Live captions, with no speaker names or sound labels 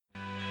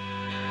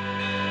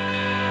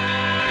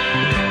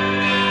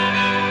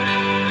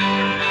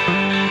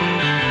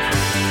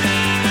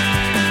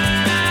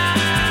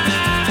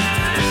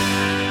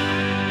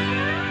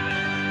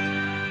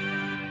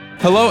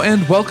Hello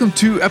and welcome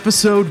to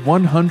episode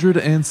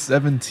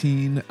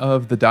 117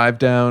 of the Dive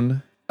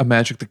Down, a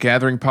Magic the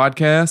Gathering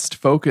podcast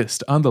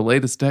focused on the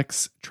latest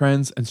decks,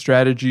 trends, and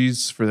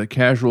strategies for the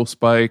casual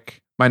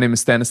spike. My name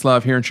is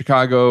Stanislav here in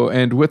Chicago,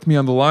 and with me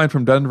on the line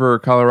from Denver,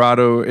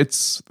 Colorado,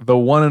 it's the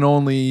one and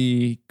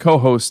only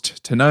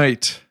co-host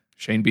tonight,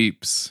 Shane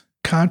Beeps.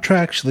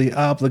 Contractually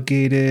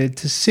obligated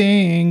to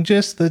sing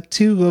just the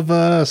two of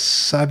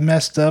us. I've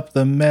messed up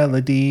the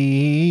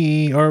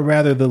melody, or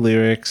rather the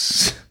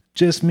lyrics.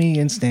 Just me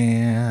and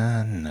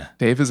Stan.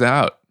 Dave is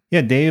out.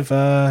 Yeah, Dave's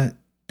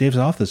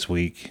off this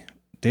week.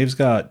 Dave's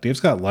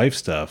got life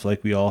stuff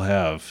like we all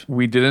have.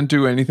 We didn't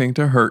do anything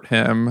to hurt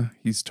him.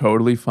 He's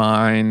totally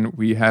fine.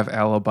 We have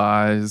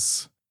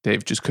alibis.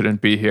 Dave just couldn't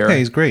be here. Yeah,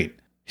 he's great.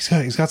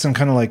 He's got some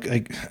kind of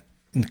like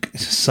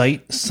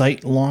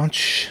site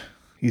launch.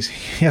 He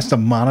has to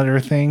monitor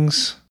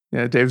things.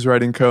 Yeah, Dave's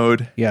writing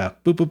code. Yeah,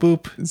 boop boop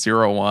boop.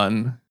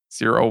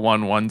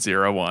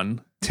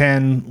 011101.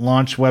 10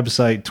 launch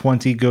website,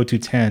 20 go to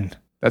 10.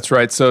 That's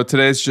right. So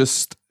today's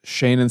just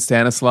Shane and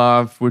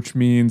Stanislav, which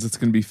means it's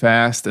going to be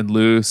fast and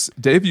loose.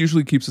 Dave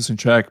usually keeps us in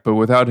check, but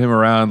without him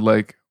around,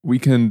 like, we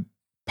can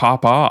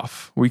pop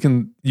off. We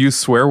can use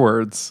swear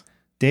words.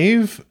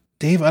 Dave,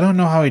 I don't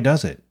know how he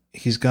does it.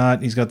 He's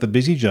got the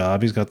busy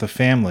job, he's got the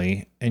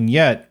family, and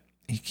yet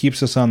he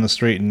keeps us on the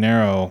straight and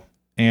narrow.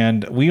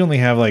 And we only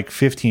have like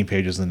 15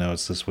 pages of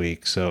notes this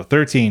week. So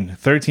 13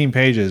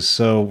 pages.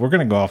 So we're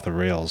going to go off the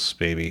rails,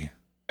 baby.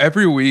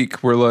 Every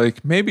week we're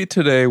like, maybe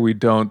today we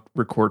don't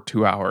record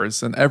 2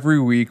 hours. And every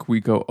week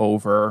we go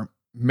over.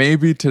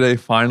 Maybe today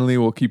finally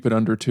we'll keep it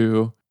under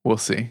 2. We'll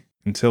see.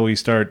 Until we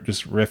start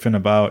just riffing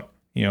about,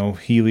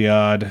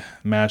 Heliod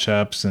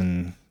matchups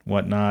and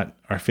whatnot.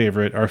 Our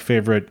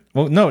favorite.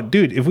 Well, no,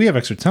 dude, if we have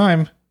extra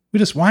time, we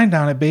just wind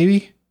down it,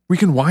 baby. We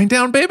can wind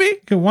down, baby?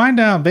 We can wind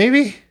down,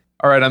 baby.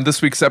 All right, on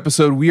this week's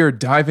episode, we are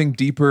diving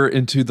deeper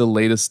into the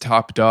latest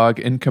top dog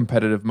in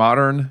competitive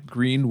modern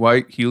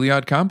green-white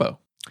Heliod combo.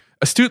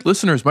 Astute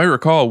listeners might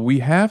recall we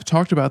have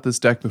talked about this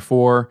deck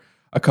before,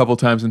 a couple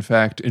times in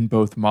fact, in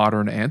both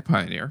Modern and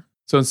Pioneer.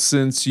 So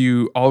since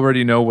you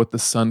already know what the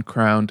Sun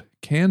Crowned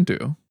can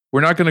do, we're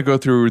not going to go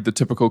through the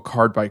typical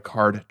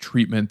card-by-card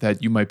treatment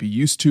that you might be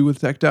used to with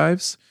deck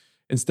dives.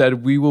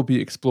 Instead, we will be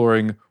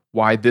exploring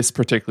why this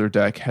particular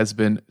deck has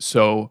been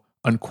so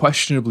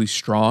unquestionably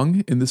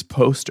strong in this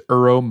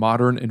post-Euro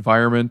modern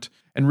environment.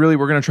 And really,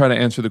 we're going to try to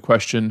answer the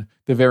question,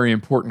 the very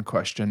important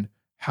question,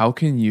 how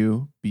can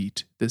you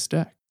beat this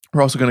deck?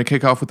 We're also going to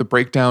kick off with a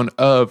breakdown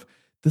of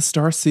the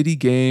Star City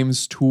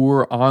Games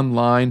Tour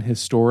online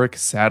historic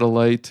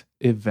satellite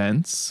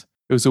events.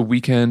 It was a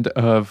weekend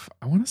of,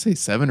 I want to say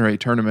 7 or 8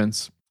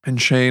 tournaments.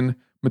 And Shane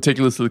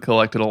meticulously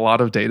collected a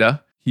lot of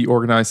data. He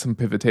organized some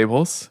pivot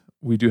tables.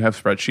 We do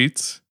have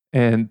spreadsheets.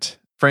 And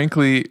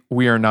frankly,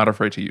 we are not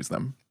afraid to use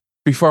them.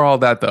 Before all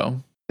that,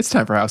 though, it's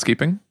time for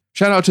housekeeping.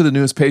 Shout out to the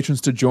newest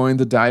patrons to join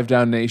the Dive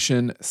Down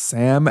Nation,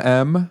 Sam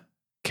M.,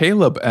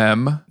 Caleb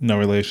M., No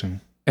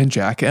relation, and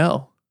Jack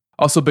L.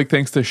 Also, big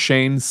thanks to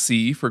Shane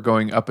C. for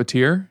going up a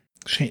tier.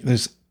 Shane,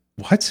 there's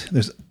what?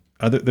 There's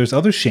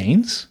other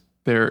Shanes?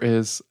 There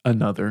is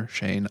another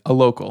Shane, a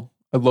local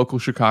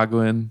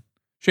Chicagoan.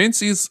 Shane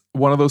C is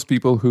one of those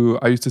people who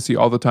I used to see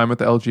all the time at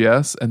the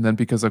LGS, and then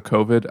because of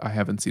COVID, I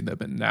haven't seen them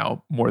in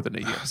now more than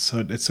a year.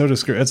 So it's so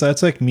discouraging.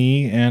 That's like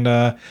me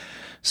and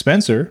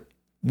Spencer,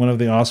 one of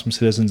the awesome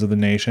citizens of the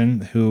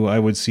nation, who I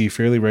would see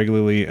fairly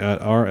regularly at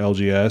our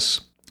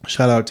LGS.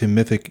 Shout out to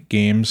Mythic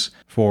Games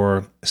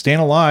for staying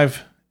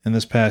alive in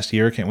this past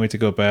year. Can't wait to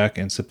go back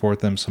and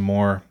support them some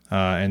more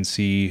and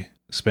see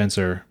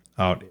Spencer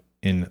out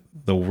in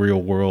the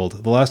real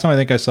world. The last time I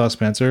think I saw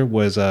Spencer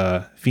was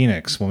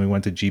Phoenix, when we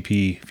went to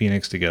GP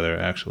Phoenix together,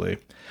 actually,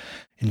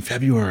 in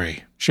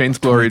February. Shane's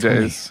glory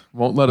days.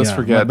 Won't let us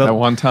forget that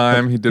one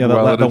time he did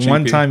well at a GP. The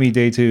one time he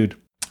day two'd.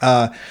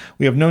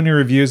 We have no new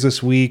reviews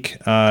this week.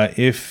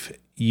 If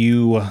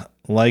you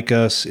like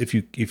us, if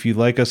you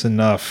like us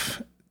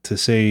enough to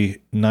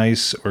say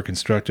nice or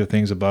constructive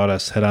things about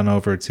us, head on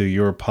over to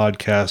your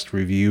podcast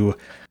review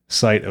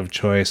site of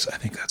choice. I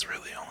think that's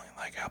really only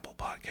like Apple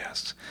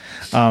Podcasts.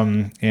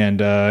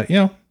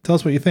 Tell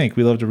us what you think.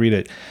 We love to read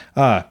it.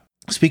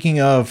 Speaking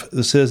of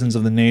the citizens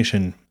of the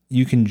nation,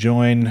 you can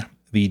join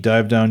the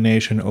Dive Down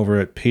Nation over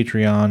at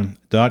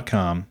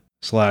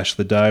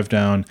patreon.com/the Dive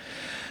Down.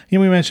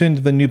 We mentioned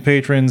the new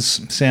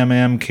patrons, Sam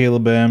M.,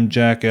 Caleb M.,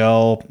 Jack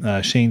L.,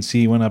 Shane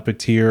C. went up a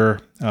tier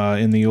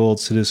in the old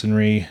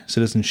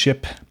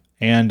citizenship.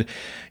 And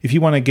if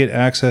you want to get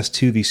access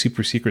to the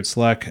super secret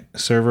Slack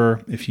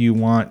server, if you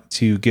want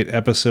to get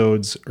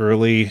episodes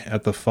early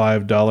at the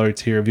 $5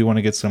 tier, if you want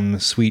to get some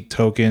sweet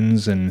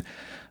tokens and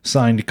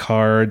signed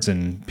cards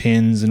and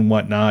pins and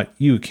whatnot,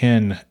 you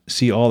can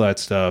see all that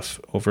stuff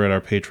over at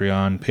our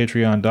Patreon,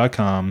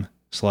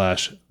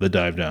 patreon.com/the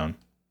Dive Down.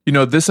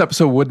 This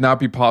episode would not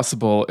be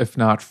possible if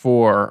not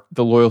for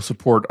the loyal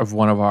support of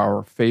one of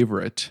our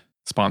favorite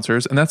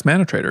sponsors, and that's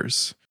Mana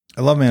Traders.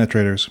 I love Mana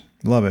Traders.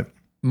 Love it.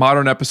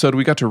 Modern episode,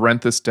 we got to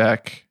rent this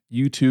deck.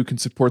 you too can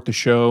support the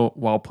show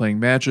while playing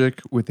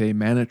Magic with a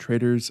Mana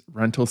Traders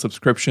rental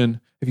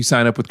subscription. If you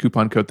sign up with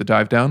coupon code The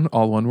Dive Down,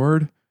 all one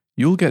word,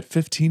 you'll get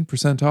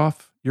 15%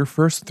 off your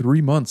first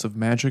 3 months of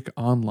Magic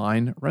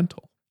Online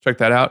rental. Check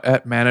that out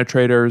at Mana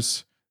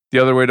Traders. The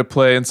other way to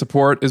play and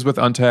support is with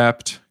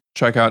Untapped.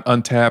 Check out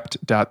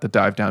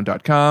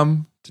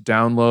untapped.thedivedown.com to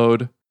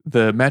download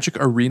the Magic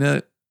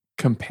Arena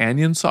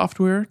companion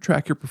software,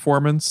 track your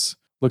performance,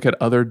 look at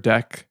other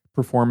deck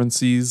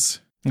performances.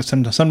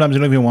 Sometimes you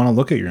don't even want to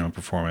look at your own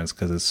performance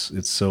because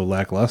it's so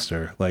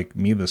lackluster, like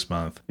me this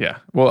month. Yeah.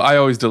 Well, I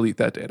always delete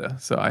that data.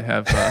 So I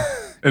have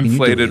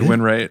inflated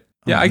win rate.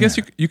 Yeah, I guess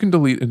you can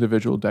delete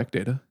individual deck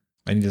data.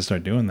 I need to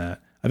start doing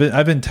that.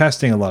 I've been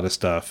testing a lot of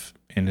stuff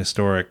in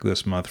Historic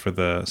this month for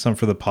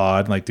the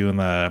pod, like doing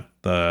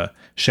the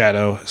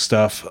shadow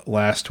stuff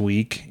last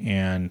week,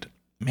 and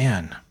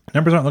man,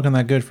 numbers aren't looking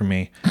that good for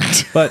me.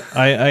 But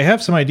I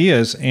have some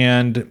ideas,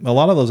 and a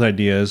lot of those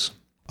ideas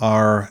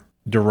are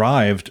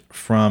derived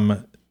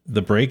from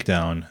the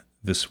breakdown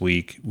this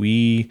week.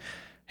 We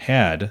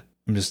had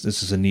this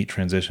is a neat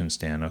transition,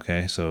 Stan,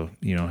 okay? So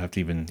you don't have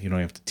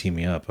to tee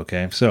me up,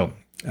 okay? So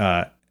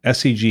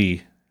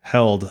SCG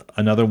held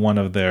another one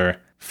of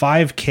their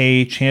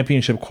 5K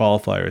championship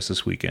qualifiers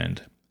this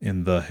weekend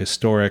in the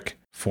Historic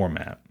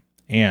format.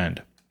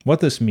 And what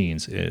this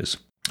means is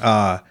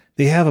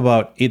they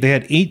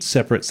had 8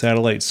 separate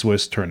Satellite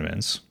Swiss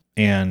tournaments,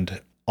 and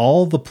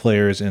all the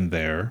players in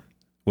there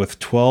with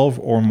 12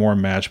 or more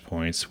match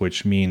points,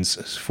 which means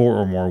 4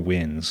 or more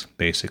wins,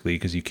 basically,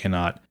 because you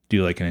cannot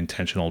do like an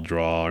intentional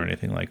draw or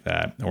anything like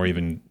that, or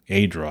even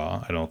a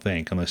draw, I don't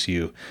think, unless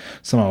you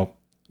somehow...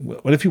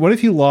 What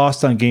if you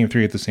lost on game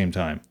 3 at the same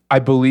time? I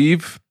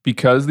believe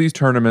because these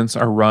tournaments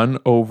are run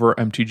over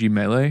MTG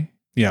Melee.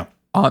 Yeah.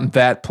 On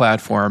that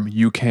platform,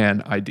 you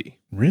can ID.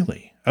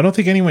 Really? I don't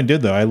think anyone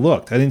did though. I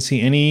looked. I didn't see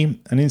any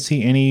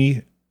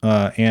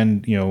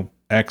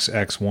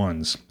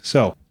XX1s.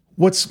 So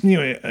what's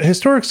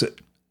Historic's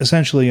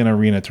essentially an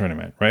arena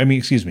tournament, right?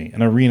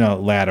 An arena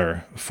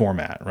ladder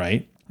format,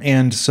 right?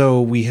 And so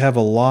we have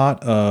a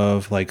lot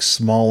of like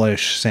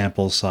smallish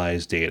sample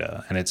size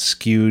data, and it's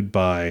skewed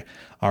by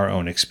our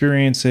own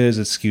experiences.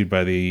 It's skewed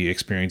by the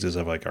experiences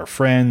of like our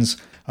friends,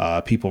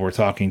 people we're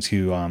talking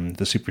to on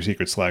the super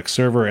secret Slack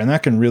server, and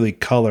that can really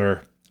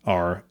color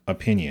our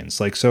opinions.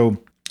 Like,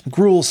 so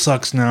Gruul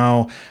sucks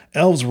now,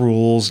 Elves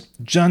rules,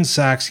 Jund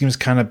Sack seems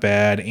kind of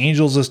bad,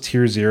 Angels is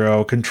tier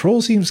 0,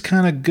 Control seems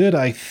kind of good,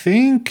 I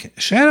think.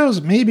 Shadows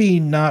maybe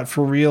not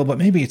for real, but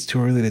maybe it's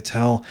too early to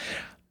tell.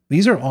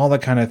 These are all the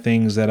kind of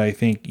things that I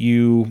think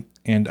you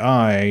and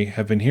I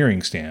have been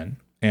hearing, Stan,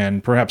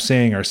 and perhaps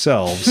saying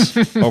ourselves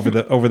over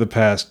the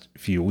past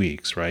few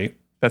weeks, right?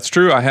 That's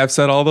true. I have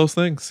said all those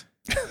things.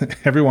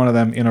 Every one of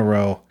them in a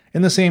row,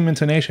 in the same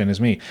intonation as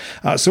me.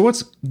 So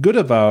what's good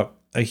about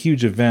a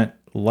huge event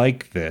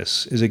like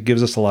this is it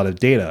gives us a lot of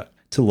data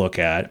to look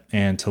at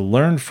and to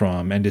learn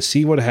from and to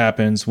see what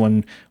happens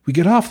when we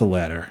get off the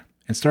ladder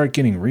and start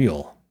getting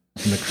real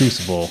in the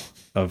crucible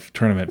of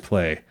tournament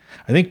play.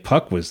 I think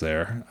Puck was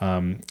there.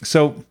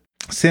 So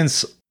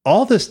since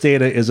all this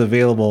data is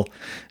available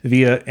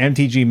via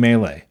MTG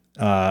Melee,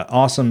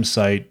 awesome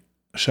site.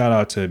 Shout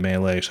out to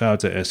Melee. Shout out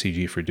to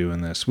SCG for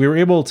doing this. We were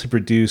able to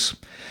produce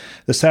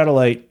the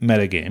satellite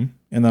metagame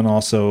and then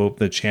also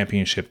the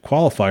championship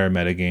qualifier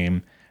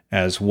metagame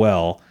as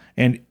well.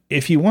 And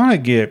if you want to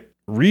get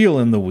real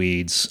in the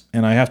weeds,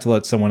 and I have to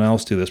let someone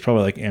else do this,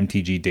 probably like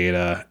MTG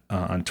Data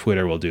on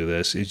Twitter will do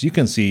this, is you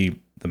can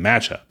see the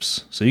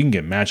matchups. So you can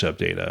get matchup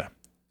data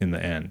in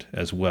the end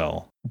as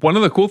well. One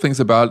of the cool things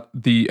about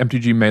the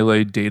MTG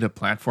Melee data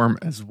platform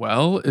as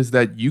well is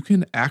that you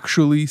can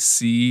actually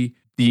see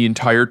the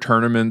entire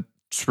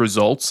tournament's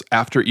results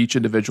after each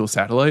individual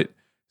satellite.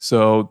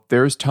 So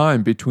there's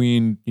time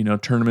between,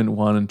 tournament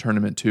 1 and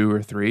tournament 2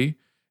 or 3.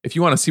 If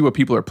you want to see what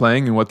people are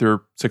playing and what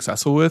they're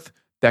successful with,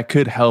 that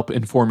could help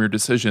inform your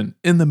decision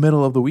in the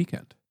middle of the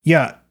weekend.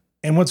 Yeah.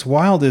 And what's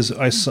wild is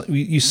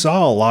you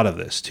saw a lot of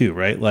this too,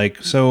 right?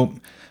 Like, so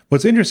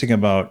what's interesting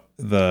about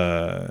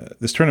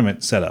this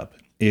tournament setup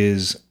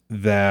is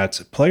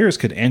that players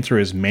could enter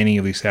as many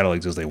of these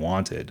satellites as they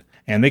wanted,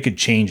 and they could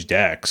change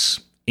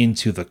decks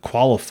into the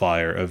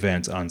qualifier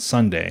event on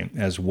Sunday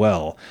as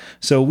well.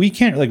 So we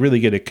can't really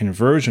get a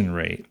conversion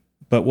rate,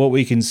 but what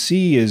we can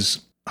see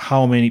is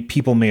how many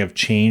people may have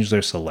changed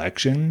their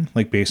selection,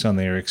 like based on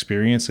their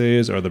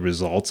experiences or the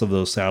results of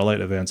those satellite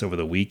events over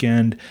the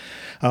weekend.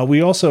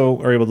 We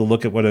also are able to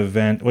look at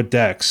what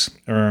decks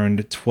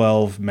earned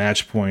 12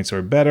 match points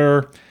or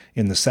better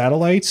in the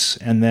satellites,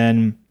 and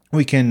then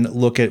we can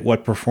look at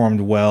what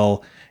performed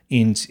well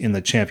in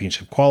the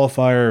championship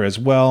qualifier as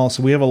well.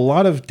 So we have a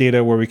lot of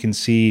data where we can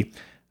see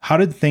how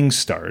did things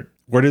start,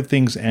 where did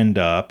things end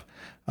up,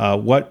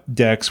 what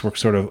decks were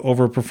sort of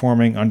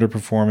overperforming,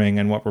 underperforming,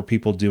 and what were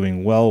people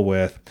doing well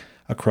with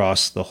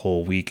across the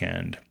whole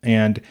weekend.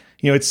 And,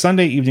 it's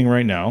Sunday evening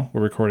right now.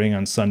 We're recording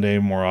on Sunday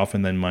more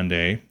often than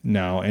Monday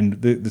now,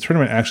 and the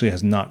tournament actually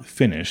has not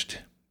finished.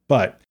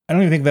 But I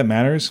don't even think that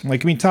matters.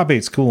 Top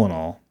 8's cool and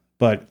all,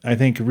 but I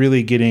think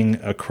really getting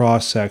a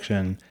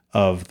cross-section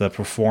of the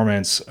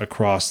performance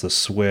across the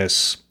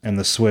Swiss, and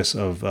the Swiss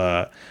of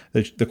the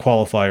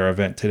qualifier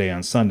event today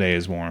on Sunday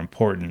is more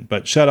important.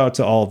 But shout out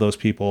to all of those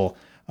people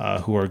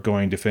who are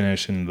going to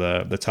finish in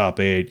the top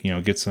 8,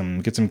 get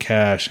some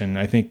cash, and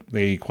I think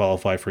they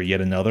qualify for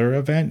yet another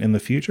event in the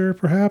future,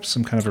 perhaps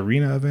some kind of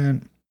arena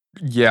event.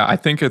 Yeah, I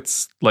think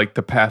it's like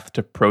the path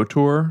to Pro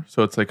Tour.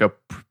 So it's like a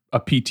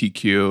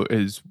PTQ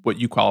is what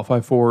you qualify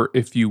for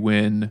if you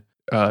win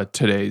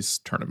today's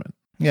tournament.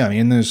 Yeah, I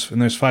mean, there's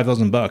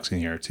 $5,000 in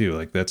here too.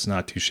 Like, that's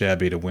not too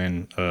shabby to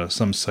win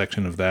some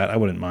section of that. I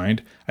wouldn't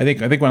mind. I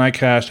think when I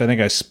cashed, I think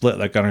I split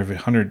like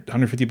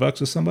 $150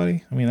 with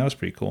somebody. I mean, that was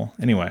pretty cool.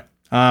 Anyway,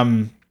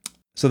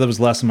 so that was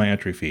less than my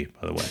entry fee,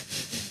 by the way.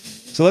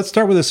 So let's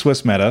start with the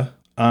Swiss meta.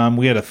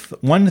 We had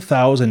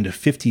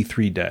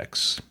 1,053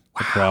 decks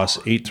across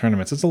 8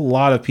 tournaments. That's a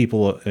lot of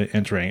people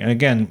entering. And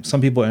again, some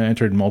people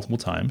entered multiple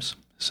times.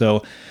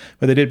 So,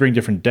 but they did bring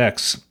different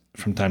decks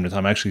from time to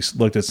time. I actually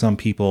looked at some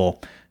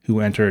people who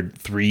entered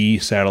 3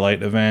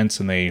 satellite events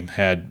and they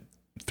had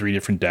 3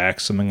 different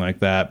decks, something like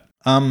that.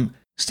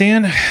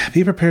 Stan,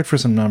 be prepared for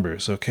some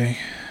numbers, okay?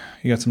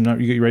 You got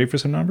you ready for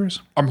some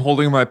numbers? I'm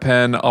holding my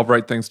pen. I'll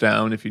write things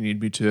down if you need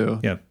me to.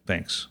 Yeah,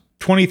 thanks.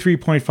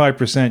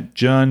 23.5%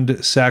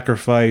 Jund,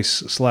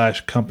 sacrifice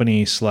 /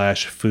 company /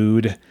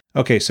 food.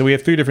 Okay, so we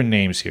have 3 different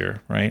names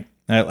here, right?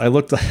 I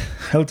looked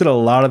at a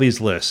lot of these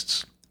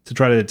lists to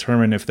try to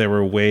determine if there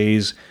were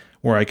ways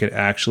where I could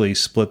actually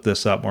split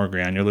this up more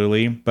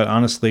granularly. But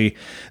honestly,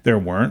 there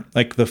weren't.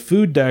 Like, the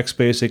food decks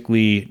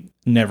basically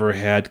never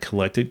had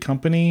collected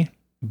company,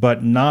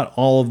 but not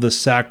all of the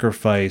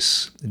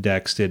sacrifice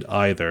decks did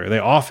either. They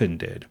often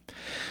did.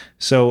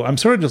 So I'm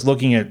sort of just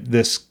looking at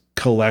this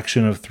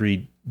collection of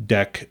 3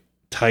 deck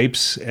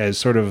types as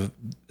sort of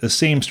the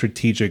same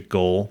strategic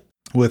goal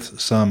with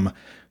some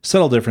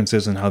subtle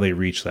differences in how they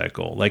reach that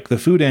goal. Like the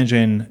food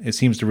engine, it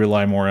seems to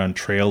rely more on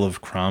Trail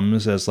of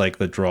Crumbs as like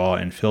the draw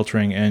and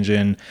filtering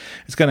engine.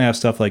 It's going to have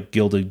stuff like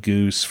Gilded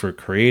Goose for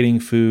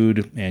creating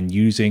food and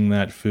using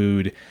that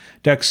food.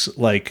 Decks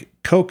like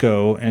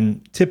Cocoa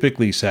and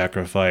typically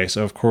Sacrifice,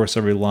 of course,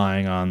 are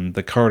relying on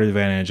the card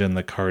advantage and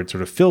the card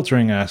sort of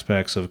filtering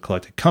aspects of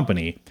Collected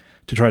Company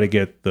to try to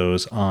get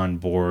those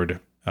onboard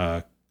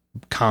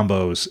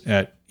combos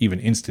at even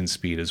instant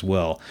speed as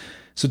well.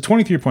 So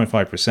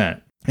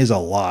 23.5% is a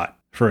lot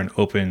for an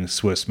open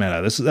Swiss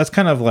meta. That's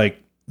kind of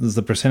like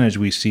the percentage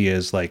we see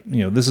as like,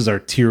 this is our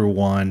tier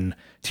 1,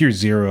 tier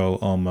 0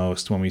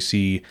 almost when we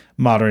see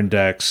modern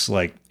decks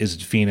like Is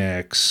It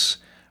Phoenix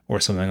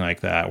or something like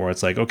that, where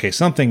it's like, okay,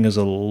 something is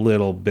a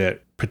little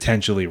bit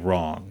potentially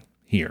wrong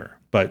here.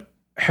 But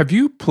have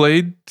you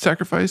played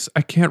Sacrifice?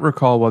 I can't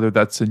recall whether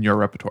that's in your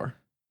repertoire.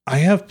 I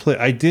have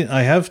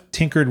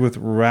tinkered with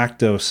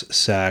Rakdos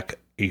Sac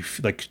a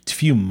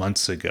few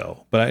months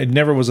ago, but it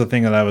never was a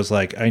thing that I was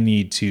like, I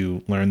need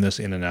to learn this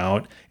in and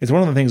out. It's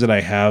one of the things that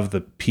I have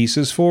the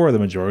pieces for, the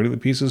majority of the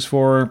pieces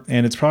for,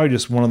 and it's probably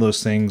just one of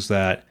those things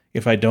that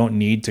if I don't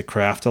need to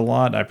craft a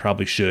lot, I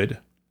probably should.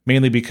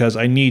 Mainly because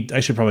I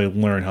should probably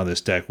learn how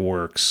this deck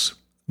works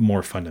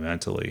more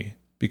fundamentally,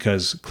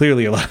 because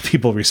clearly a lot of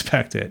people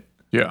respect it.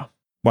 Yeah.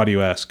 Why do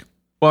you ask?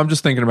 Well, I'm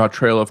just thinking about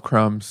Trail of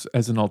Crumbs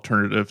as an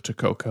alternative to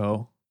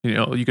Cocoa.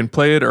 You can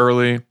play it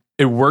early.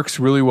 It works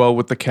really well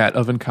with the Cat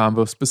Oven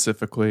combo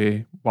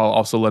specifically, while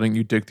also letting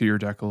you dig through your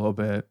deck a little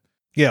bit.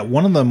 Yeah,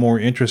 one of the more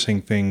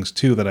interesting things,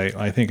 too, that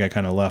I think I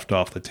kind of left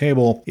off the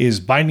table is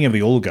Binding of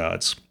the Old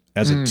Gods,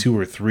 as a 2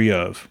 or 3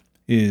 of,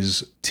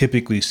 is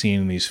typically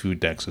seen in these food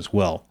decks as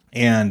well.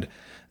 And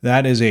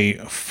that is a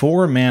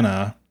 4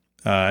 mana,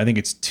 I think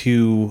it's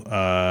 2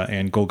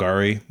 and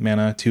Golgari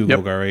mana, 2 Yep.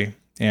 Golgari,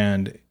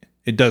 and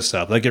it does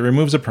stuff. Like, it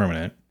removes a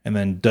permanent, and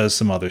then does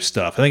some other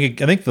stuff. I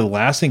think the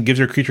last thing gives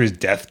your creatures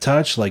death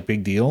touch, like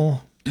big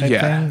deal type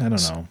thing. I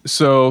don't know.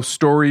 So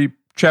story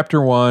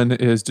chapter 1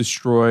 is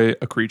destroy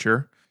a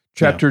creature.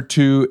 Chapter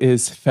 2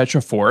 is fetch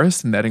a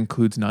forest, and that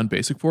includes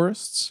non-basic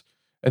forests.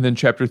 And then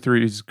chapter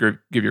 3 is give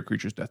your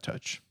creatures death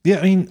touch. Yeah,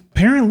 I mean,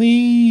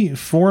 apparently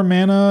 4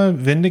 mana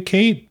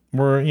Vindicate,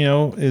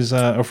 is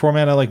a 4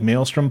 mana like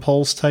Maelstrom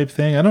Pulse type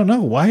thing. I don't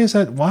know. Why is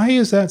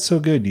that so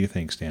good, do you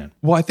think, Stan?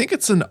 Well, I think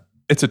it's a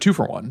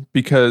 2-for-1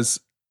 because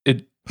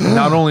it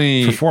not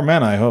only for 4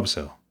 mana, I hope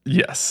so.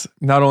 Yes.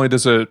 Not only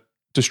does it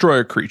destroy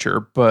a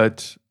creature,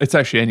 but it's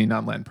actually any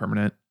non-land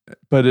permanent,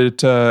 but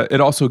it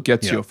also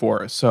gets you a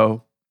forest.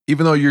 So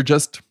even though you're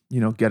just,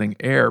 getting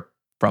air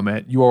from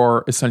it, you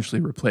are essentially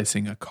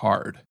replacing a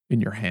card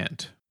in your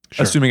hand,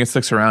 assuming it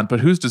sticks around. But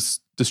who's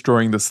just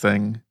destroying this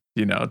thing,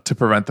 to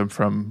prevent them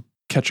from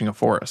catching a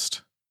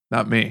forest?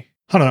 Not me.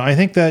 I don't know. I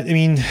think that,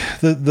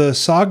 the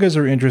sagas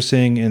are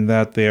interesting in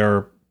that they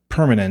are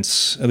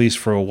permanents, at least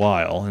for a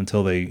while,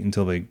 until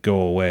they go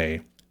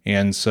away.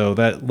 And so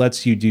that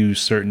lets you do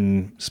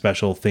certain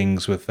special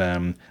things with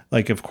them.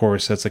 Like, of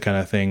course, that's the kind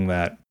of thing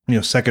that,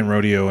 Second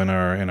Rodeo in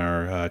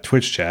our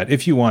Twitch chat.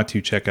 If you want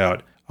to check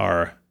out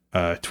our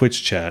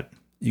Twitch chat,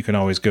 you can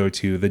always go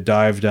to the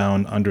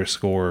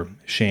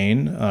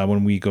 _Shane.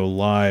 When we go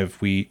live,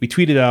 we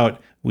tweeted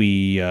out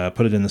We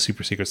put it in the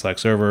super secret Slack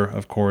server,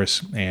 of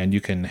course, and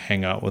you can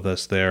hang out with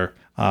us there.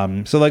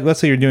 So like, let's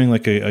say you're doing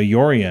like a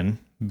Yorion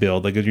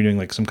build, like if you're doing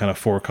like some kind of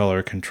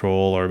 4-color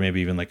control, or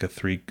maybe even like a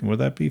 3, would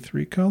that be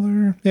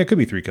 3-color? Yeah, it could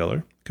be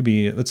 3-color. Could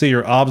be, let's say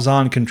your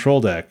Obzon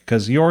control deck,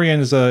 because Yorion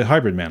is a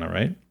hybrid mana,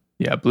 right?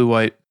 Yeah,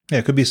 blue-white. Yeah,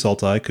 it could be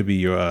Sultai, it could be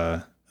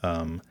your,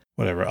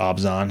 whatever,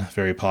 Obzon,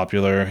 very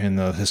popular in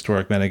the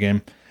historic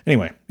metagame.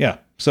 Anyway, yeah.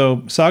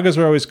 So sagas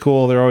are always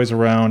cool. They're always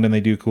around and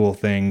they do cool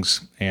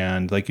things.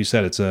 And like you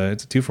said, it's a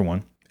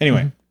 2-for-1.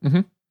 Anyway,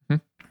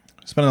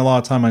 spending a lot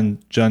of time on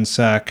Jun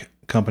Sack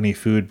company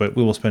food, but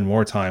we will spend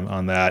more time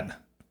on that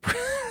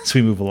as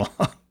we move along.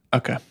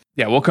 Okay.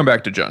 Yeah, we'll come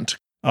back to Junt.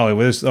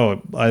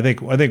 I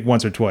think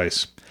once or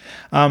twice.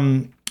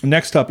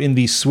 Next up in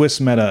the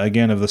Swiss meta,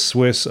 again, of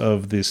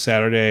the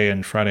Saturday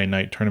and Friday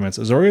night tournaments,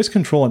 Azorius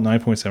control at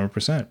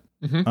 9.7%.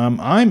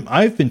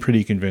 I've been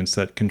pretty convinced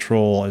that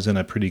control is in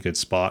a pretty good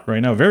spot right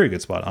now. Very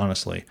good spot,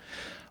 honestly.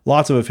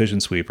 Lots of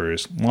efficient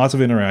sweepers, lots of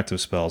interactive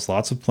spells,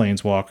 lots of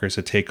planeswalkers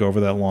to take over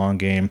that long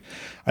game.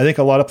 I think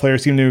a lot of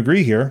players seem to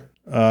agree here.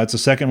 It's the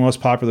second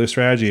most popular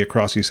strategy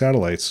across these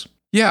satellites.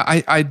 Yeah,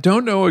 I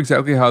don't know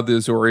exactly how the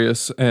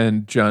Azorius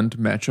and Jund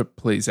matchup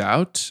plays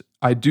out.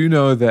 I do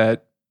know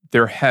that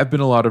there have been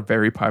a lot of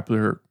very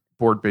popular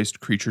board-based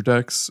creature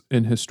decks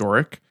in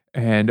Historic,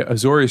 and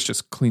Azorius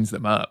just cleans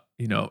them up.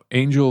 You know,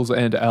 Angels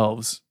and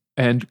Elves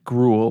and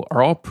Gruul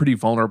are all pretty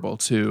vulnerable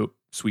to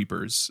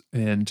sweepers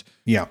and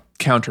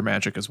counter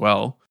magic as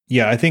well.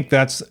 Yeah, I think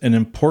that's an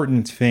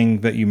important thing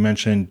that you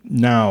mentioned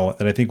now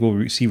that I think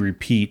we'll see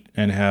repeat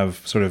and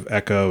have sort of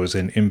echoes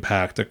and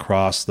impact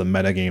across the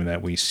metagame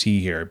that we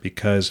see here,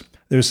 because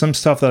there's some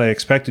stuff that I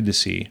expected to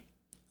see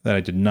that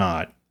I did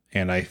not.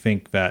 And I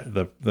think that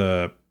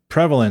the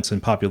prevalence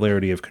and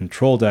popularity of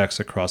control decks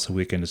across the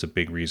weekend is a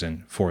big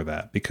reason for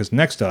that. Because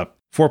next up,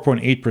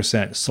 4.8%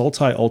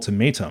 Sultai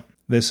Ultimatum.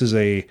 This is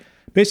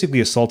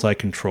basically a Sultai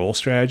control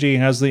strategy. It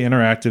has the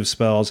interactive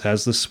spells,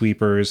 has the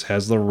sweepers,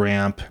 has the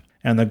ramp.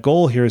 And the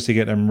goal here is to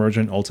get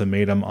Emergent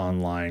Ultimatum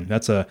online.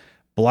 That's a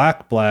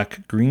black,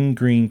 green,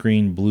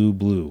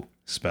 blue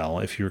spell.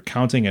 If you're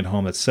counting at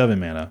home, that's 7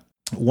 mana.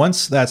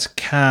 Once that's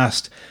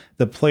cast,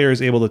 the player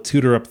is able to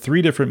tutor up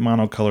 3 different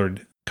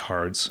monocolored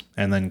cards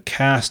and then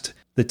cast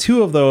the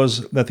 2 of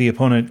those that the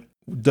opponent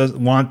does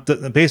want.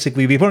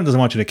 Basically, the opponent doesn't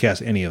want you to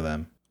cast any of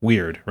them.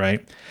 Weird,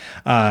 right?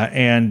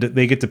 And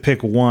they get to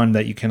pick one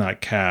that you cannot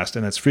cast,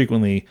 and that's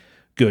frequently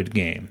good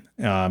game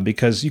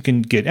because you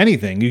can get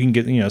anything. You can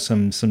get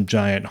some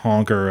giant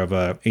honker of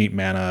a 8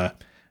 mana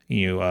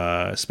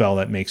spell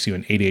that makes you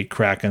an 8/8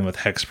 Kraken with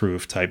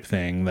hexproof type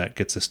thing that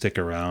gets to stick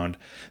around.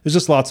 There's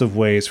just lots of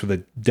ways for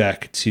the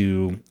deck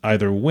to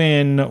either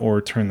win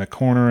or turn the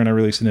corner in a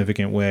really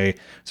significant way.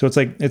 So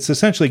it's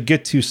essentially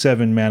get to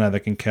 7 mana that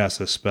can cast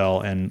a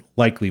spell and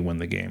likely win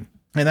the game.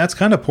 And that's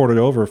kind of ported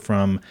over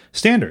from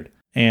Standard.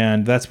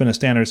 And that's been a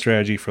Standard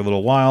strategy for a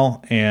little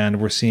while, and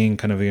we're seeing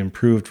kind of the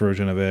improved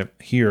version of it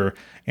here.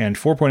 And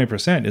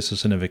 4.8% is a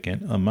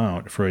significant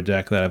amount for a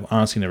deck that I've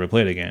honestly never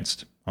played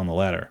against on the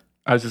ladder.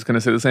 I was just going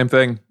to say the same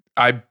thing.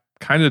 I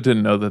kind of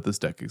didn't know that this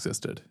deck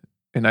existed.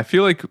 And I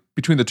feel like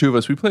between the two of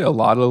us, we play a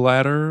lot of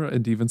ladder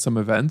and even some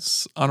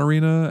events on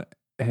Arena.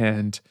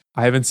 And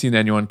I haven't seen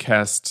anyone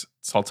cast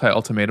Sultai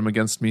Ultimatum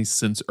against me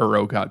since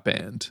Uro got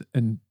banned.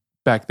 And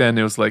back then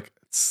it was like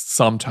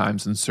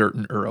sometimes in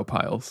certain Uro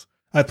piles.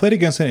 I played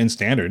against it in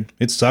Standard.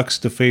 It sucks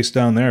to face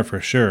down there for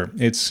sure.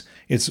 It's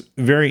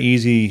very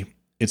easy,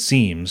 it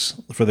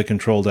seems, for the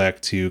control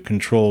deck to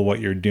control what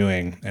you're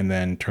doing and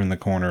then turn the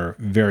corner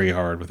very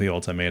hard with the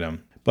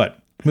ultimatum. But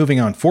moving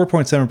on,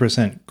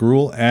 4.7%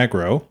 Gruul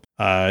aggro.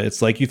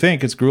 It's like you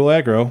think, it's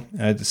Gruul aggro.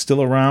 It's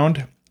still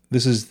around.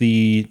 This is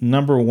the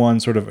number one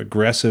sort of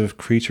aggressive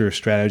creature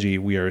strategy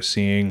we are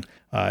seeing.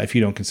 If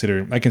you don't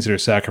consider, I consider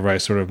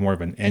Sacrifice sort of more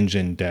of an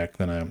engine deck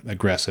than an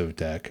aggressive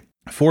deck.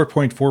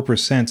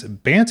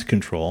 4.4% Bant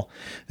control.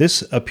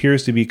 This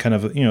appears to be kind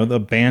of, the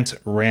Bant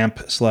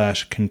ramp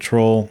 /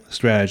 control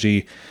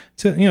strategy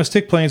to,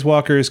 stick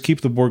planeswalkers,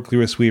 keep the board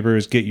clear with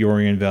sweepers, get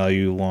Yorion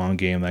value, long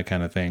game, that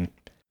kind of thing.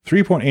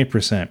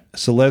 3.8%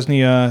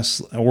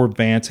 Selesnya or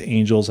Bant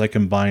Angels. I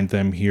combined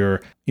them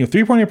here.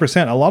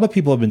 3.8%. A lot of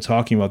people have been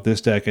talking about this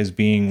deck as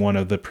being one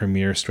of the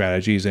premier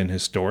strategies in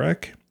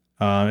Historic.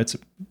 I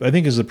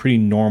think is a pretty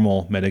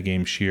normal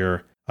metagame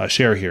share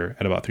here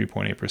at about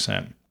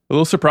 3.8%. A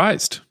little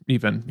surprised,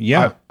 even.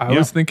 Yeah. I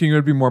was thinking it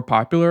would be more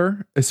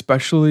popular,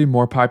 especially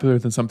more popular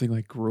than something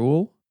like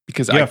Gruul.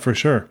 Because for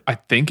sure. I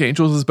think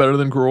Angels is better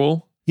than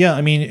Gruul. Yeah,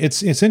 I mean,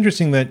 it's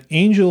interesting that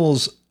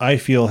Angels, I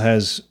feel,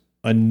 has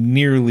a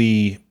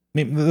nearly,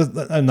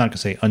 I'm not going to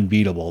say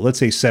unbeatable, let's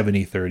say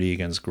 70-30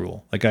 against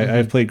Gruul. Like,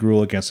 I've played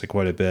Gruul against it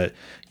quite a bit.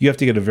 You have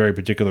to get a very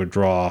particular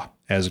draw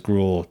as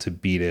Gruul to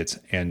beat it.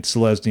 And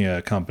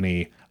Selesnya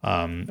Company, the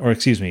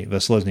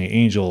Selesnya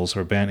Angels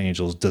or Bant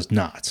Angels does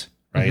not.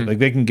 Right? Like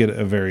they can get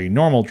a very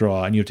normal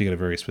draw and you have to get a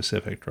very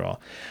specific draw.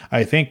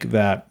 I think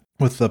that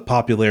with the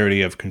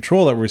popularity of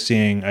control that we're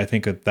seeing, I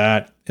think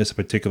that is a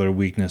particular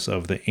weakness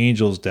of the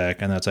Angels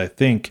deck. And that's, I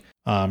think,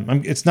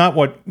 It's not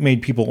what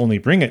made people only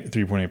bring it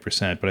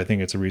 3.8%, but I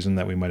think it's a reason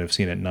that we might have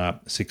seen it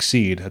not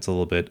succeed. That's a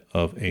little bit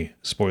of a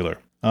spoiler.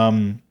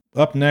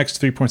 Up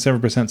next,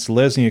 3.7%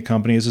 Selesnya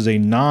Company. This is a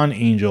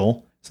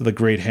non-angel, so the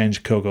Great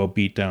Henge Coco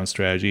beatdown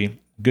strategy.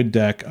 Good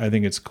deck. I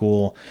think it's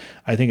cool.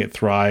 I think it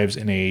thrives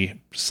in a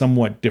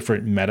somewhat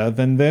different meta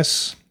than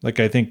this. Like,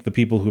 I think the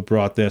people who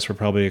brought this were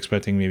probably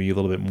expecting maybe a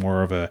little bit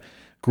more of a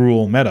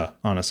Gruul meta,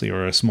 honestly,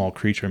 or a small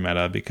creature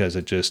meta, because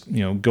it just,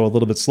 go a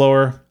little bit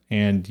slower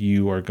and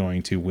you are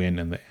going to win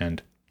in the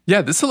end.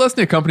 Yeah, this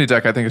Selesnya Company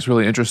deck I think is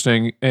really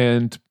interesting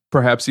and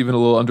perhaps even a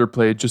little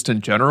underplayed just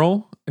in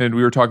general. And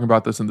we were talking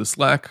about this in the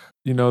Slack,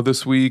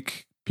 this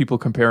week, people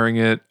comparing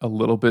it a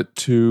little bit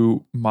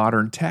to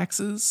modern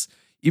taxes,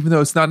 even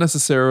though it's not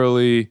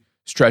necessarily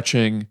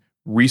stretching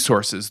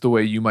resources the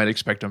way you might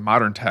expect a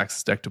modern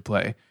taxes deck to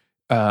play.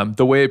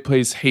 The way it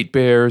plays Hate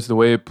Bears, the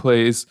way it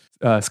plays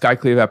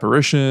Skyclave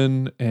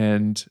Apparition,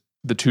 and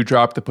the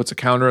 2-drop that puts a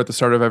counter at the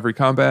start of every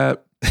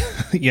combat.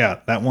 Yeah,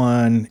 that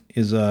one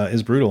is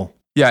brutal.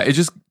 Yeah,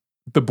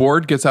 the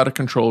board gets out of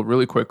control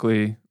really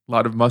quickly. A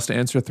lot of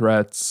must-answer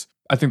threats.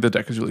 I think the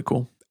deck is really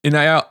cool. And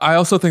I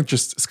also think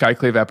just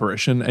Skyclave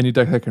Apparition, any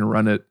deck that can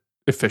run it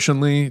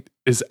efficiently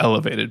is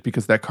elevated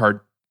because that card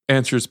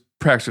answers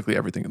practically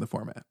everything in the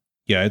format.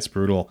 Yeah, it's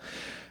brutal.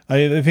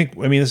 I think,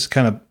 this is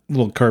kind of a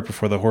little cart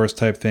before the horse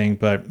type thing,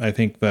 but I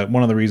think that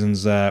one of the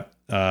reasons that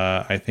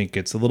I think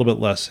it's a little bit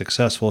less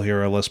successful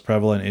here or less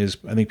prevalent is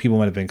I think people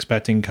might have been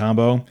expecting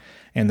combo,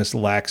 and this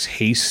lacks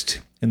haste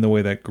in the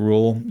way that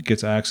Gruul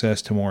gets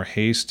access to more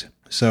haste.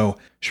 So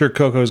sure,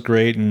 Coco's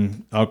great,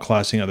 and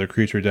outclassing other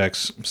creature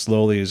decks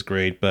slowly is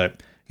great,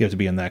 but you have to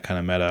be in that kind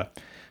of meta.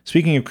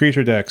 Speaking of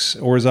creature decks,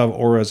 Orzhov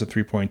Aura is at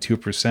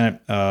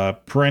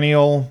 3.2%.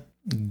 Perennial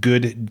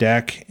good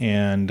deck,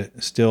 and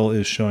still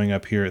is showing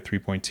up here at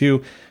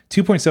 3.2.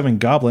 2.7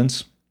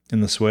 Goblins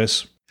in the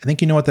Swiss. I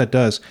think you know what that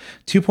does.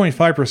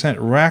 2.5%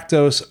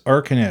 Rakdos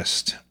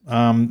Arcanist.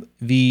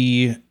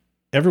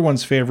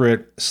 Everyone's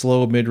favorite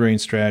slow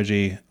mid-range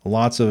strategy.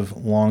 Lots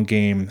of long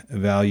game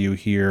value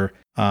here.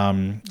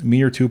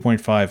 Meter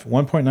 2.5.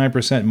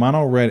 1.9%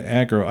 Mono Red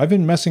Aggro. I've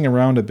been messing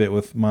around a bit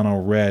with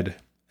Mono Red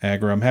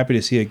Aggro. I'm happy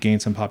to see it gain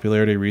some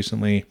popularity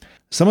recently.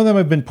 Some of them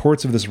have been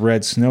ports of this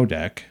red snow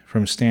deck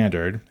from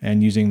Standard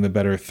and using the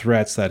better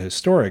threats that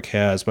Historic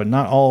has, but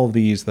not all of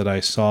these that I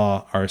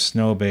saw are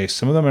snow-based.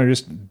 Some of them are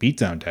just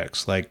beatdown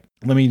decks. Like,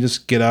 let me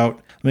just get out.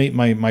 My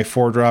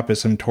 4-drop is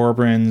some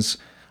Torbrins.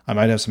 I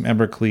might have some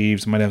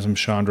Embercleaves. I might have some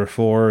Chandra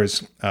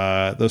 4s.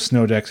 Those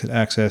snow decks had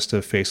access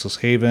to Faceless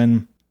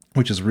Haven,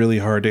 which is really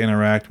hard to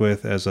interact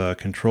with as a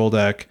control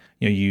deck.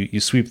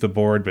 You sweep the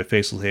board, but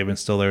Faceless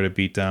Haven's still there to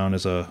beat down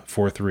as a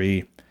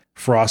 4/3.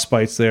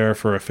 Frostbite's there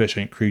for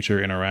efficient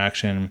creature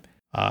interaction.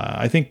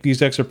 I think these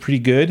decks are pretty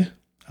good,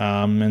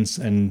 and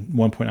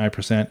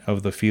 1.9%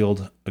 of the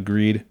field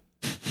agreed.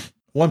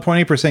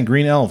 1.8%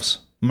 Green Elves.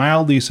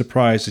 Mildly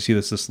surprised to see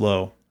this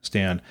low,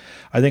 Stan.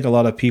 I think a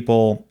lot of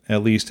people,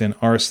 at least in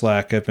our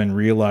Slack, have been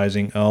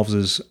realizing Elves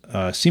is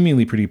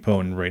seemingly pretty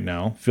potent right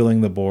now,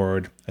 filling the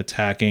board,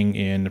 attacking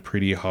in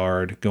pretty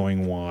hard,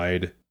 going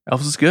wide.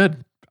 Elves is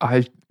good.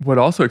 I would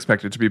also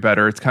expect it to be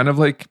better. It's kind of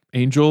like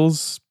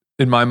Angels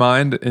in my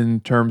mind in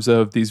terms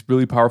of these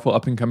really powerful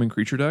up-and-coming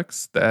creature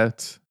decks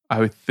that I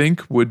would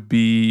think would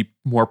be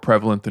more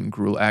prevalent than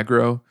Gruul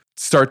aggro.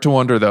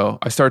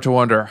 I start to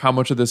wonder how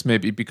much of this may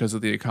be because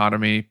of the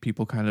economy.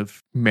 People kind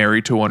of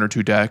married to one or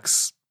two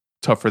decks.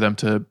 Tough for them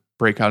to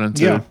break out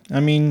into. Yeah,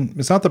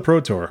 it's not the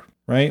Pro Tour,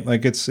 right?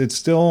 Like it's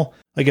still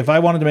like if I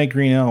wanted to make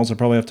Green Elves, I'd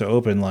probably have to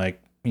open a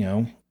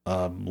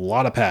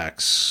lot of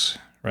packs,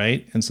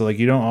 right? And so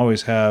you don't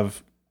always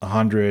have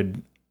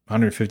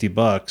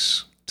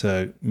 $150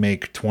 to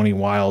make 20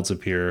 wilds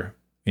appear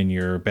in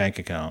your bank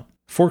account.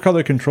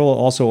 4-color control,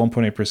 also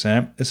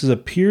 1.8%. This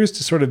appears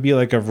to sort of be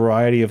like a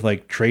variety of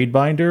trade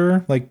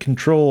binder,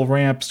 control,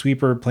 ramp,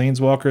 sweeper,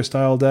 planeswalker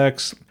style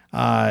decks.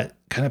 Kind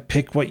of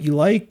pick what you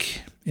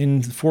like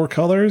in 4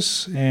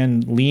 colors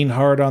and lean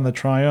hard on the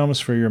triomes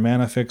for your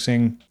mana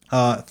fixing.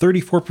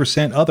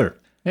 34% other.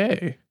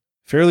 Hey.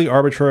 Fairly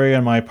arbitrary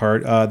on my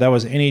part. That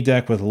was any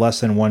deck with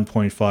less than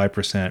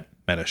 1.5%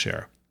 meta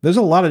share. There's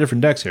a lot of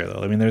different decks here,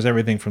 though. There's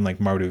everything from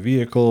Mardu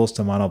Vehicles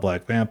to Mono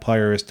Black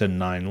Vampires to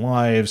 9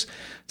 Lives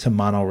to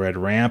Mono Red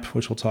Ramp,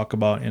 which we'll talk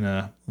about in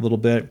a little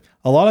bit.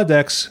 A lot of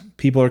decks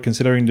people are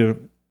considering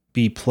to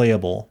be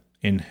playable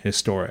in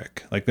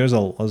Historic. There's a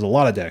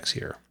lot of decks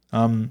here.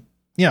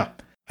 Yeah,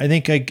 I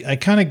think I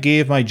kind of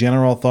gave my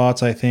general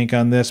thoughts, I think,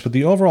 on this, but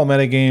the overall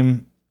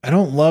metagame, I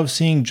don't love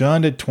seeing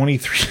Jund at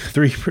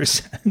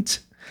 23%.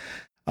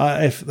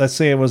 If, let's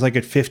say it was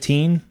at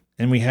 15,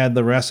 and we had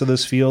the rest of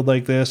this field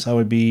like this, I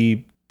would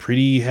be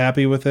pretty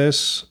happy with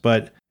this,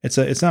 but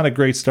it's not a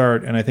great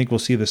start, and I think we'll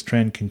see this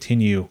trend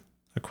continue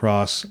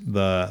across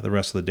the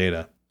rest of the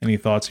data. Any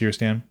thoughts here,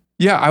 Stan?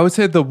 Yeah, I would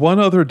say the one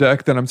other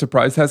deck that I'm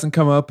surprised hasn't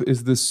come up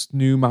is this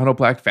new Mono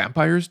Black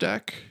Vampires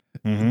deck.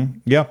 Mm-hmm.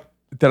 Yeah.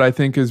 That I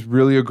think is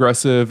really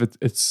aggressive.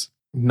 It's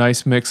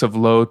nice mix of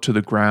low to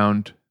the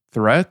ground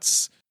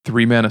threats.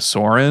 3-mana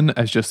Sorin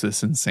as just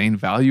this insane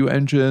value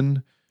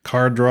engine.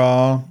 card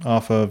draw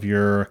off of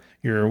your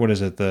what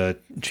is it, the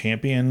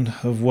champion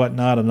of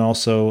whatnot, and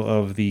also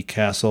of the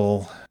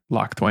castle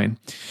Lock Twain.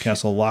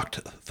 Locked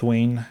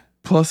Thwain.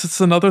 Plus,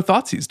 it's another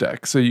Thoughtseize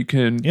deck, so you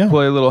can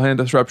play a little hand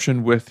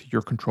disruption with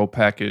your control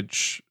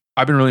package.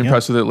 I've been really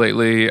impressed with it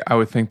lately. I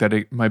would think that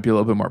it might be a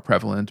little bit more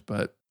prevalent,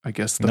 but I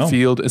guess the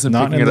field isn't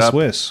not picking in it the up.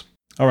 Swiss.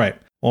 All right.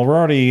 Well, we're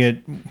already at,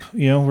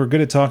 we're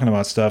good at talking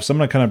about stuff. So I'm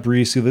going to kind of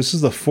breeze through. This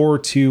is the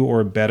 4-2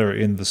 or better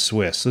in the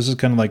Swiss. This is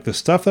kind of like the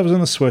stuff that was in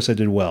the Swiss I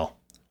did well.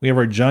 We have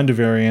our Jund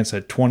variance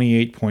at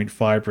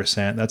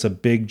 28.5%. That's a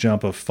big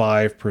jump of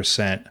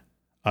 5%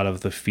 out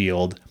of the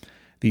field.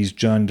 These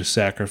Jund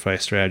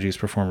sacrifice strategies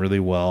perform really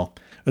well.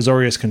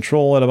 Azorius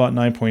Control at about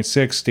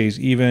 9.6 stays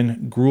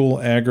even.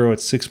 Gruul Aggro at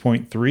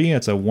 6.3.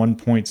 That's a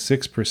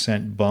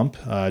 1.6% bump.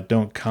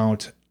 Don't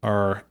count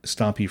our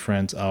Stompy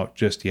friends out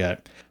just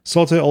yet.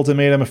 Sultai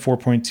Ultimatum at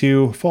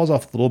 4.2. Falls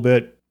off a little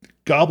bit.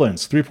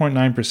 Goblins,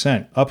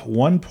 3.9%. Up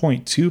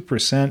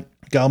 1.2%.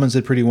 Goblins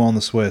did pretty well in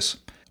the Swiss.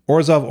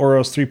 Orzhov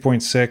Oros,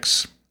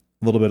 3.6.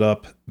 A little bit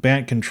up.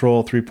 Bant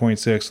Control,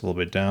 3.6. A little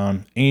bit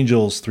down.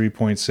 Angels,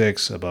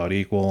 3.6. About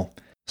equal.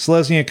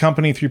 Selesnya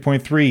Company,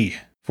 3.3.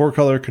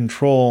 4-color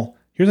control.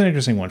 Here's an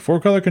interesting one.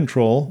 4-color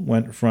control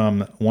went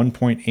from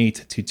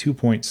 1.8 to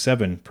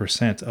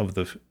 2.7% of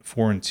the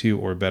 4 and 2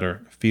 or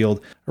better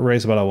field. A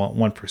rise about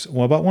 1%.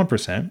 Well, about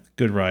 1%.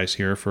 Good rise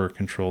here for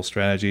control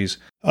strategies.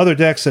 Other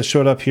decks that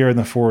showed up here in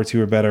the 4 or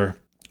 2 or better.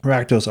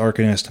 Rakdos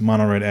Arcanist,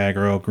 Mono Red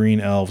Aggro,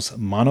 Green Elves,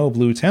 Mono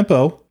Blue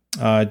Tempo.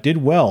 Did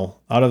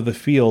well out of the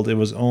field. It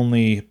was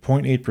only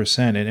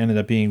 0.8%. It ended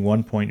up being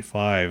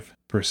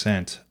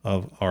 1.5%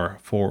 of our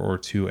 4 or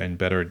 2 and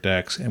better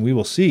decks. And we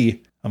will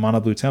see a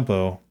Mono Blue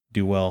Tempo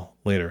do well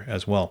later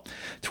as well.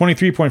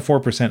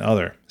 23.4%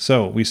 other.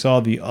 So we saw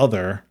the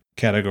other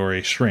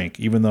category shrink,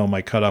 even though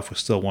my cutoff was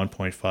still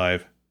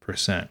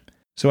 1.5%.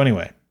 So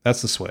anyway,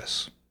 that's the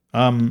Swiss.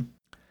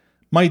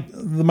 My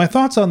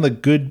thoughts on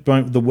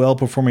the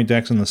well-performing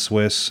decks in the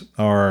Swiss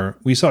are,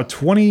 we saw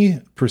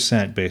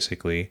 20%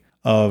 basically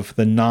of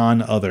the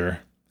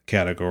non-other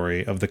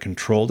category of the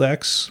control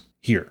decks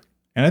here.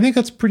 And I think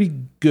that's pretty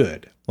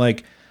good.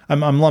 Like,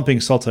 I'm lumping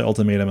Sultai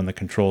Ultimatum and the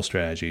control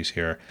strategies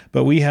here.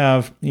 But we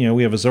have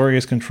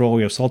Azorius Control,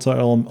 we have Sultai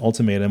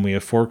Ultimatum, we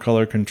have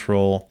 4-color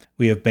control,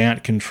 we have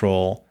Bant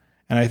Control.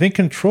 And I think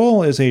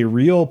control is a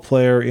real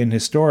player in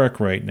Historic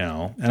right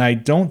now. And I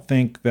don't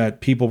think that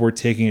people were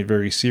taking it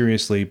very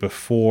seriously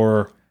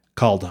before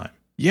Kaldheim.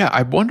 Yeah,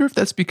 I wonder if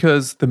that's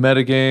because the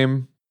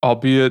metagame,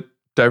 albeit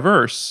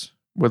diverse,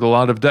 with a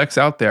lot of decks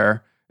out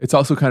there, it's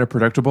also kind of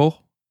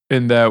predictable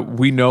in that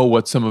we know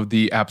what some of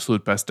the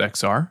absolute best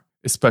decks are,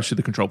 especially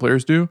the control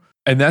players do.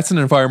 And that's an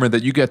environment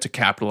that you get to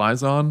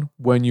capitalize on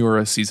when you're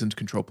a seasoned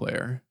control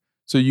player.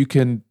 So you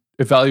can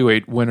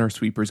evaluate when our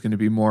sweeper is going to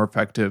be more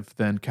effective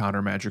than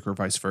counter magic or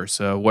vice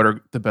versa. What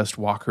are the best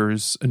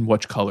walkers and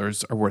which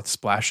colors are worth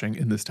splashing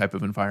in this type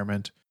of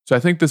environment? So I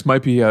think this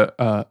might be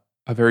a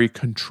very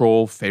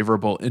control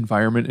favorable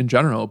environment in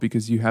general,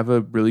 because you have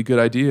a really good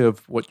idea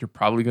of what you're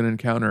probably going to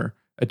encounter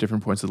at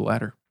different points of the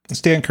ladder.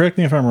 Stan, correct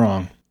me if I'm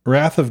wrong.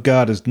 Wrath of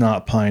God is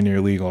not Pioneer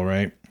legal,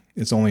 right?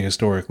 It's only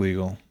Historic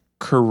legal.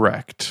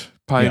 Correct.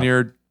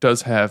 Pioneer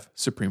does have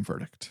Supreme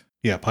Verdict.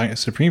 Yeah,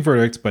 Supreme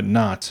Verdict, but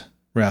not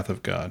Wrath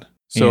of God.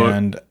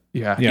 So,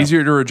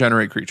 easier to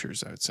regenerate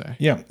creatures, I would say.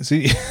 Yeah,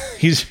 see,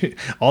 he's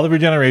all the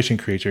regeneration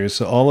creatures.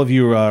 So all of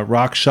you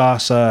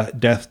Rakshasa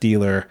Death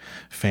Dealer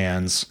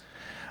fans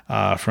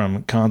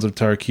from Khans of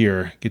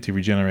Tarkir get to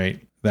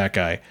regenerate that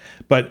guy.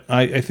 But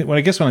I think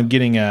what I'm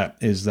getting at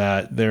is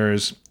that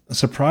there's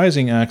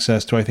surprising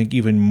access to, I think,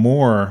 even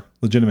more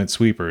legitimate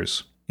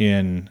sweepers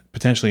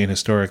potentially in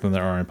Historic than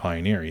there are in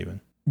Pioneer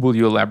even. Will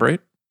you elaborate?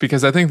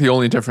 Because I think the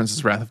only difference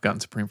is Wrath of God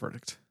and Supreme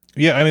Verdict.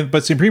 Yeah, I mean,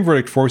 but Supreme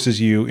Verdict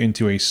forces you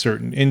into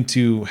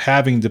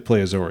having to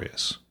play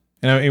Azorius.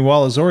 And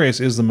while Azorius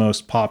is the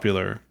most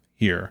popular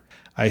here,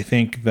 I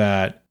think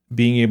that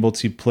being able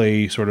to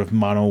play sort of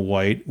mono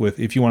white with,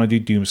 if you want to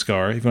do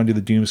Doomscar, if you want to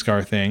do the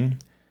Doomscar thing,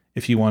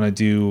 if you want to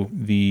do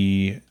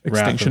the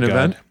Extinction Wrath of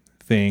event God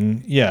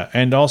thing, yeah,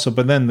 and also,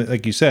 but then,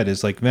 like you said,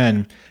 is like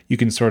then you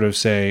can sort of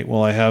say,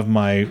 well, I have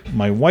my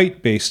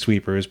white based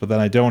sweepers, but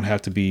then I don't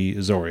have to be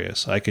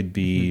Azorius. I could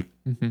be.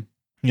 Mm-hmm.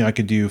 I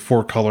could do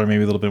 4-color,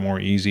 maybe a little bit more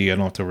easy. I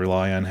don't have to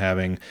rely on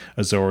having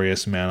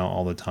Azorius mana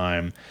all the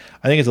time.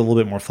 I think it's a little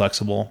bit more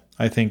flexible.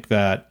 I think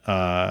that,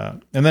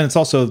 and then it's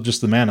also just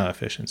the mana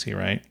efficiency,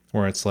 right?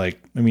 Where it's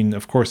like, I mean,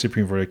 of course,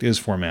 Supreme Verdict is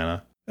 4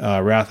 mana.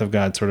 Wrath of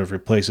God sort of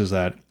replaces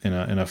that in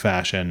a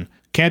fashion.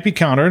 Can't be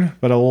countered,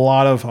 but a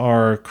lot of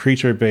our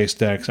creature-based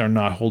decks are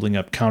not holding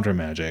up counter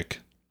magic,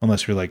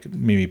 unless you're like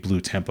maybe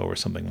Blue Tempo or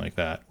something like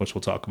that, which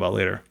we'll talk about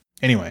later.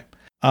 Anyway,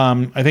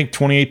 I think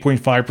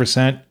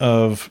 28.5%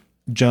 of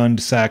Jund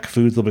sack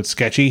food's a little bit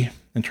sketchy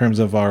in terms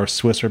of our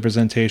Swiss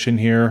representation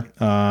here.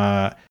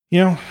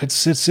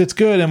 It's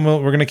good, and we're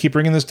going to keep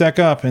bringing this deck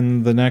up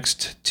in the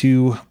next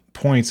 2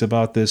 points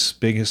about this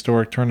big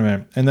Historic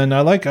tournament. And then I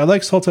like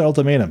Sultai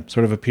Ultimatum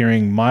sort of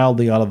appearing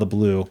mildly out of the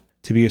blue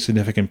to be a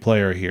significant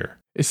player here.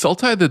 Is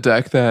Sultai the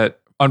deck that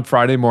on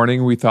Friday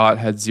morning we thought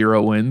had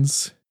 0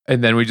 wins.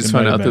 And then we just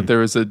found out that there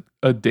was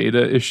a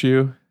data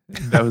issue.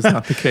 That was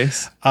not the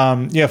case.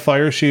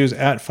 Fire Shoes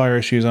at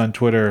Fire Shoes on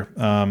Twitter.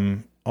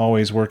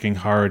 Always working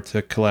hard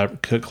to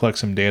collect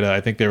some data.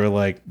 I think they were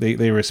like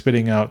they were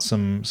spitting out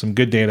some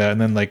good data,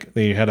 and then like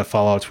they had a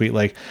follow-up tweet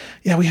like,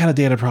 yeah, we had a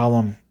data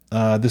problem.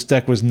 This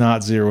deck was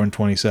not 0 and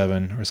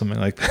 27 or something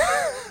like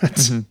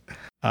that.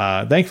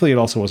 Thankfully, it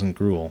also wasn't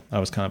Gruul. I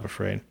was kind of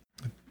afraid.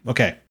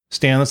 Okay,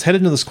 Stan, let's head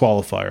into this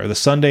qualifier, the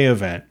Sunday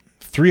event.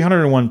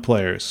 301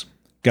 players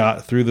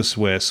got through the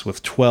Swiss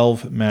with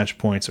 12 match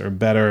points or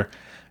better.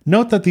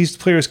 Note that these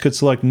players could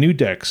select new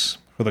decks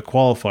for the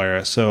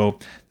qualifier, so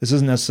this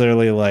isn't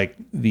necessarily like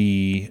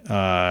the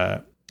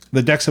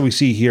decks that we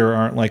see here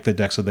aren't like the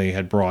decks that they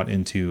had brought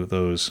into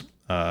those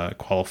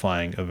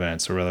qualifying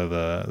events, or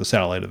rather the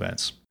satellite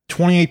events.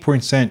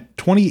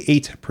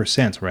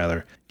 28%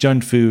 rather,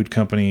 Jund Food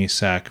Company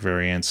SAC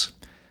variants,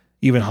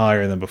 even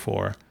higher than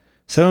before.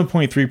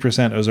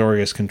 7.3%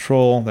 Azorius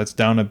Control, that's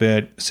down a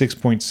bit.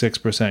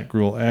 6.6%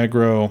 Gruul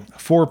Aggro.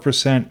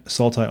 4%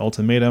 Sultai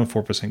Ultimatum,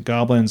 4%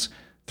 Goblins.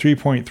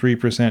 3.3%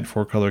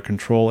 4-color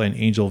Control and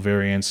Angel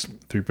variants.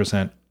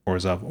 3%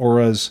 Orzhov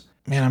Auras.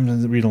 Man,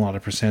 I'm reading a lot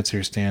of percents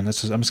here, Stan. I'm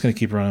just going to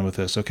keep running with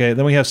this, okay?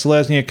 Then we have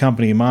Selesnya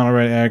Company, Mono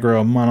Red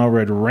Aggro, Mono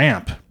Red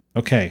Ramp.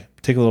 Okay,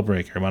 take a little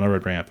break here. Mono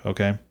Red Ramp,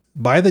 okay?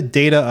 By the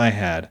data I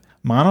had,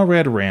 Mono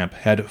Red Ramp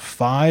had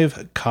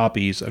 5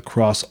 copies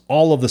across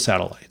all of the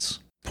satellites.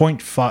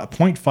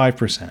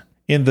 0.5%.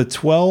 In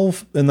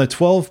the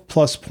 12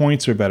 plus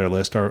points or better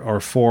list, our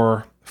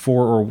 4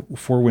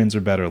 wins or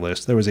better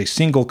list, there was a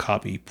single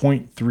copy,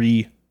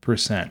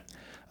 0.3%.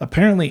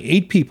 Apparently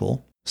 8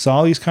 people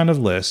saw these kind of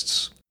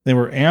lists. They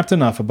were amped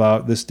enough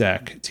about this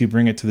deck to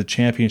bring it to the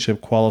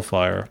championship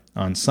qualifier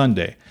on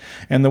Sunday.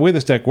 And the way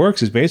this deck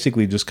works is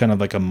basically just kind of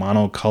like a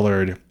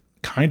monocolored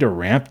kind of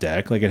ramp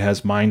deck. Like it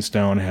has Mind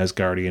Stone, it has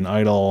Guardian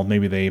Idol,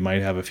 maybe they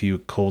might have a few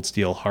Cold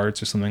Steel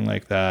Hearts or something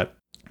like that.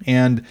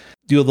 And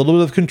do a little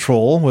bit of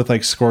control with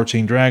like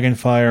Scorching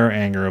Dragonfire,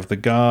 Anger of the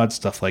Gods,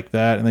 stuff like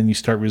that. And then you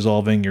start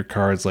resolving your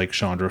cards like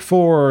Chandra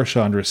 4,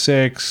 Chandra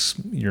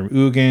 6, your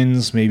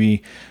Ugins,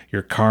 maybe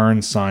your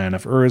Karn, Scion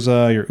of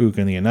Urza, your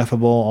Ugin the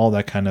Ineffable, all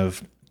that kind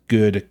of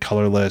good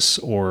colorless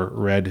or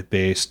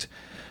red-based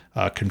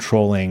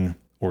controlling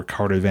or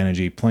card advantage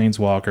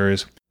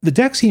planeswalkers. The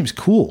deck seems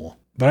cool,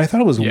 but I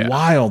thought it was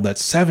wild that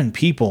 7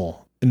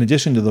 people, in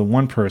addition to the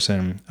one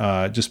person,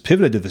 just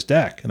pivoted to this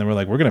deck. And they were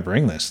like, we're going to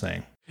bring this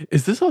thing.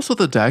 Is this also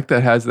the deck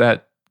that has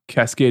that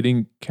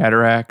Cascading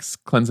Cataracts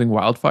Cleansing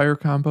Wildfire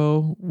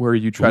combo where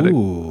you try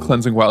to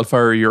Cleansing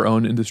Wildfire your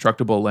own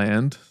indestructible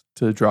land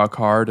to draw a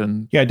card?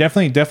 And yeah,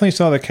 definitely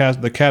saw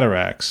the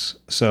Cataracts,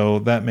 so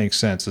that makes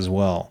sense as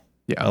well.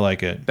 Yeah, I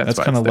like it. That's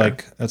kind of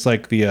like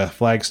the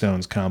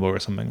Flagstones combo or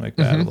something like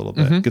that a little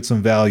bit. Get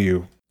some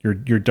value. Your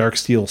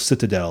Darksteel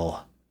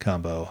Citadel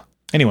combo.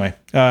 Anyway,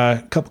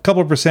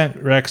 couple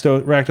percent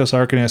Rakdos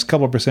Arcanist,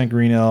 couple percent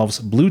Green Elves,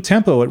 Blue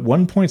Tempo at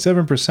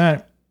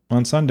 1.7%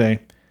 on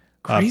Sunday.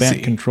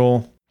 Bant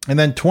Control, and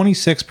then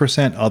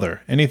 26% other.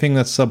 Anything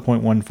that's sub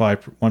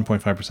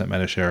 1.5%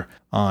 meta share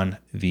on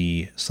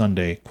the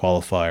Sunday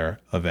qualifier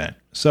event.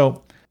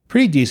 So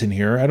pretty decent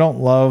here. I don't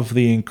love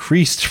the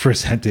increased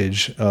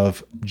percentage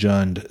of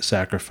Jund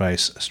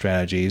sacrifice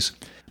strategies,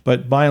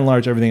 but by and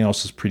large, everything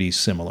else is pretty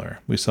similar.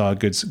 We saw a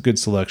good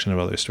selection of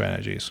other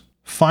strategies.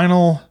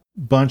 Final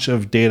bunch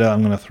of data I'm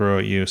going to throw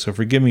at you, so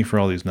forgive me for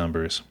all these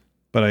numbers,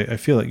 but I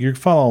feel like you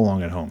follow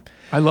along at home.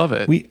 I love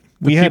it.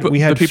 We had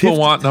people 50,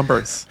 want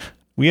numbers.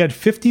 We had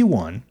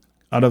 51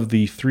 out of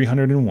the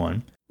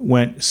 301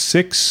 went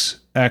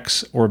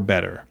 6x or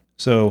better.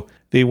 So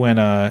they went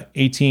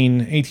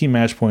 18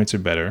 match points or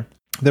better.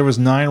 There was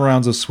 9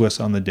 rounds of Swiss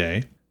on the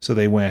day, so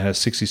they went at a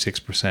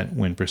 66%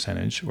 win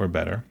percentage or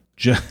better.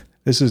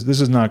 This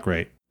is not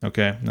great.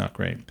 Okay, not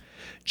great.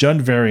 Jund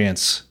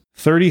variance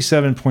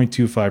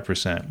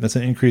 37.25%. That's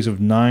an increase of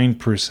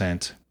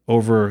 9%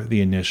 over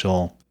the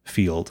initial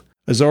field.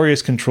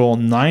 Azorius Control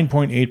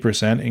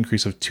 9.8%,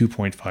 increase of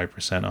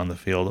 2.5% on the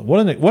field.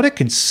 What a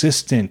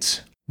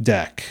consistent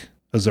deck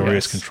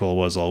Azorius Control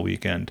was all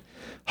weekend.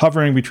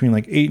 Hovering between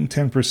like 8 and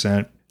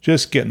 10%,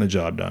 just getting the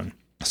job done.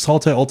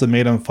 Sultai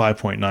Ultimatum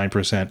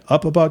 5.9%,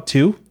 up about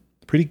 2.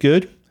 Pretty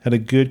good. Had a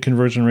good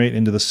conversion rate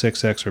into the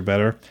 6x or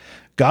better.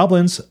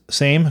 Goblins,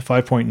 same,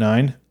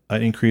 5.9,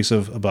 an increase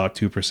of about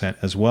 2%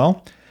 as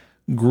well.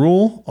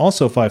 Gruul,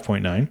 also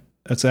 5.9.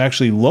 That's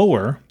actually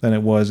lower than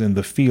it was in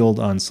the field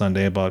on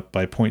Sunday, about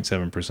by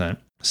 0.7%.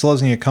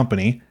 Selesnya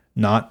Company,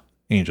 not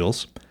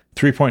Angels,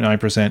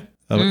 3.9%,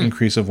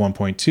 increase of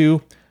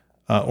 1.2.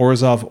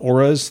 Orzhov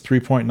Auras,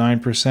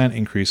 3.9%,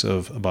 increase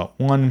of about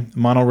 1.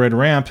 Mono Red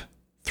Ramp,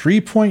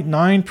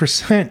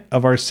 3.9%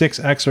 of our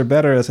 6x or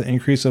better. That's an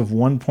increase of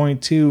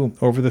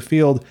 1.2 over the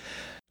field.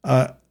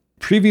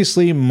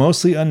 Previously,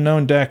 mostly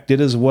unknown deck did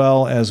as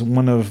well as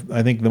one of,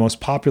 I think, the most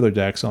popular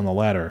decks on the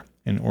ladder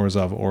in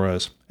Orzhov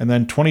Auras. And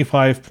then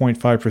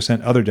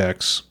 25.5% other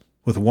decks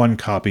with 1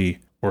 copy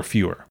or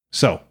fewer.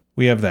 So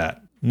we have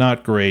that.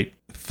 Not great.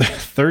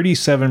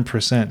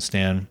 37%,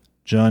 Stan,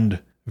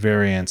 Jund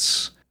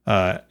variants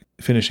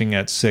finishing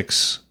at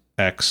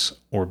 6x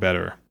or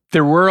better.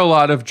 There were a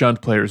lot of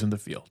Junt players in the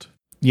field.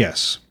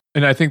 Yes.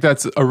 And I think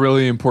that's a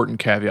really important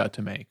caveat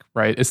to make,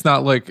 right? It's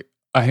not like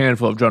a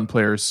handful of Junt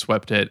players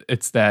swept it.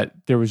 It's that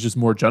there was just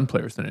more Junt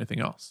players than anything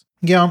else.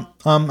 Yeah,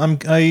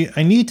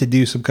 I need to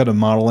do some kind of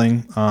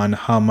modeling on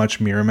how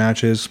much mirror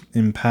matches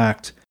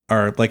impact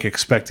our like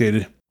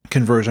expected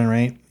conversion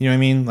rate. You know what I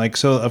mean? Like,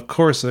 so of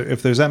course,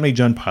 if there's that many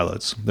Junt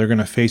pilots, they're going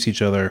to face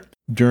each other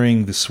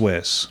during the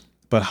Swiss.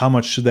 But how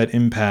much should that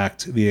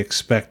impact the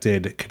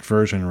expected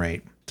conversion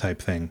rate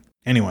type thing?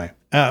 Anyway,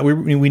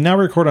 we now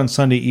record on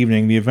Sunday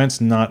evening. The event's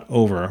not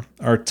over.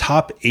 Our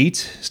top 8,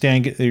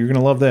 Stan, you're going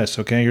to love this,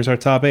 okay? Here's our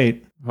top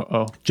 8.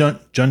 Uh-oh.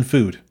 Jun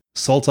Food,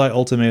 Sultai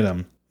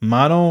Ultimatum,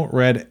 Mono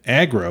Red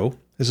Aggro.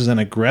 This is an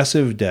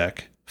aggressive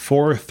deck.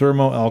 4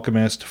 Thermo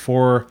Alchemist,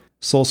 4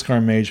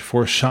 Soulscar Mage,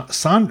 4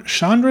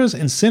 Chandra's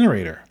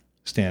Incinerator.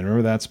 Stan,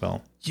 remember that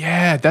spell?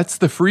 Yeah, that's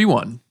the free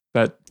one.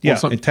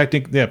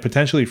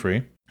 Potentially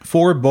free.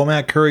 4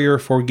 Bomat Courier,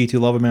 4 Gitu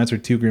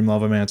Lavamancer, 2 Grim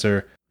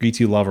Lavamancer,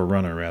 Gitu Lava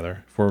Runner,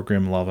 rather, 4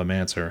 Grim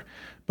Lavamancer.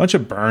 Bunch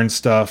of burn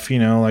stuff,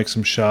 like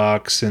some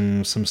shocks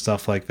and some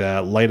stuff like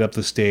that. Light up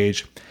the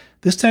stage.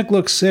 This deck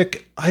looks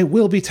sick. I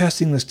will be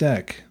testing this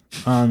deck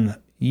on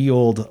ye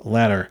old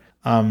ladder.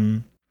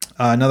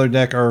 Another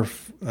deck,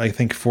 I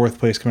think 4th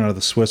place coming out of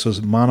the Swiss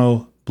was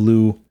Mono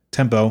Blue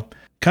Tempo.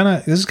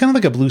 This is kind of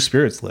like a Blue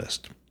Spirits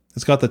list.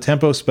 It's got the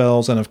Tempo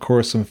spells and, of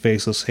course, some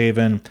Faceless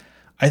Haven.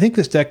 I think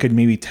this deck could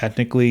maybe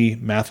technically,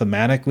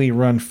 mathematically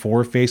run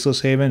 4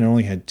 Faceless Haven. It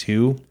only had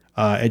 2.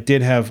 It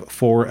did have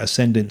 4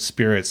 Ascendant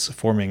Spirits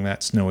forming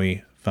that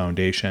snowy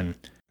foundation.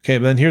 Okay,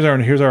 but then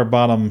here's our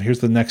bottom.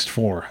 Here's the next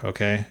 4,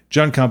 okay?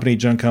 Jun Company,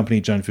 Jun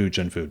Food,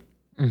 Jun Food.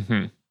 Mm-hmm.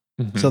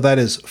 Mm-hmm. So that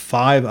is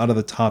 5 out of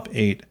the top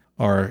 8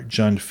 are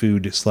Jun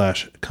Food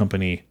 /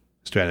 company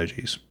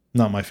strategies.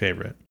 Not my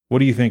favorite.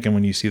 What are you thinking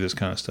when you see this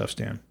kind of stuff,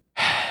 Stan?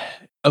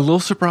 A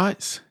little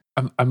surprised.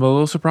 I'm a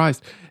little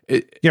surprised.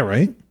 Yeah,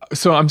 right?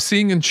 So I'm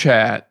seeing in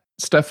chat,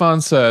 Stefan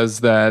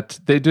says that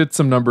they did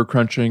some number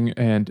crunching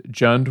and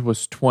Jund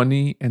was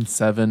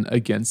 20-7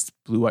 against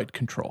blue-white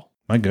control.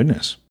 My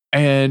goodness.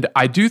 And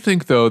I do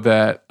think, though,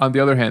 that on the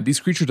other hand, these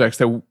creature decks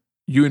that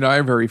you and I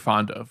are very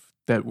fond of,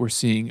 that we're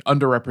seeing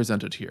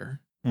underrepresented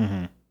here,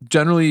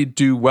 generally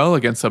do well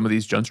against some of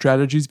these Jund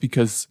strategies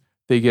because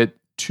they get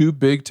too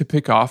big to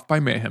pick off by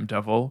Mayhem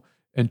Devil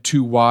and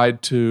too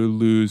wide to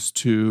lose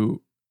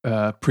to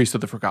Priest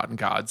of the Forgotten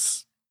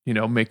Gods,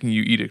 making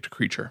you edict a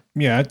creature.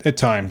 Yeah, at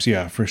times,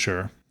 yeah, for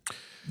sure.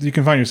 You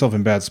can find yourself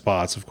in bad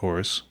spots, of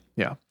course.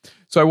 Yeah.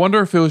 So I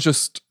wonder if it was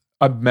just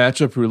a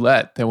matchup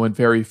roulette that went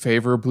very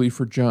favorably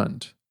for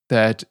Jund,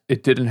 that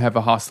it didn't have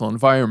a hostile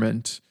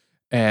environment,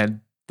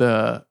 and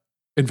the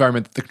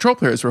environment that the control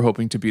players were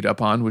hoping to beat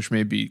up on, which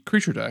may be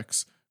creature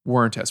decks,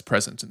 weren't as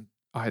present in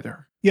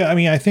either. Yeah, I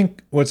mean, I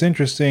think what's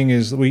interesting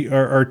is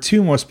our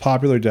 2 most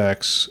popular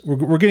decks,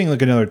 we're getting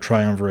like another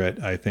triumvirate,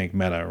 I think,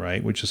 meta,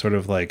 right? Which is sort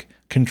of like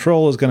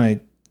control is going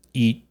to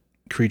eat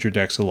creature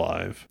decks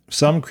alive.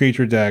 Some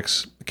creature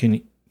decks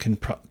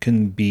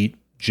can beat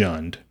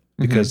Jund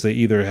because they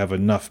either have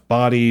enough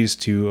bodies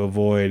to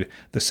avoid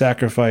the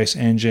sacrifice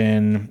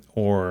engine,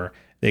 or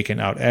they can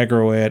out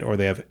aggro it, or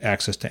they have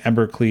access to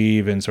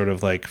Embercleave and sort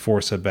of like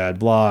force a bad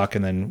block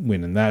and then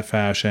win in that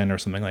fashion or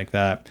something like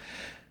that.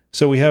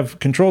 So we have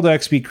control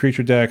decks beat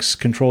creature decks,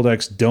 control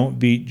decks don't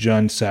beat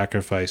Jund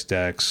sacrifice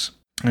decks,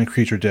 and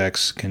creature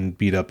decks can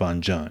beat up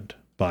on Jund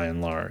by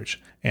and large.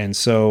 And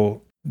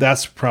so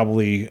that's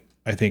probably,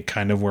 I think,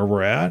 kind of where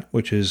we're at,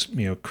 which is,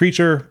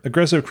 creature,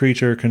 aggressive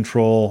creature,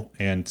 control,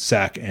 and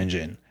sack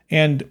engine.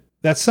 And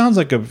that sounds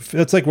like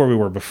that's like where we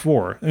were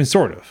before. I mean,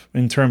 sort of,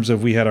 in terms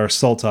of we had our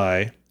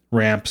Sultai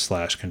ramp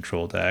 /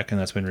 control deck, and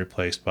that's been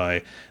replaced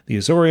by the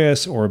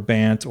Azorius or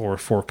Bant or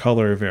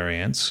 4-color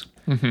variants.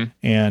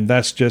 And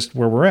that's just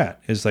where we're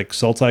at. Is like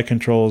Sultai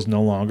control is no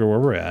longer where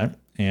we're at.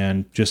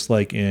 And just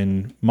like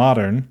in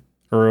Modern,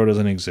 Uro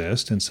doesn't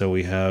exist. And so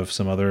we have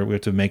we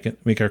have to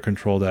make our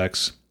control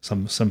decks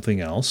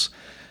something else.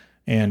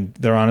 And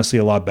they're honestly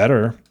a lot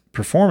better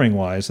performing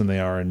wise than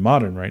they are in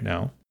Modern right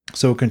now.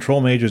 So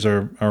control mages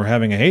are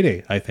having a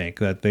heyday, I think,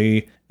 that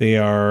they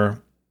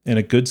are in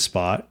a good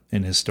spot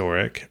in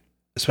Historic.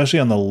 Especially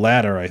on the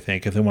ladder, I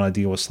think, if they want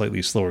to deal with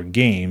slightly slower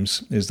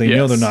games, is they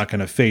know they're not going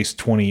to face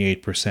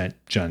 28%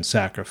 Jund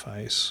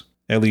sacrifice,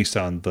 at least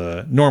on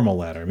the normal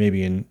ladder.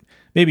 Maybe in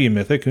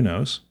Mythic, who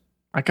knows?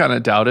 I kind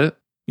of doubt it.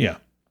 Yeah.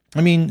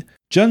 I mean,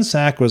 Jund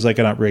Sack was like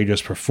an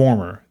outrageous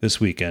performer this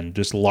weekend,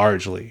 just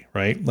largely,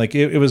 right? Like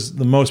it was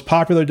the most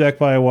popular deck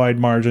by a wide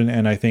margin,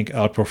 and I think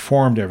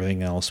outperformed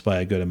everything else by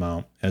a good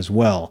amount as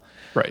well.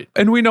 Right.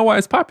 And we know why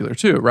it's popular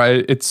too,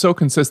 right? It's so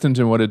consistent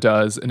in what it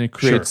does, and it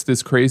creates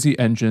this crazy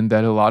engine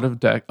that a lot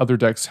of other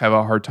decks have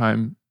a hard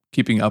time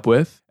keeping up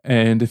with.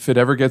 And if it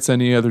ever gets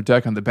any other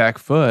deck on the back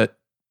foot,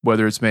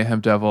 whether it's Mayhem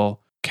Devil,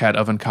 Cat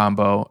Oven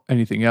Combo,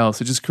 anything else,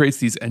 it just creates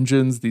these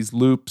engines, these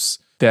loops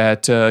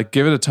that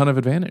give it a ton of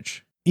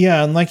advantage.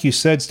 Yeah, and like you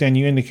said, Stan,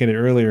 you indicated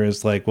earlier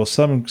is like, well,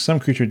 some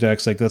creature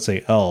decks, like let's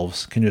say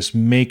elves, can just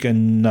make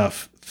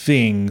enough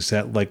things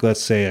that, like,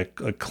 let's say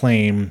a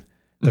claim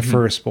the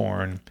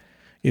firstborn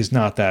is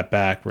not that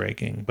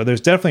backbreaking. But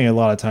there's definitely a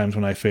lot of times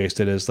when I faced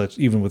it as,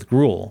 even with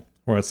Gruul,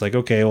 where it's like,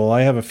 okay, well,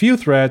 I have a few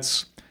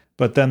threats,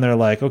 but then they're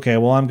like, okay,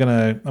 well, I'm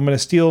gonna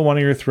steal one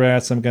of your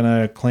threats, I'm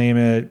gonna claim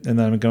it, and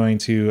then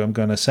I'm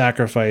gonna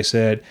sacrifice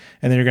it,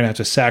 and then you're gonna have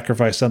to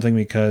sacrifice something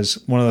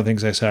because one of the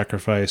things I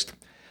sacrificed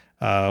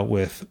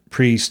with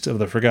Priest of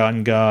the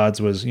Forgotten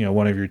Gods was,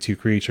 one of your two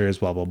creatures,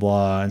 blah blah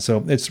blah. And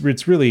so it's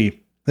really,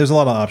 there's a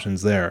lot of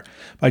options there.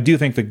 I do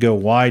think the go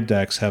wide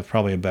decks have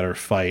probably a better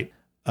fight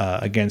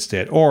against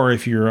it, or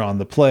if you're on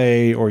the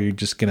play, or you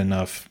just get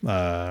enough,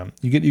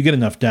 you get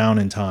enough down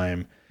in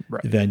time.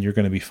 Right. Then you're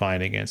going to be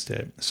fine against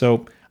it.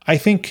 So I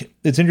think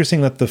it's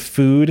interesting that the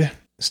food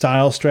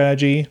style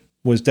strategy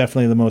was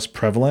definitely the most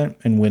prevalent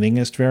and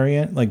winningest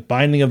variant. Like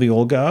Binding of the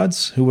Old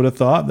Gods, who would have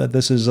thought that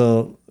this is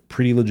a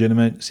pretty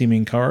legitimate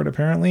seeming card,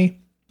 apparently.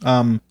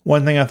 One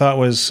thing I thought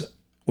was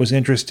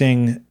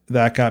interesting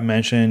that got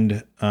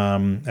mentioned,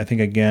 I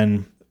think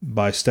again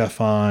by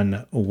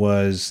Stefan,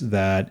 was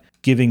that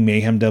giving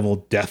Mayhem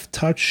Devil Death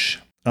Touch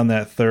on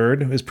that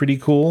third is pretty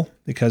cool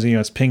because,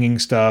 it's pinging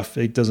stuff.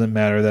 It doesn't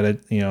matter that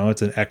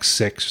it's an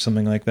X6 or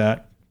something like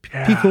that.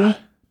 Yeah.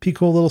 Pretty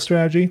cool little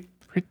strategy.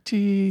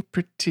 Pretty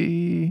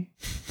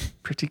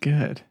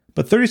good.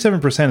 But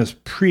 37% is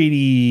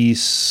pretty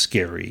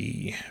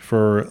scary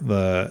for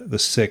the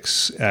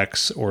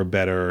 6X or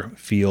better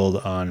field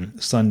on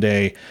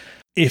Sunday.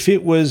 If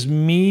it was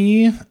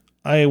me,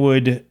 I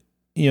would,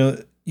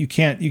 you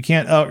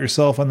can't out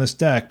yourself on this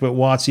deck, but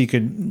WotC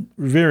could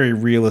very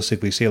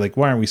realistically say, like,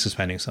 why aren't we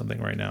suspending something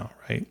right now,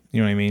 right?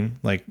 You know what I mean?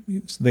 Like,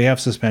 they have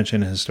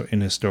suspension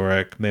in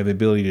Historic. They have the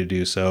ability to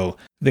do so.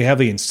 They have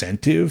the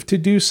incentive to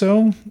do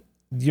so.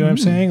 You know what I'm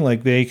saying?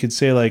 Like, they could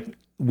say, like,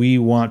 we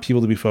want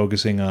people to be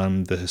focusing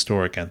on the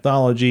Historic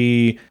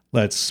Anthology.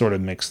 Let's sort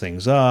of mix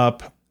things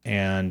up.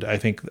 And I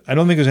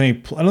don't think there's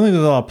a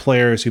lot of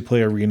players who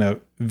play Arena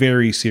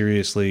very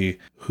seriously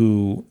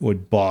who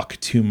would balk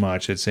too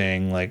much at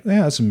saying, like,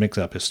 yeah, let's mix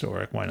up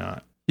Historic. Why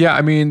not? Yeah,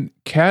 I mean,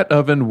 Cat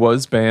Oven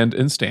was banned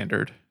in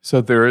Standard,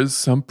 so there is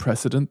some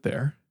precedent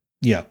there.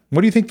 Yeah. What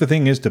do you think the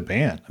thing is to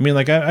ban? I mean,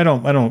 like, I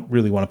don't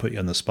really want to put you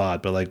on the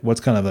spot, but, like, what's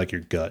kind of like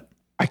your gut?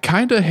 I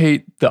kind of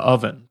hate the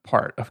oven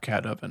part of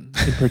Cat Oven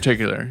in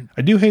particular.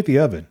 I do hate the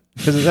oven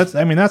because that's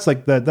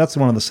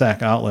one of the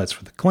sack outlets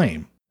for the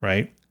claim,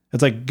 right?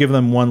 It's like give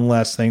them one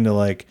less thing to,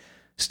 like,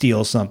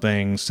 steal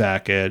something,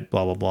 sack it,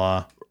 blah, blah,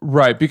 blah.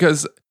 Right,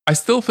 because I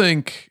still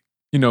think,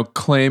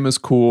 claim is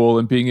cool,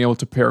 and being able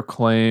to pair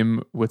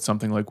claim with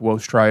something like Woe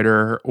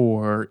Strider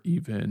or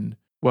even,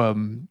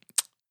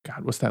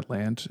 what's that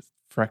land?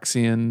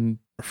 Phyrexian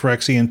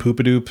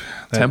Poopadoop.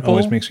 That Temple?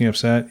 Always makes me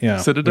upset. Yeah.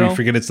 Citadel? You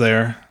forget it's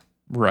there.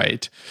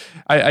 Right.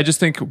 I just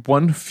think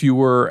one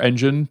fewer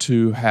engine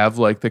to have,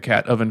 like, the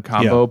Cat Oven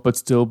combo, but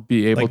still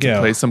be able to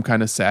play some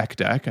kind of sack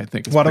deck, I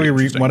think is why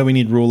do we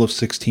need rule of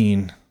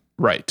 16?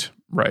 Right.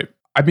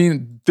 I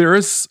mean, there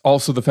is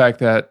also the fact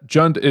that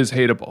Jund is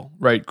hateable,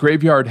 right?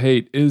 Graveyard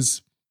Hate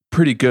is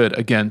pretty good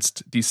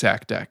against these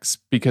sack decks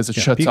because it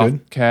shuts off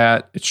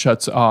Cat, it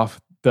shuts off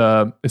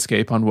the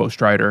escape on Woe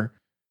Strider.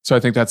 So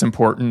I think that's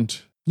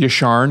important.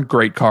 Yasharn,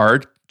 great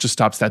card, just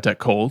stops that deck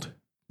cold.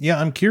 Yeah,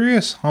 I'm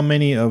curious how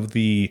many of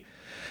the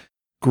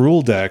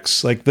Gruul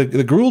decks, like the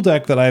Gruul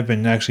deck that I've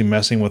been actually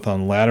messing with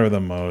on ladder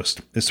the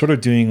most, is sort of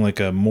doing like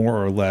a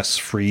more or less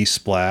free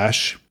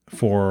splash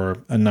for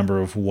a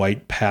number of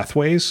white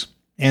pathways.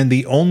 And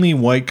the only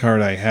white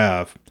card I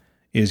have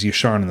is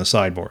Yasharn in the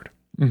sideboard.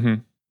 Mm-hmm.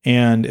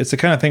 And it's the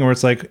kind of thing where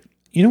it's like,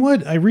 you know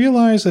what? I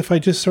realize if I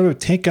just sort of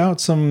take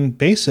out some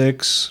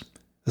basics,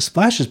 the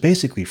splash is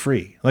basically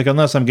free. Like,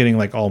 unless I'm getting,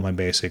 like, all my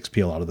basics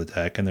peel out of the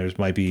deck, and there's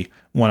might be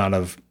 1 out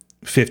of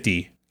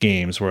 50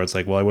 games where it's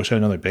like, well, I wish I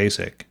had another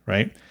basic,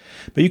 right?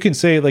 But you can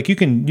say, like,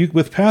 you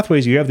with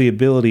pathways, you have the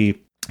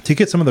ability to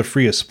get some of the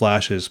freest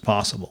splashes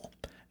possible.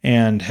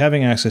 And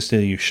having access to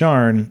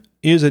Yasharn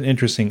is an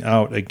interesting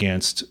out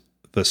against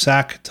the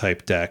sack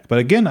type deck. But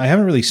again, I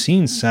haven't really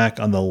seen sack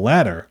on the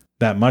ladder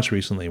that much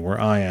recently, where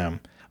I am,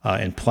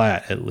 in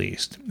Plat at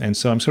least. And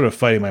so I'm sort of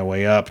fighting my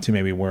way up to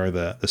maybe where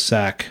the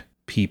sack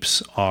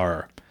peeps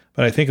are.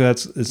 But I think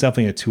it's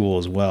definitely a tool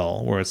as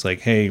well, where it's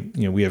like, hey,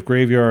 we have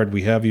Graveyard,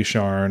 we have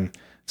Yasharn.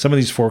 Some of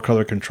these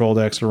 4-color control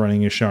decks are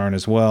running Yasharn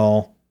as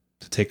well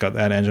to take out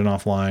that engine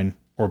offline,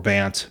 or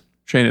Bant.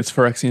 Shane, it's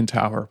Phyrexian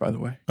Tower, by the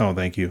way. Oh,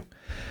 thank you.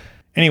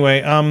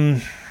 Anyway,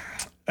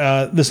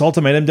 this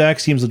Ultimatum deck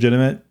seems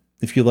legitimate.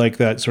 If you like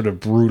that sort of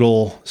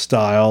brutal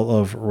style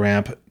of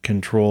ramp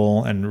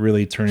control and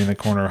really turning the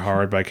corner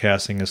hard by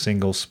casting a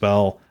single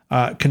spell.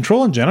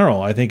 Control in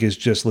general, I think, is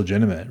just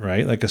legitimate,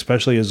 right? Like,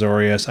 especially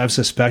Azorius. I've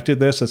suspected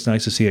this. It's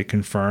nice to see it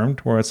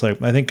confirmed, where it's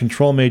like, I think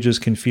control mages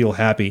can feel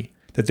happy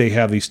that they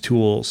have these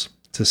tools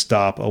to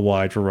stop a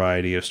wide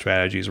variety of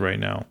strategies right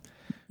now.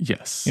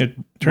 Yes.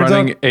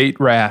 Running 8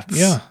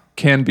 rafts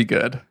can be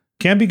good.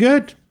 Can be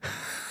good.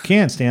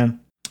 Can, Stan.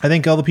 I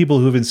think all the people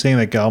who've been saying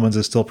that Goblins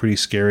is still pretty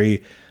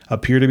scary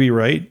appear to be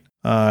right.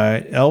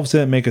 Elves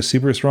didn't make a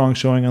super strong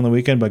showing on the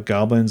weekend, but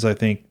Goblins, I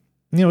think,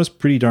 was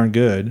pretty darn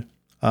good.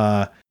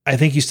 I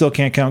think you still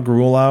can't count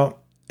Gruul out.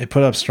 It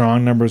put up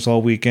strong numbers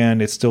all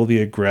weekend. It's still the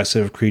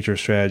aggressive creature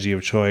strategy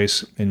of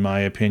choice, in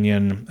my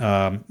opinion.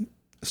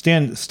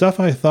 Stan, stuff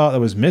I thought that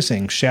was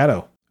missing,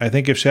 Shadow. I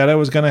think if Shadow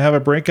was going to have a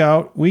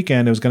breakout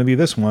weekend, it was going to be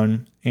this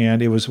one.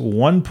 And it was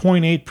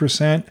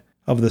 1.8%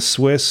 of the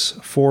Swiss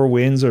 4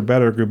 wins or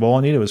better group. All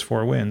I needed was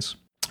 4 wins.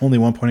 Only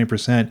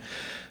 1.8%.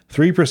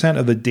 3%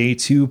 of the day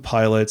 2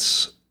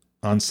 pilots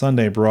on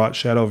Sunday brought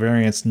Shadow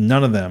variants.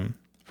 None of them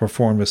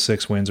performed with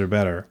 6 wins or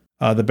better.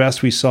 The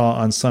best we saw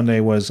on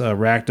Sunday was a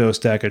Rakdos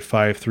deck at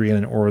 5-3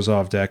 and an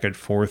Orzhov deck at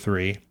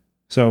 4-3.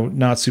 So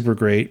not super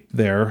great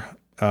there.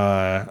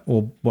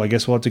 Well, I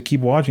guess we'll have to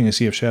keep watching to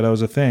see if Shadow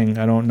is a thing.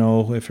 I don't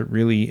know if it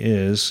really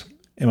is.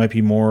 It might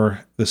be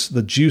more,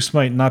 the juice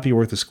might not be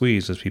worth the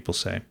squeeze, as people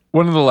say.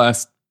 One of the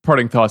last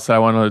parting thoughts that I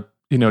want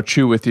to,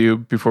 chew with you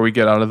before we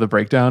get out of the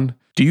breakdown.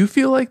 Do you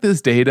feel like this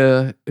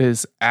data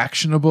is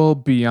actionable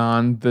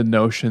beyond the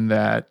notion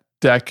that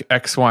deck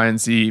X, Y,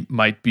 and Z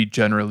might be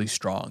generally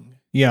strong?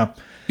 Yeah.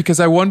 Because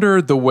I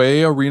wonder the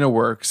way Arena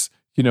works,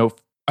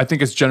 I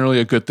think it's generally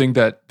a good thing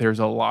that there's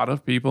a lot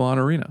of people on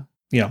Arena.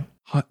 Yeah.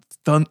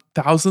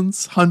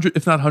 Thousands, hundreds,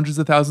 if not hundreds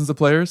of thousands of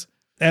players.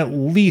 At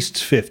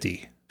least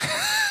 50.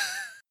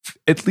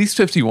 At least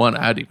 51,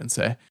 I'd even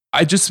say.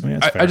 I just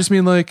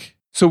mean like,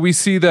 so we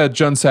see that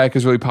Jun Sack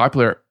is really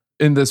popular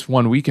in this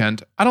one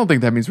weekend. I don't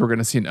think that means we're going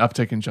to see an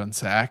uptick in Jun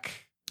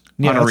Sack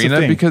on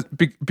Arena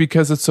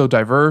because it's so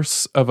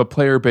diverse of a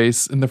player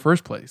base in the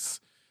first place.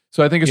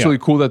 So I think it's really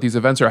cool that these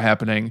events are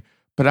happening,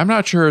 but I'm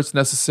not sure it's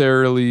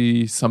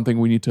necessarily something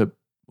we need to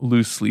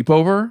lose sleep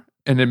over.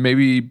 And it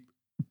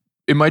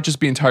might just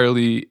be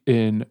entirely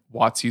in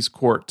WotC's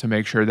court to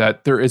make sure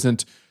that there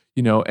isn't,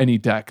 any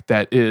deck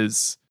that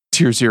is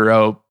tier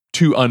 0,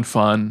 too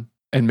unfun,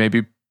 and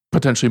maybe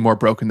potentially more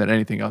broken than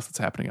anything else that's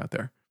happening out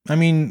there. I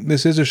mean,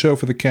 this is a show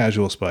for the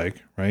casual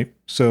spike, right?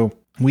 So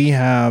we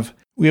have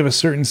a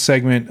certain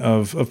segment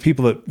of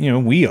people that,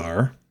 we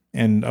are,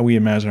 and we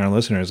imagine our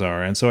listeners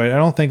are. And so I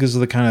don't think this is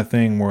the kind of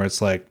thing where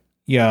it's like,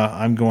 yeah,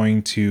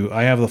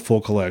 I have the full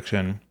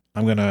collection.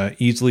 I'm going to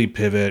easily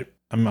pivot.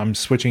 I'm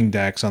switching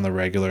decks on the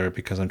regular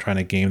because I'm trying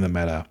to game the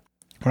meta.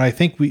 What I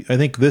think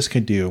this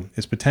could do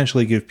is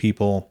potentially give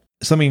people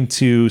something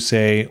to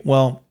say,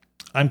 well,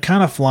 I'm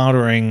kind of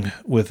floundering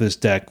with this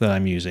deck that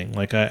I'm using.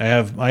 Like I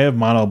have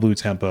mono blue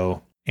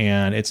tempo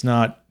and it's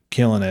not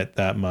killing it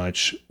that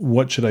much.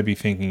 What should I be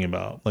thinking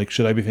about? Like,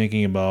 should I be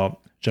thinking about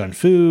Jun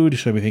Food?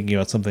 Should I be thinking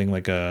about something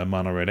like a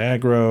mono red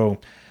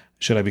aggro?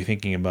 Should I be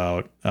thinking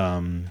about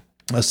a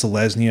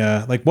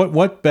Selesnya? Like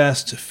what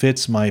best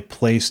fits my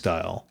play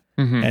style?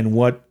 Mm-hmm. And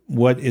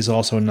what is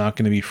also not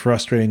going to be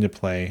frustrating to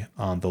play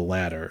on the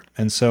ladder.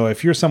 And so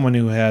if you're someone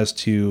who has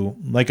to,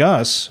 like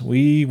us,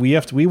 we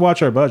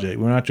watch our budget.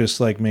 We're not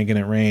just like making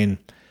it rain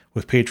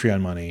with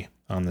Patreon money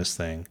on this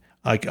thing.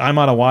 Like I'm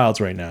out of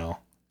wilds right now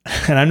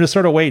and I'm just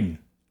sort of waiting.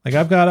 Like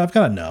I've got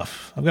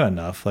enough.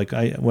 Like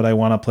would I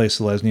want to play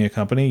Selesnya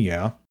Company?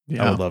 Yeah,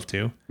 I would love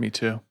to. Me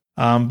too.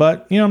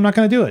 But I'm not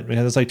going to do it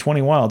because it's like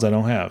 20 wilds I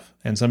don't have.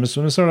 And so I'm just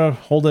sort of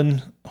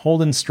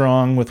holding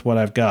strong with what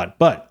I've got.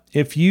 But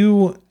if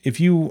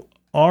you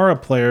are a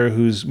player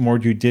who's more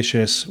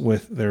judicious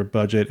with their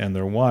budget and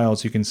their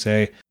wilds, you can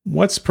say,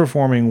 what's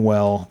performing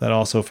well that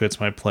also fits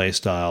my play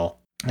style,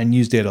 and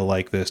use data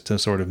like this to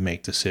sort of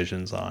make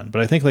decisions on.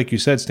 But I think, like you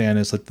said, Stan,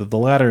 is like the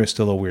ladder is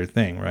still a weird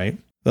thing, right?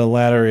 The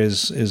ladder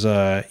is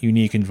a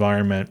unique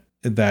environment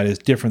that is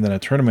different than a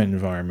tournament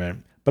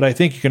environment. But I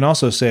think you can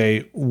also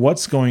say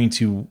what's going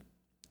to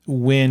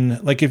win.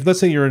 Like if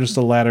let's say you're just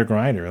a ladder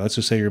grinder, let's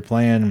just say you're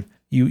playing.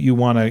 You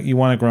want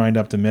to grind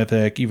up to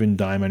Mythic, even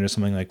Diamond or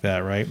something like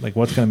that, right? Like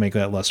what's going to make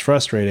that less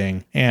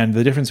frustrating? And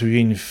the difference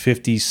between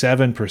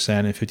 57%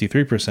 and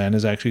 53%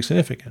 is actually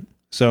significant.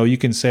 So you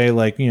can say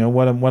like,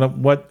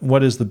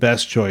 what is the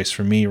best choice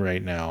for me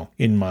right now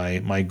in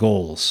my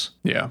goals?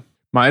 Yeah.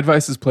 My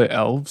advice is play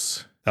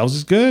Elves. Elves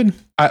is good.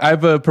 I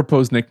have a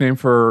proposed nickname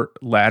for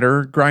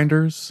ladder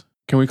grinders.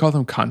 Can we call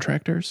them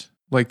contractors?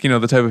 Like,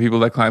 the type of people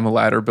that climb a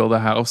ladder, build a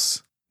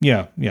house.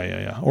 Yeah.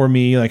 Or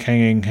me, like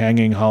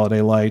hanging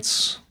holiday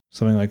lights,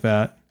 something like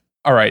that.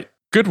 All right.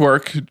 Good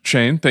work,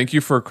 Shane. Thank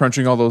you for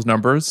crunching all those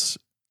numbers.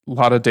 A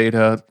lot of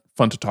data,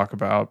 fun to talk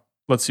about.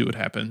 Let's see what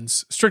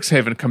happens.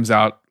 Strixhaven comes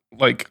out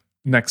like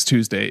next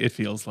Tuesday, it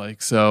feels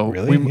like. So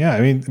really? Yeah.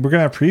 I mean, we're going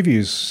to have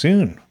previews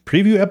soon.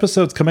 Preview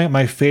episodes coming up,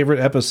 my favorite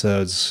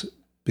episodes,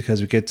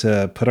 because we get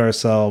to put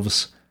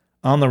ourselves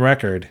on the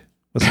record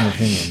with some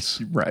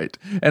opinions. Right.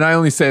 And I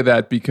only say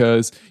that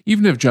because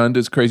even if Jund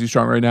is crazy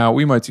strong right now,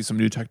 we might see some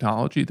new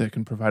technology that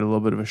can provide a little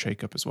bit of a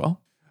shakeup as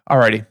well.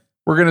 Alrighty.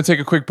 We're going to take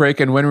a quick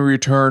break, and when we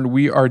return,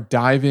 we are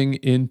diving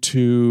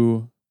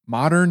into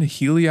modern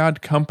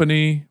Heliod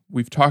Company.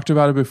 We've talked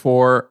about it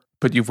before,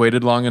 but you've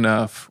waited long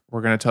enough.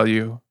 We're going to tell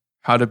you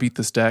how to beat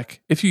this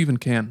deck, if you even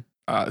can.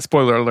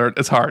 Spoiler alert,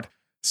 it's hard.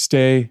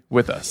 Stay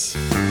with us.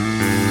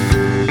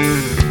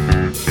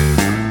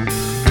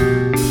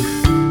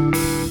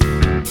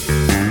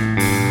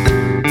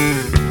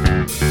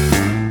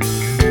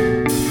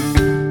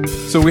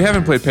 So we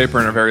haven't played Paper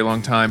in a very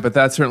long time, but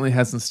that certainly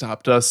hasn't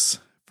stopped us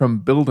from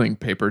building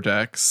paper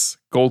decks,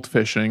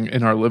 goldfishing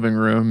in our living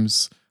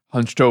rooms,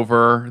 hunched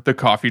over the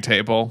coffee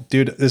table.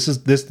 Dude,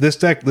 this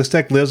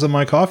deck lives on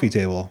my coffee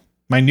table.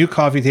 My new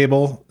coffee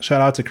table.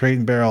 Shout out to Crate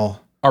and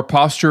Barrel. Our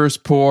posture is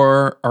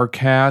poor, our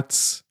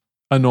cat's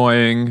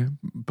annoying,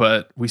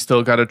 but we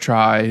still got to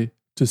try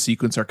to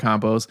sequence our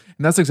combos.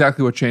 And that's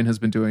exactly what Shane has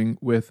been doing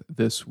with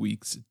this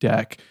week's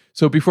deck.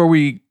 So before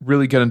we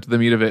really get into the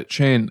meat of it,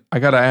 Shane, I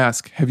got to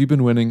ask, have you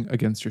been winning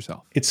against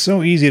yourself? It's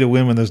so easy to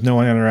win when there's no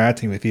one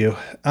interacting with you.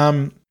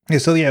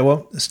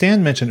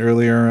 Stan mentioned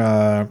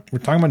earlier, we're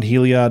talking about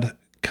Heliod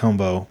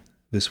combo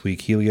this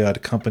week.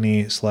 Heliod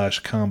company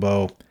 /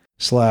 combo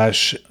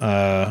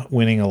 /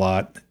 winning a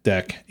lot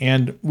deck.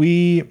 And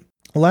we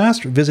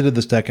last visited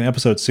this deck in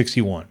episode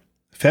 61,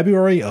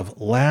 February of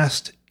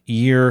last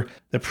year,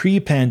 the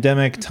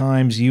pre-pandemic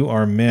times you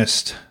are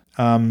missed.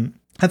 At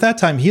that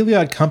time,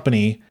 Heliod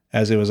Company,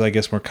 as it was, I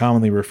guess, more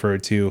commonly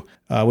referred to,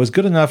 was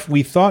good enough.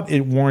 We thought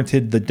it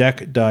warranted the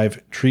deck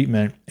dive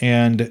treatment,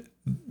 and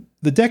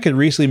the deck had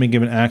recently been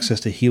given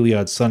access to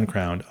Heliod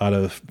Suncrown out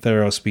of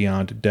Theros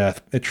Beyond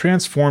Death. It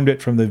transformed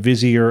it from the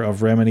Vizier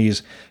of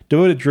Remedies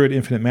Devoted Druid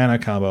Infinite Mana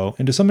combo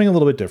into something a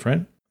little bit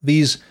different.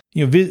 These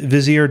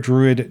Vizier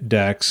Druid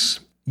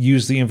decks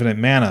use the infinite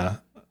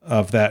mana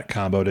of that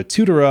combo to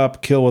tutor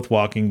up, kill with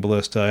Walking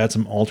Ballista, add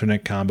some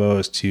alternate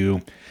combos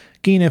to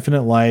gain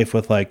infinite life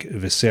with like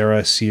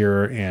Viscera,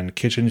 Seer, and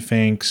Kitchen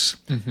Finks.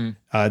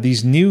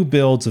 These new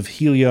builds of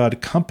Heliod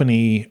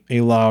Company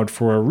allowed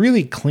for a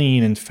really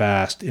clean and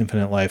fast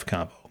infinite life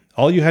combo.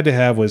 All you had to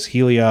have was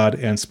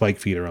Heliod and Spike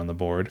Feeder on the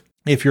board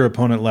if your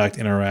opponent lacked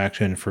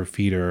interaction for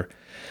Feeder,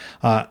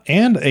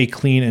 and a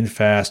clean and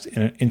fast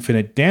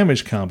infinite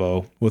damage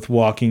combo with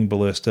Walking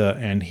Ballista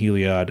and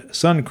Heliod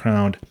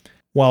Suncrowned,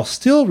 while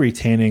still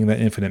retaining the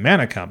infinite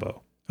mana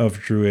combo of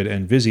Druid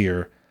and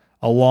Vizier,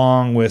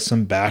 along with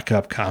some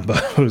backup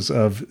combos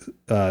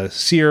of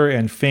Seer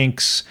and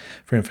Finks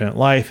for infinite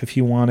life if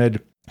you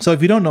wanted. So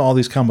if you don't know all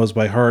these combos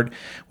by heart,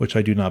 which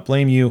I do not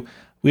blame you,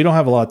 we don't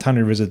have a lot of time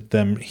to revisit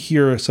them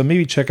here, so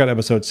maybe check out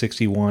episode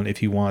 61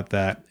 if you want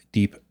that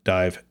deep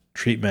dive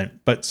treatment.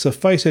 But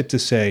suffice it to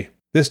say,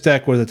 this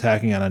deck was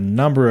attacking on a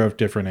number of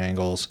different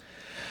angles,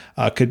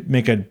 could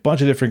make a bunch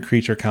of different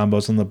creature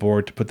combos on the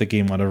board to put the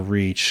game out of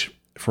reach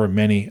for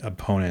many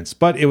opponents.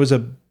 But it was a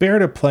bear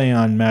to play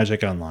on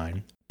Magic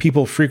Online.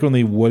 People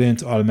frequently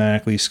wouldn't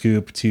automatically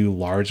scoop to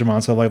large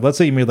amounts of life. Let's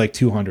say you made like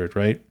 200,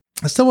 right?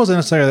 It still wasn't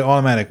necessarily an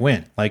automatic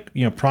win. Like,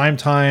 Prime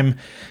Time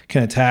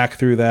can attack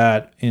through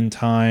that in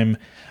time.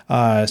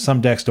 Some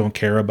decks don't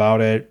care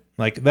about it.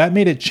 Like, that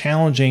made it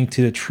challenging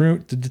to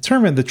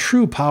determine the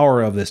true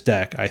power of this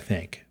deck, I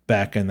think,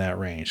 back in that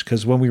range.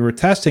 Because when we were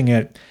testing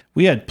it,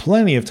 we had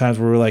plenty of times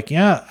where we were like,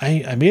 yeah,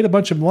 I made a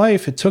bunch of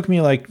life. It took me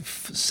like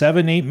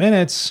 7-8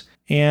 minutes.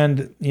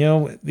 And,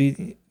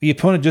 the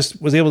opponent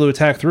just was able to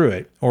attack through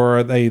it.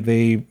 Or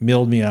they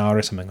milled me out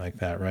or something like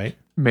that, right?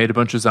 Made a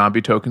bunch of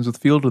zombie tokens with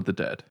Field of the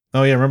Dead.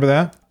 Oh, yeah, remember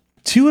that?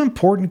 2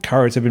 important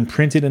cards have been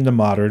printed into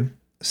Modern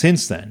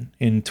since then,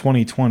 in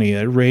 2020.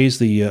 It raised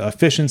the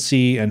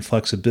efficiency and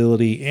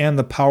flexibility and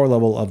the power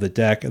level of the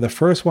deck. The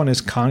first one is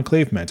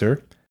Conclave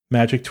Mentor,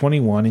 Magic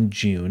 21 in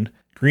June.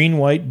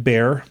 Green-White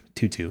Bear,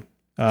 2/2.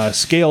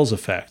 Scales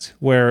effect,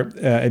 where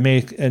it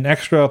makes an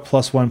extra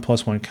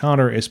 +1/+1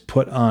 counter is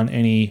put on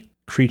any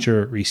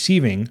creature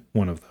receiving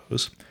one of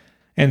those.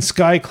 And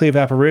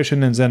Skyclave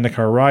Apparition and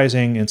Zendikar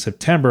Rising in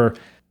September,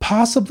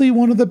 possibly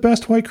one of the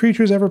best white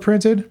creatures ever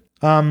printed.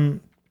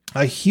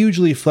 A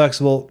hugely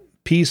flexible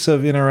piece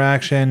of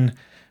interaction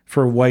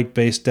for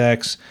white-based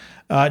decks.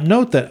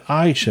 Note that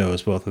I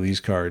chose both of these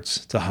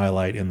cards to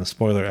highlight in the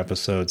spoiler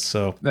episodes,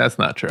 so that's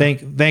not true.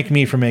 Thank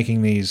me for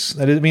making these.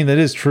 That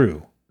is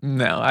true.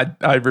 No,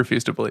 I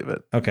refuse to believe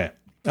it. Okay.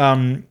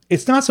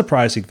 It's not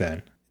surprising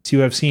then to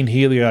have seen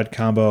Heliod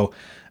combo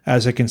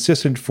as a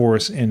consistent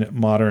force in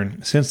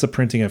Modern since the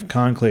printing of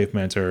Conclave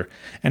Mentor,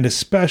 and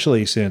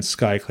especially since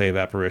Skyclave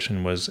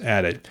Apparition was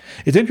added.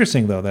 It's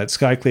interesting, though, that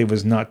Skyclave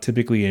was not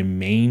typically a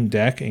main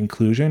deck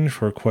inclusion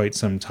for quite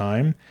some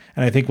time,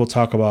 and I think we'll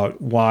talk about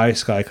why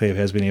Skyclave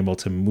has been able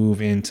to move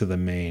into the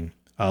main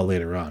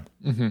later on.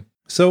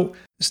 So,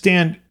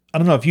 Stan, I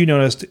don't know if you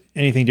noticed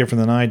anything different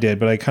than I did,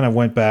 but I kind of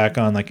went back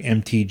on like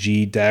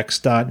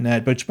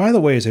mtgdex.net, which, by the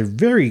way, is a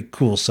very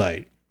cool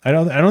site. I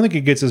don't think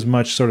it gets as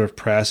much sort of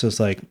press as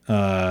like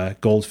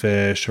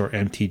Goldfish or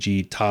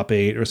MTG Top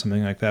 8 or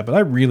something like that, but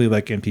I really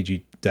like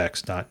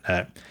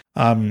mtgdex.net.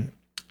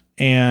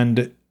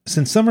 And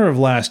since summer of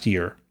last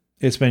year,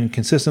 it's been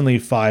consistently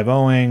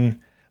 5-0ing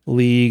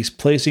leagues,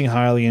 placing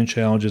highly in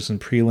challenges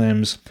and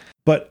prelims.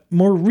 But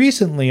more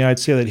recently, I'd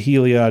say that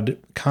Heliod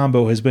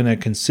combo has been a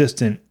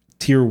consistent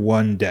tier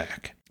 1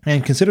 deck.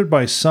 And considered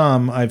by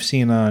some I've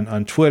seen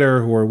on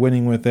Twitter who are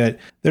winning with it,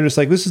 they're just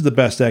like, this is the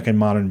best deck in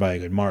Modern by a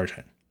good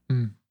margin.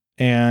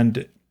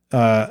 And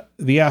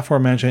the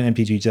aforementioned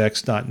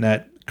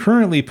mtgdex.net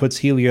currently puts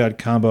Heliod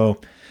combo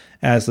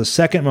as the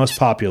second most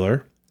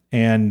popular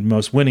and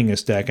most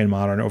winningest deck in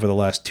Modern over the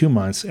last 2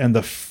 months, and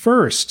the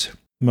first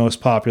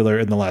most popular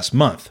in the last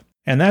month.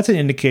 And that's an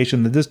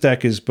indication that this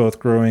deck is both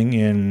growing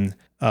in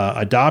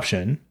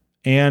adoption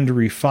and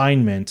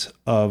refinement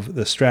of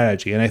the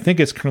strategy. And I think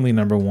it's currently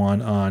number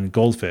one on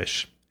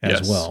Goldfish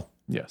as well.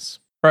 Yes.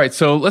 All right.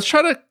 So let's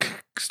try to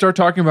start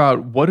talking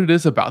about what it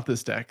is about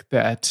this deck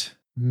that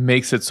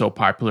makes it so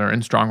popular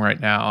and strong right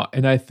now.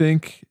 And I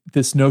think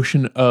this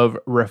notion of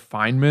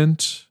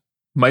refinement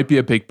might be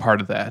a big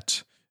part of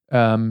that.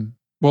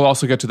 We'll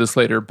also get to this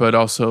later, but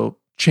also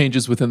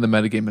changes within the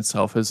metagame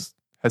itself has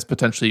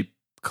potentially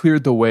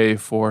cleared the way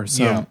for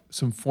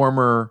some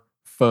former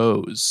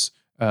foes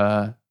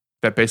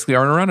that basically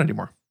aren't around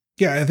anymore.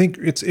 Yeah, I think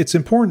it's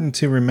important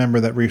to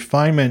remember that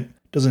refinement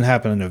doesn't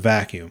happen in a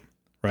vacuum,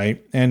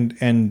 right?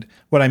 And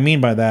what I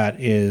mean by that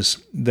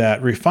is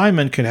that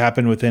refinement could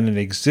happen within an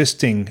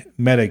existing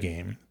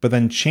metagame, but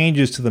then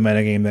changes to the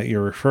metagame that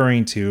you're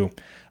referring to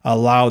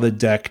allow the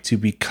deck to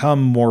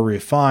become more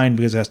refined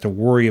because it has to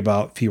worry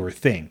about fewer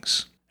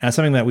things. And that's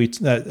something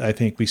that I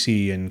think we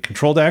see in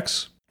control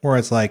decks, where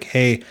it's like,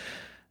 hey,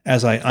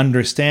 as I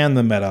understand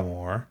the meta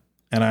more,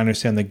 and I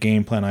understand the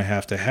game plan I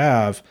have to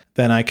have,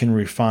 then I can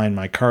refine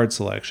my card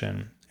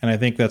selection. And I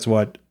think that's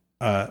what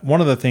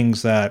one of the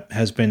things that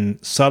has been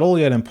subtle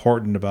yet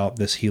important about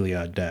this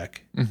Heliod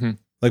deck. Mm-hmm.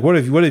 Like, what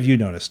have you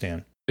noticed,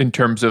 Dan? In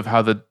terms of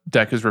how the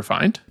deck is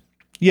refined?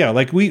 Yeah,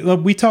 like we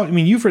talked. I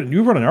mean, you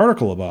wrote an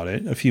article about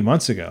it a few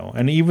months ago,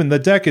 and even the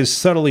deck is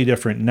subtly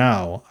different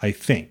now, I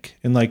think,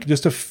 and like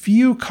just a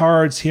few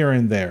cards here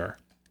and there,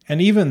 and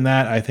even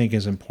that I think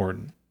is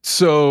important.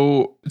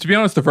 So, to be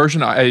honest, the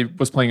version I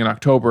was playing in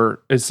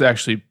October is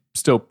actually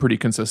still pretty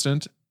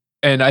consistent.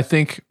 And I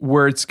think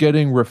where it's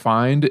getting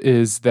refined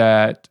is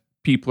that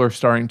people are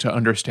starting to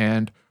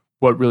understand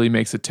what really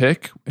makes it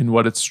tick and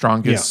what its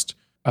strongest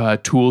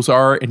tools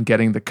are in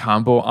getting the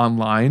combo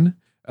online,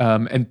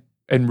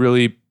 and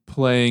really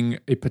playing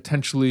a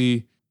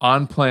potentially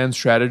on-plan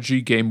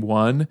strategy game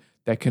one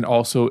that can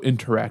also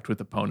interact with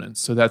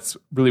opponents. So that's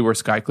really where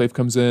Skyclave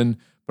comes in.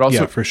 But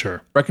also, for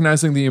sure,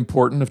 recognizing the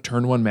importance of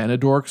turn one mana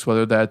dorks,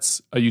 whether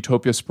that's a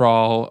Utopia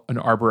Sprawl, an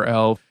Arbor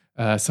Elf,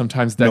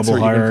 sometimes decks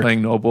Noble are even Hierarch.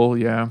 playing Noble.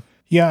 Yeah.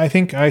 Yeah, I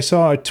think I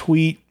saw a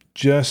tweet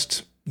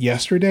just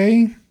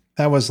yesterday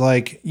that was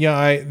like,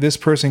 this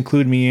person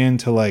clued me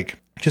into like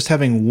just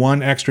having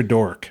one extra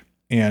dork,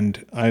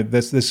 and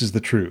this is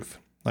the truth.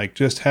 Like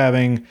just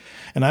having,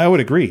 and I would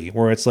agree,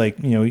 where it's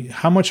like,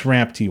 how much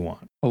ramp do you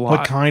want? A lot.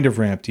 What kind of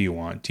ramp do you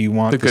want? Do you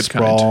want the good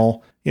sprawl?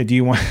 Kind. Yeah.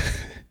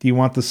 Do you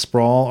want the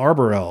sprawl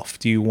Arbor Elf?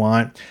 Do you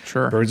want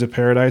Birds of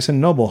Paradise and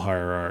Noble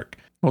Hierarch?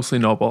 Mostly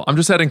Noble. I'm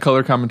just adding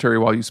color commentary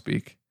while you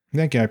speak.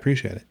 Thank you. I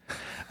appreciate it.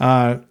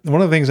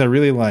 One of the things I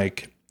really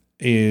like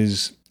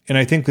is, and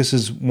I think this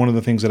is one of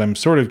the things that I'm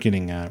sort of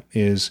getting at,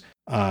 is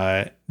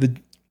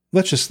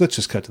let's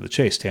just cut to the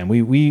chase, Tam.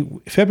 We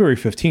February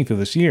 15th of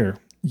this year,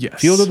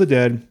 yes. Field of the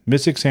Dead,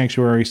 Mystic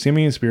Sanctuary,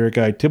 Simeon Spirit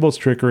Guide, Tybalt's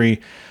Trickery,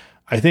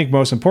 I think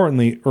most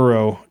importantly,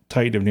 Uro,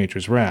 Titan of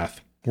Nature's Wrath,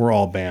 were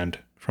all banned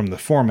from the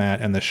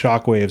format, and the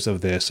shockwaves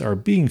of this are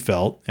being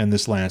felt, and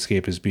this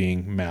landscape is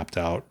being mapped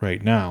out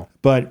right now.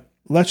 But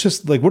let's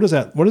just, like, what does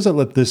that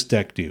let this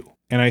deck do?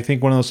 And I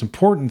think one of the most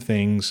important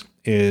things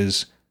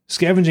is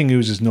Scavenging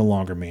Ooze is no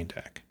longer main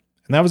deck.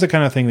 And that was the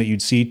kind of thing that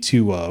you'd see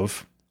two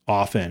of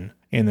often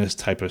in this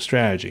type of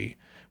strategy,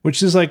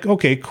 which is like,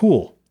 okay,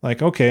 cool.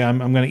 Like, okay, I'm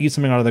going to eat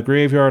something out of the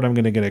graveyard. I'm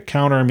going to get a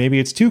counter. Maybe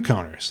it's two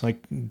counters. Like,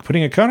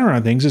 putting a counter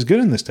on things is good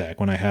in this deck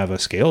when I have a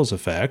scales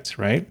effect,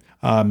 right?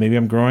 Maybe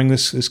I'm growing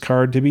this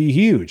card to be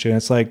huge. And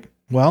it's like,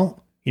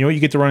 well, you know what you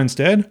get to run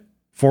instead?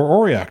 4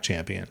 Auriok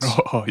Champions.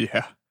 Oh,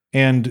 yeah.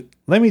 And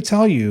let me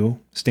tell you,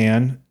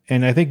 Stan,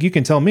 and I think you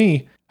can tell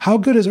me, how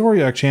good is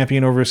Auriok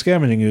Champion over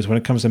Scavenging Ooze when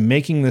it comes to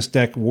making this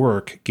deck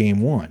work game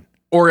one?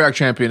 Auriok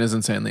Champion is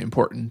insanely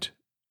important.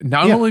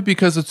 Not only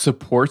because it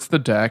supports the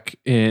deck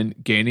in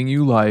gaining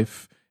you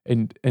life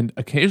and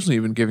occasionally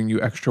even giving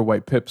you extra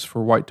white pips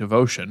for white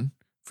devotion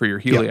for your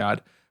Heliod,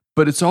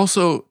 but it's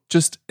also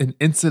just an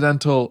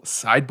incidental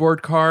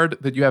sideboard card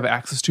that you have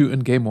access to in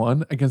game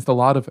one against a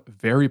lot of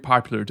very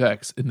popular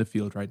decks in the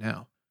field right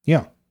now.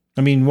 Yeah.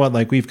 I mean,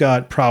 we've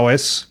got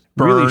Prowess.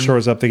 Burn. Really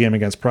shores up the game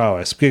against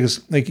Prowess,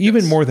 because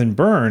even more than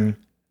Burn,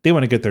 they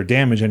want to get their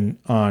damage in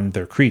on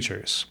their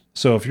creatures.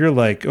 So if you're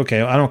like,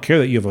 okay, I don't care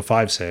that you have a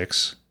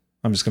 5/6,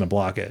 I'm just going to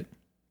block it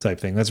type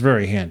thing. That's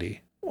very handy.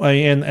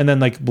 And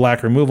then like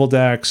black removal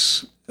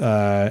decks,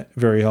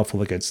 very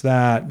helpful against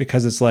that,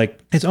 because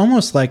it's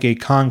almost like a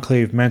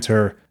Conclave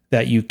Mentor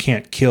that you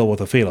can't kill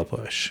with a Fatal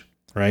Push,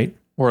 right?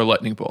 Or a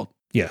Lightning Bolt.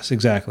 Yes,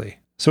 exactly.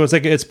 So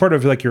it's part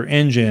of like your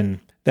engine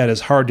that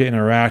is hard to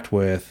interact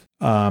with.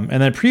 And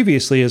then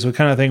previously is the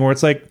kind of thing where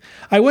it's like,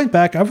 I went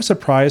back, I was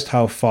surprised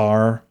how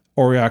far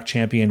Auriok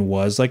Champion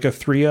was like a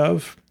 3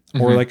 of,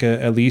 or like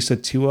at least a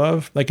 2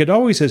 of. Like, it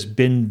always has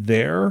been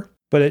there,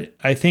 but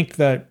I think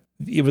that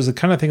it was the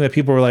kind of thing that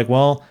people were like,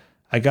 well,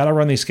 I got to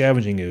run these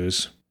Scavenging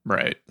Ooze.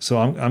 Right. So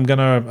I'm going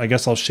to, I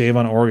guess I'll shave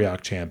on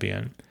Auriok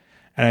Champion.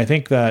 And I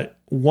think that,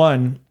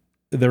 one,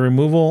 the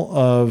removal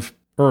of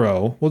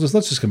Uro, let's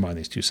just combine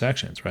these two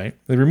sections, right?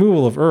 The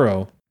removal of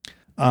Uro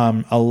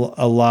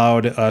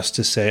allowed us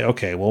to say,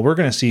 okay, well, we're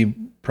going to see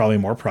probably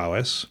more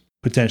Prowess,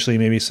 potentially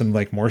maybe some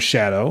like more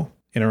Shadow,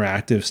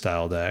 interactive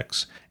style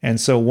decks. And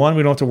so one,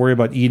 we don't have to worry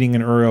about eating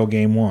an Uro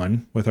game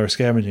one with our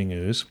Scavenging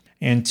Ooze.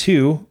 And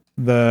two,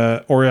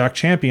 the Auriok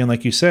Champion,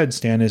 like you said,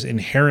 Stan, is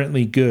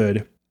inherently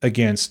good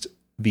against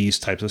these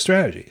types of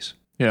strategies.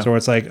 Yeah. So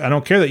it's like, I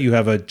don't care that you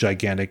have a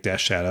gigantic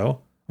Death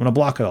Shadow. I'm going to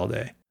block it all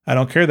day. I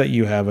don't care that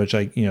you have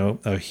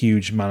a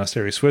huge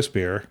Monastery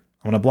Swiftspear.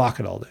 I'm going to block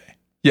it all day.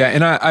 Yeah,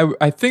 and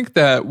I think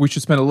that we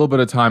should spend a little bit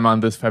of time on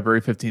this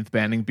February 15th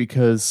banning,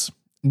 because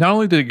not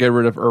only did it get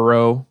rid of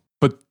Uro,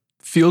 but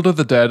Field of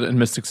the Dead and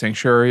Mystic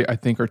Sanctuary, I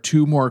think, are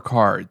two more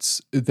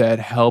cards that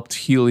helped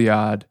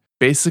Heliod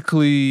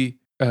basically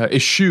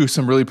eschew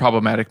some really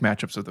problematic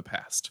matchups of the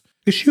past.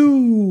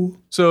 Eschew!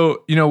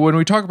 So, when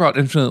we talk about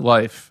Infinite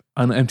Life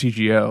on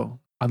MTGO,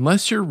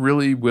 unless you're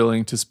really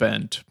willing to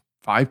spend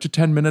 5 to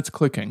 10 minutes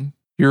clicking,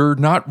 you're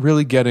not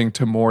really getting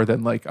to more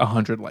than like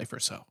 100 life or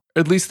so.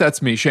 At least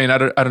that's me. Shane, I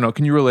don't know.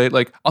 Can you relate?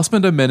 Like, I'll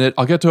spend a minute,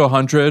 I'll get to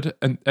 100,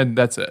 and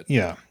that's it.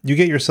 Yeah. You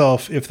get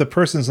yourself, if the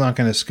person's not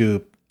going to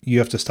scoop, you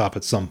have to stop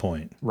at some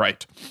point.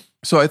 Right.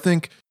 So I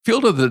think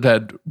Field of the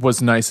Dead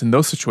was nice in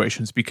those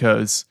situations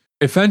because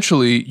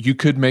eventually you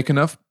could make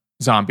enough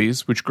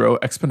zombies, which grow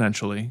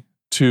exponentially,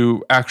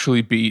 to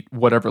actually beat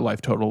whatever life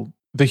total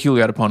the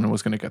Heliod opponent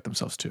was going to get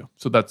themselves to.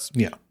 So that's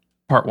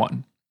part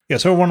one. Yeah,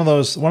 so one of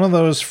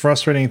those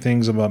frustrating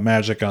things about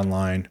Magic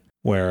Online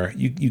where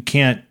you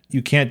can't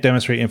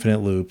demonstrate infinite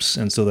loops,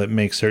 and so that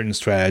makes certain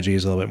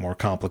strategies a little bit more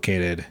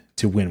complicated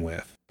to win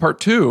with. Part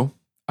two,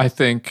 I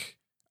think,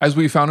 as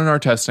we found in our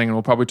testing, and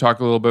we'll probably talk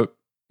a little bit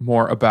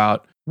more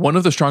about, one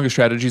of the strongest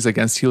strategies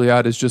against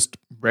Heliod is just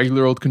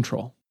regular old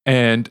control.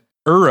 And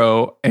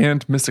Uro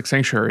and Mystic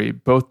Sanctuary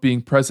both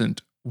being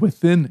present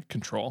within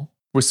control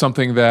was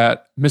something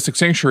that Mystic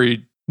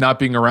Sanctuary not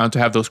being around to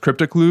have those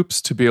cryptic loops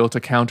to be able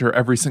to counter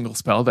every single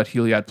spell that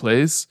Heliod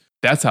plays,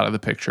 that's out of the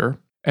picture.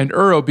 And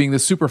Uro being the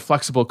super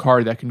flexible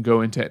card that can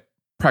go into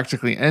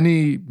practically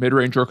any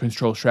mid-range or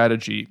control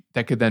strategy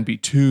that could then be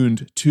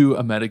tuned to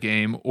a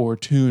metagame or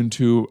tuned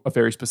to a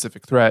very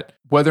specific threat.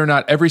 Whether or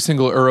not every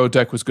single Uro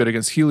deck was good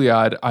against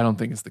Heliod, I don't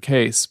think is the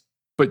case.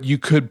 But you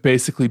could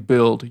basically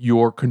build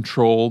your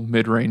control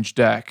mid-range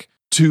deck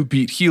to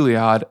beat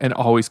Heliod and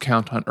always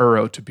count on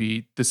Uro to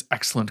be this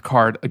excellent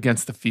card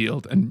against the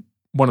field and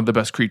one of the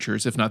best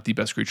creatures, if not the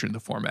best creature in the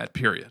format,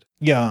 period.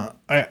 Yeah,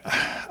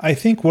 I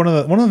think one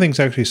of the things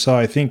I actually saw,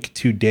 I think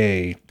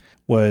today,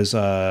 was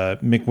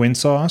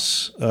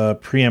McWinsauce, a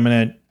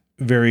preeminent,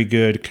 very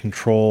good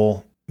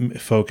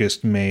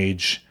control-focused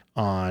mage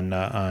on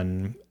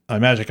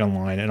Magic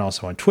Online and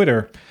also on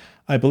Twitter.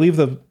 I believe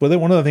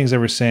one of the things they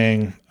were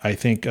saying, I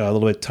think a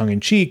little bit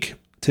tongue-in-cheek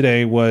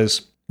today,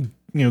 was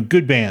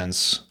good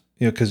bans,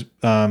 because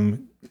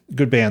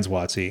good bans,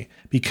 WotC,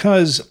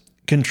 because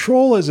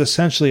control is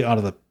essentially out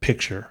of the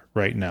picture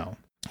right now.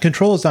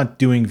 Control is not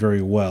doing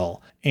very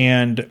well,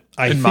 and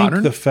I think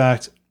modern? the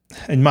fact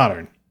in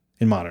modern,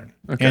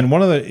 okay. And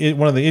one of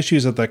the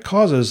issues that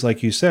causes,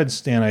 like you said,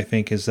 Stan, I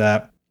think, is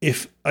that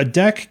if a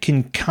deck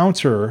can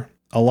counter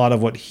a lot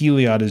of what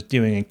Heliod is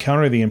doing and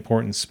counter the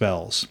important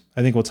spells,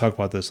 I think we'll talk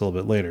about this a little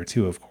bit later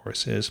too. Of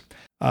course, is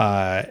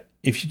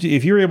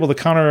if you're able to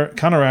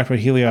counteract what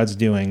Heliod's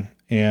doing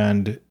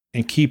and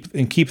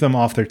keep them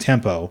off their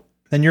tempo,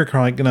 then you're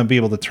going to be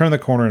able to turn the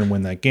corner and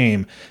win that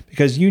game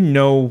because you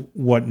know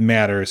what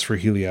matters for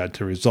Heliod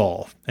to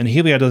resolve. And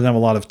Heliod doesn't have a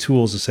lot of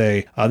tools to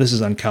say, this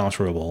is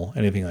uncounterable,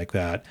 anything like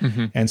that.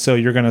 Mm-hmm. And so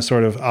you're going to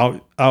sort of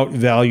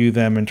outvalue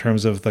them in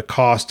terms of the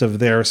cost of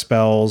their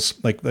spells,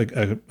 like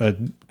a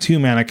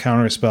 2-mana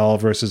counter spell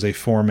versus a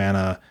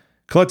 4-mana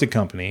Collected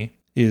Company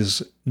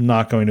is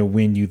not going to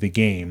win you the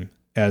game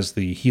as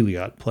the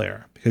Heliod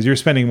player, because you're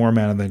spending more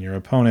mana than your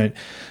opponent.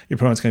 Your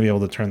opponent's going to be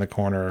able to turn the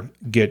corner,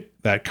 get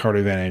that card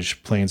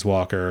advantage,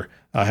 Planeswalker,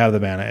 have the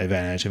mana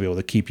advantage, and be able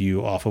to keep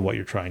you off of what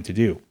you're trying to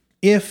do.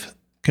 If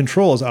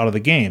control is out of the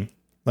game,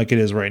 like it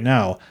is right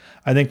now,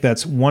 I think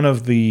that's one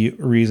of the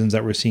reasons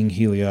that we're seeing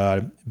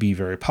Heliod be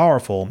very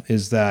powerful,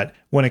 is that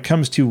when it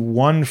comes to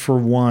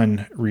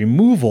 1-for-1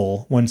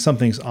 removal, when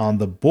something's on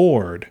the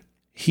board,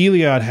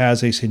 Heliod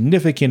has a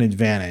significant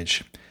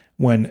advantage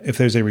if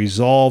there's a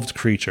resolved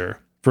creature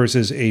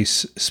versus a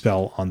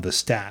spell on the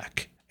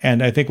stack.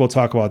 And I think we'll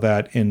talk about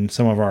that in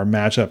some of our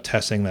matchup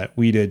testing that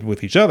we did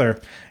with each other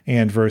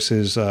and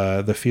versus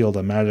the field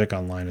of Magic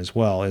Online as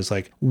well, is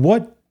like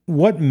what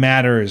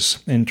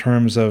matters in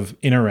terms of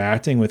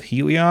interacting with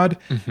Heliod.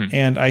 Mm-hmm.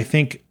 And I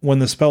think when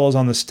the spell is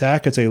on the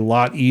stack, it's a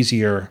lot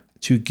easier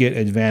to get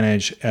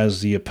advantage as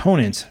the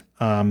opponent.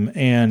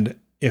 And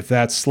if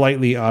that's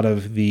slightly out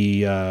of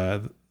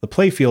the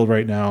play field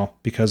right now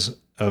because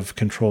of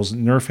controls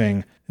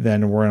nerfing,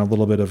 then we're in a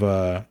little bit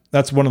of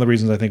that's one of the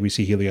reasons I think we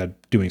see Heliod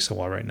doing so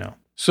well right now.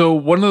 So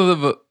one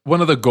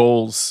of the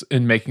goals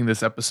in making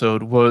this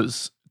episode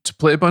was to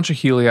play a bunch of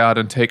Heliod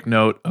and take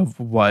note of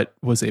what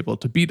was able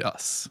to beat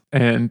us.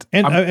 And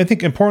I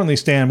think importantly,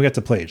 Stan, we got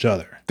to play each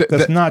other.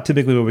 That's not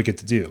typically what we get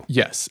to do.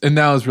 Yes, and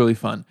that was really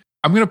fun.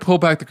 I'm going to pull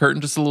back the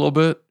curtain just a little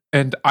bit.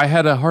 And I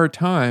had a hard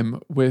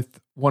time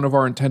with one of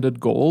our intended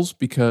goals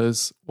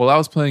because while I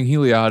was playing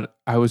Heliod,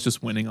 I was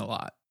just winning a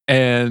lot.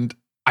 And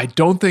I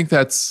don't think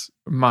that's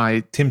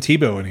my Tim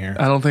Tebow in here.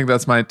 I don't think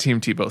that's my Team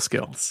Tebow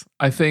skills.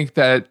 I think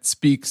that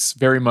speaks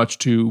very much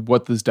to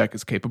what this deck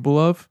is capable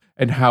of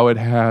and how it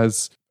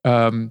has,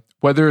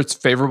 whether it's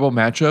favorable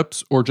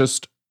matchups or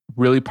just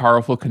really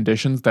powerful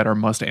conditions that are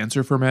must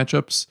answer for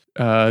matchups,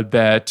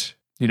 that,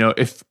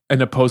 if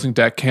an opposing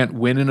deck can't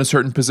win in a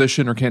certain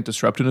position or can't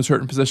disrupt in a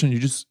certain position,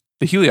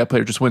 the Heliod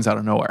player just wins out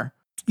of nowhere.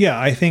 Yeah,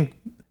 I think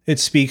it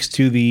speaks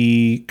to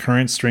the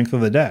current strength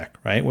of the deck,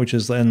 right? Which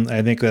is, and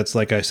I think that's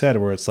like I said,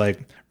 where it's like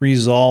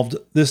resolved.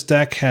 This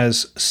deck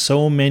has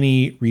so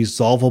many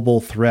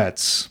resolvable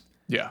threats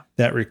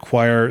that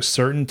require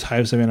certain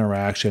types of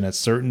interaction at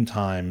certain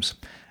times,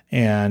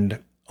 and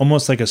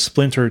almost like a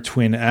Splinter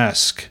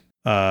Twin-esque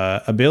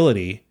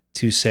ability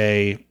to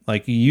say,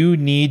 like, you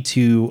need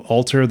to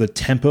alter the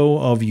tempo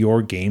of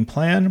your game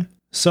plan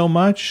so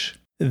much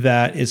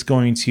that it's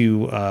going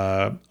to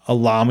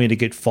allow me to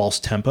get false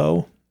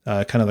tempo,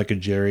 kind of like a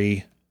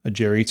Jerry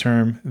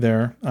term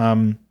there,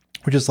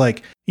 which is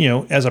like,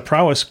 as a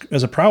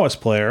prowess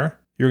player,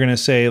 you're going to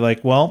say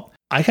like, well,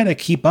 I got to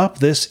keep up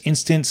this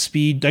instant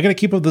speed. I got to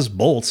keep up this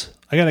bolt.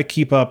 I got to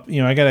keep up,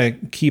 I got to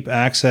keep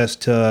access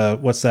to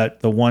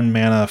the 1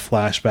 mana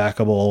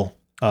flashbackable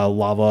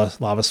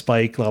lava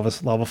spike, lava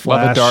flash,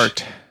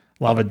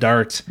 lava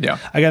dart. Yeah.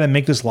 I got to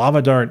make this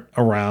lava dart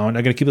around.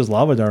 I got to keep this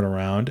lava dart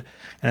around.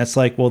 And it's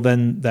like, well,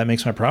 then that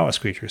makes my prowess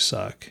creatures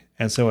suck.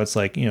 And so it's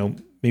like,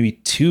 maybe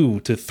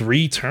 2 to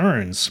 3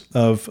 turns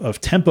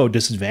of tempo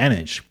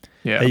disadvantage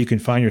that you can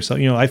find yourself.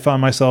 I found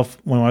myself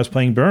when I was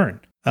playing Burn.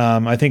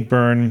 I think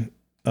Burn,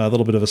 a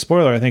little bit of a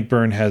spoiler, I think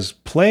Burn has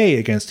play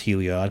against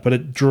Heliod, but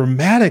it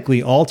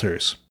dramatically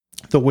alters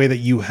the way that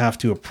you have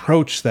to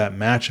approach that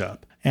matchup.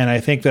 And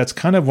I think that's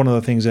kind of one of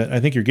the things that I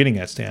think you're getting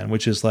at, Stan,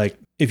 which is like,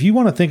 if you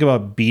want to think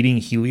about beating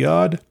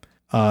Heliod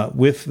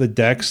with the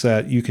decks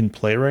that you can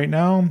play right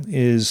now,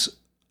 is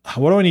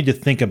what do I need to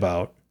think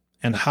about?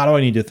 And how do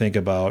I need to think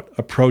about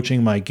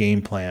approaching my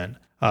game plan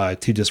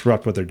to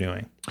disrupt what they're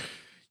doing?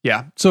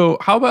 Yeah. So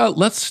how about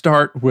let's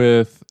start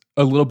with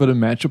a little bit of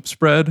matchup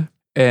spread.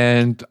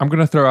 And I'm going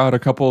to throw out a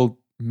couple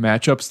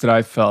matchups that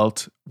I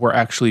felt were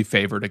actually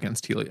favored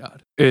against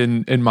Heliod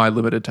in my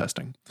limited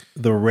testing.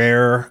 The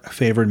rare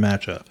favored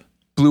matchup.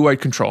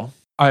 Blue-white control.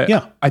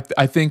 I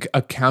think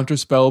a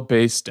counterspell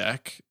based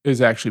deck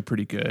is actually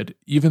pretty good.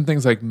 Even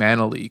things like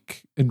Mana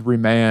Leak and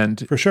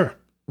Remand for sure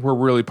were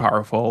really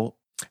powerful.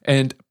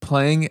 And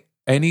playing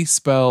any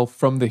spell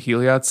from the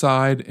Heliod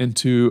side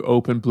into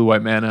open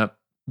blue-white mana,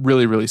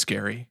 really, really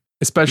scary.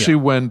 Especially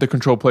when the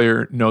control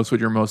player knows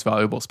what your most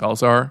valuable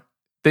spells are.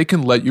 They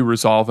can let you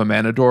resolve a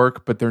Mana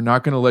Dork, but they're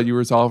not going to let you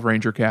resolve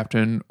Ranger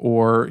Captain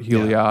or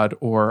Heliod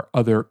or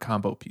other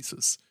combo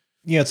pieces.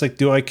 Yeah, it's like,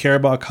 do I care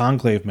about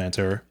Conclave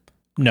Mentor?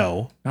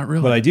 No. Not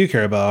really. What I do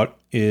care about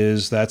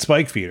is that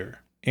Spike Feeder.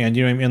 And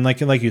you know what I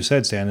mean? Like you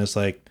said, Stan, it's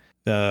like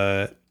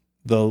the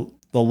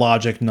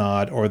logic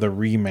nod or the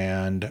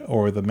remand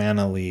or the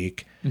mana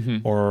leak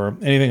or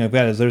anything like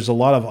that. Is there's a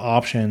lot of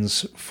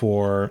options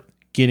for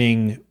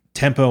getting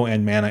tempo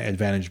and mana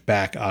advantage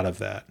back out of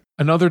that.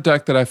 Another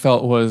deck that I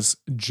felt was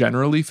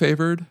generally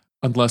favored,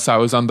 unless I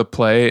was on the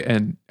play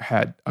and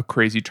had a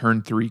crazy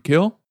turn 3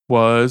 kill,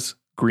 was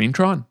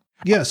Greentron.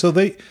 Yeah, so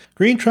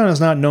Greentron is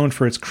not known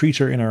for its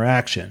creature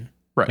interaction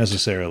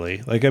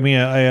necessarily. Like, I mean,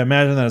 I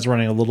imagine that it's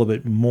running a little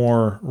bit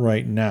more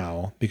right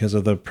now because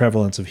of the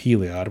prevalence of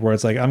Heliod, where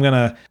it's like, I'm going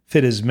to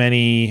fit as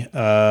many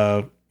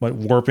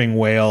warping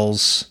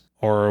whales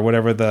or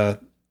whatever the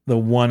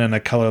 1 and a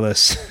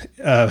colorless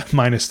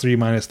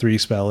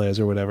 -3/-3 spell is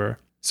or whatever.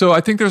 So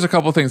I think there's a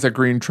couple things that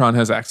Greentron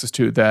has access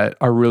to that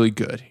are really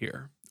good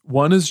here.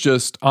 One is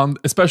just,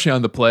 especially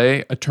on the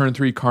play, a turn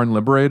 3 Karn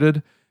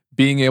Liberated,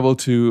 being able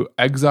to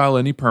exile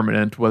any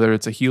permanent, whether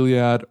it's a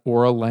Heliod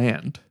or a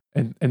land,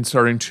 and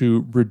starting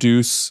to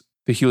reduce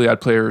the Heliod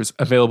player's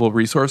available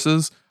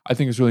resources, I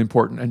think is really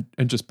important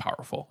and just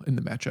powerful in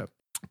the matchup.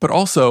 But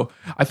also,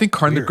 I think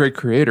Karn the Great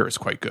Creator is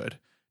quite good.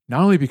 Not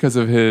only because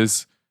of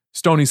his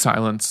Stony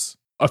Silence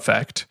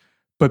effect,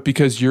 but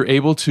because you're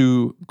able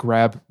to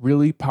grab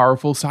really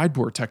powerful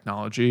sideboard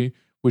technology,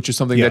 which is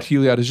something that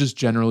Heliod is just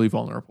generally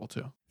vulnerable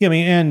to. Yeah, I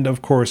mean, and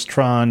of course,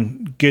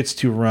 Tron gets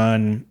to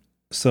run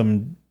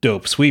some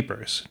dope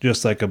sweepers,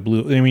 just like a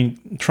blue. I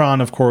mean, Tron,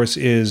 of course,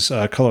 is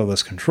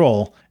colorless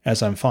control,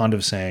 as I'm fond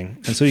of saying.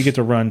 And so you get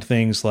to run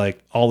things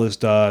like All This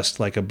Dust,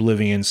 like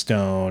Oblivion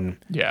Stone.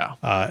 Yeah.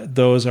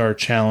 Those are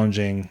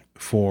challenging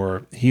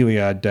for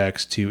Heliod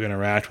decks to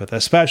interact with,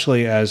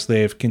 especially as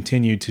they've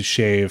continued to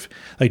shave.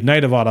 Like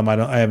Knight of Autumn,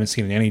 I haven't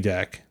seen in any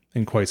deck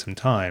in quite some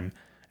time.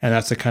 And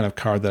that's the kind of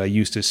card that I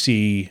used to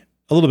see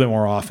a little bit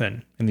more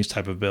often in these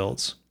type of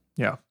builds.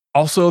 Yeah.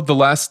 Also, the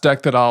last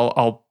deck that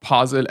I'll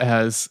posit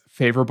as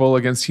favorable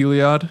against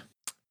Heliod,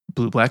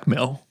 Blue-Black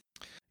Mill.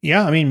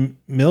 Yeah, I mean,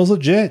 Mill's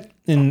legit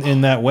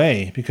in that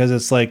way, because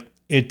it's like,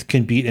 it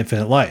can beat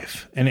Infinite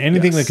Life. And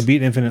anything that can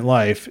beat Infinite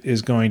Life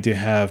is going to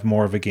have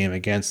more of a game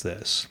against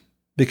this.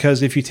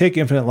 Because if you take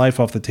Infinite Life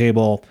off the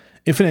table,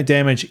 Infinite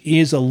Damage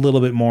is a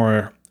little bit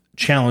more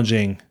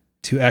challenging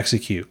to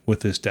execute with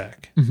this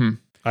deck,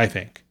 I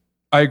think.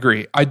 I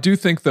agree. I do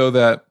think, though,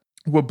 that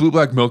what Blue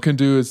Black Mill can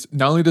do is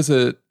not only does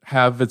it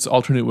have its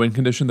alternate win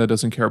condition that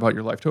doesn't care about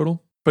your life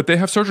total, but they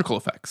have surgical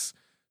effects.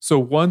 So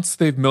once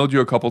they've milled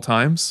you a couple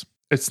times,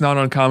 it's not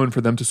uncommon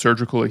for them to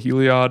surgical a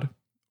Heliod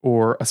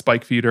or a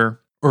Spike Feeder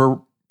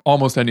or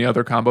almost any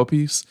other combo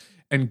piece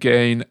and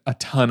gain a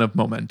ton of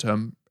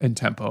momentum and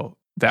tempo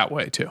that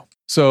way too.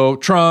 So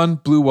Tron,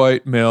 Blue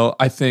White, Mill,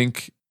 I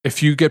think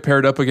if you get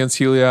paired up against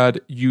Heliod,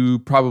 you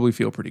probably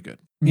feel pretty good.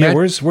 Yeah,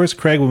 where's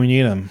Craig when we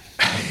need him?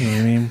 You know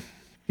what I mean?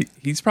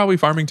 He's probably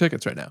farming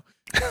tickets right now.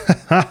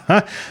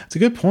 It's a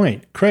good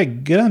point.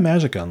 Craig, get on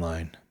Magic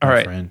Online,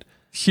 my friend.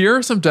 Here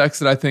are some decks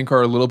that I think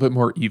are a little bit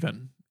more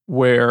even,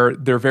 where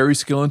they're very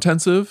skill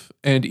intensive,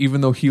 and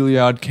even though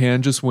Heliod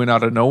can just win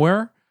out of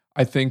nowhere,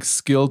 I think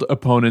skilled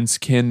opponents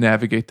can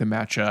navigate the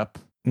matchup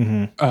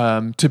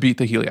to beat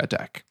the Heliod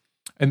deck.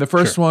 And the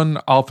first one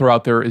I'll throw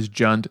out there is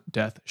Jund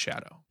Death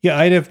Shadow. Yeah,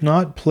 I have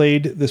not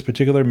played this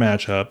particular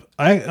matchup.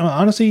 I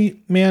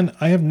honestly, man,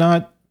 I have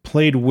not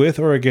played with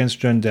or against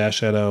Jund Death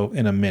Shadow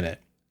in a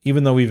minute,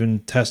 even though we've been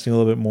testing a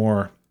little bit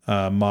more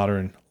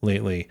modern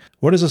lately.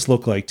 What does this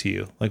look like to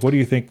you? Like, what do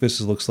you think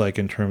this looks like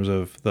in terms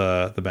of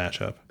the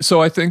matchup?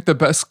 So I think the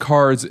best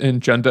cards in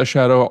Jund Death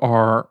Shadow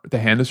are the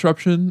Hand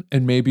Disruption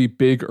and maybe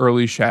big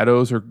early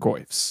shadows or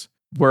Goyfs.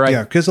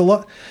 Because a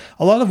lot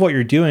of what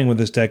you're doing with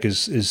this deck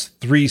is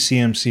 3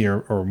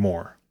 CMC or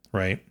more,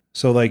 right?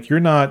 So like you're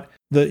not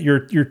your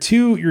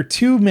two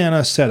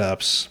mana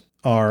setups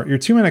are your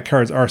 2 mana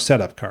cards are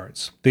setup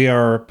cards. They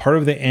are part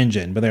of the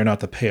engine, but they're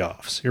not the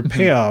payoffs. Your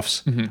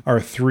payoffs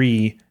are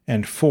 3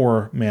 and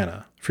 4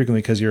 mana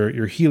frequently because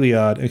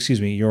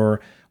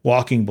your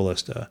Walking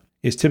Ballista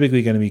is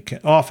typically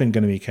often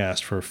going to be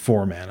cast for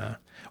 4 mana,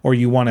 or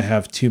you want to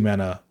have 2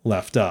 mana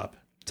left up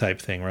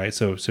type thing, right?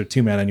 So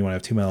 2 mana and you want to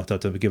have 2 mana left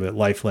up to give it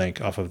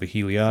lifelink off of the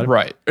Heliod.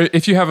 Right.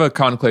 If you have a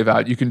Conclave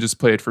out, you can just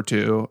play it for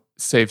 2,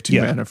 save 2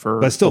 mana for.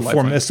 But it's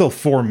still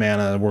 4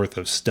 mana worth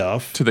of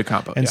stuff to the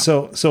combo. And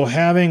so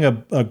having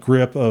a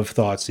grip of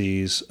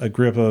Thoughtseize, a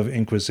grip of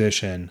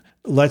Inquisition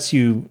lets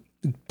you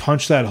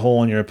punch that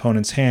hole in your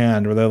opponent's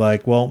hand where they're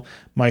like, well,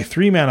 my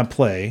 3 mana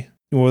play,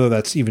 whether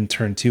that's even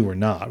turn 2 or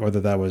not,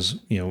 whether that was,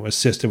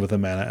 assisted with a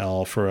mana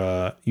elf or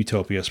a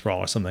Utopia Sprawl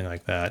or something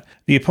like that.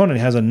 The opponent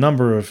has a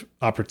number of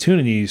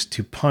opportunities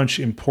to punch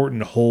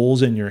important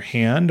holes in your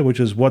hand, which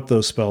is what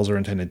those spells are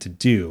intended to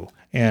do,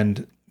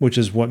 and which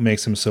is what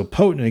makes them so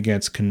potent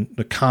against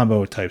the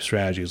combo type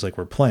strategies like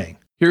we're playing.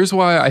 Here's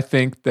why I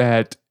think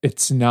that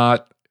it's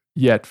not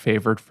yet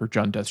favored for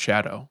Jund Death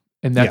Shadow.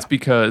 And that's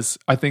because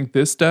I think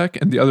this deck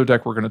and the other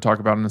deck we're going to talk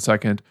about in a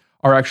second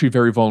are actually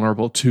very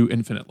vulnerable to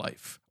infinite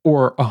life.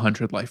 Or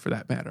 100 life for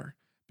that matter,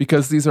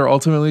 because these are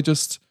ultimately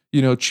just,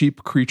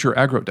 cheap creature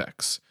aggro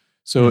decks.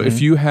 So if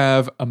you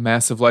have a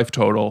massive life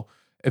total,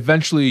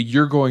 eventually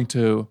you're going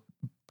to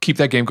keep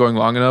that game going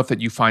long enough that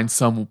you find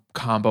some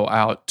combo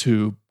out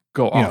to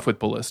go off with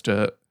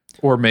Ballista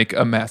or make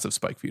a massive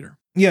Spike Feeder.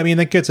 Yeah, I mean,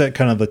 that gets at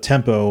kind of the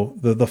tempo,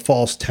 the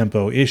false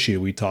tempo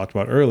issue we talked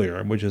about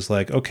earlier, which is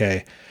like,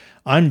 okay,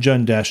 I'm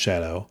Jund Death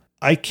Shadow.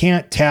 I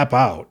can't tap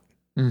out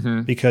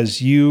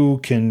because you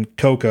can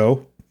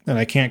Coco, and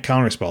I can't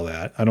counterspell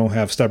that. I don't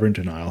have Stubborn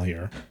Denial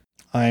here.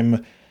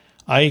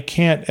 I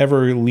can't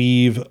ever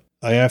leave.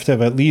 I have to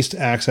have at least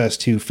access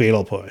to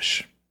Fatal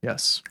Push.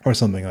 Yes. Or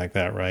something like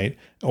that, right?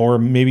 Or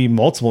maybe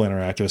multiple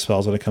interactive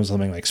spells when it comes to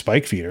something like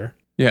Spike Feeder.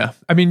 Yeah.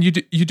 I mean, you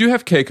do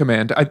have K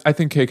Command. I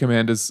think K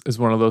Command is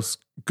one of those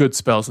good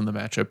spells in the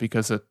matchup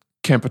because it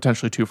can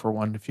potentially 2 for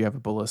 1 if you have a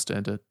Ballista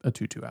and a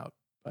 2/2 out.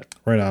 But.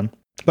 Right on.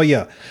 But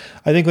yeah,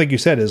 I think like you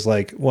said is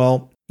like,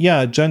 well,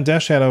 yeah, Jund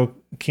Death Shadow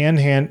can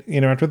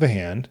interact with the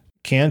hand,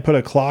 can put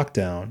a clock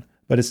down,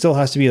 but it still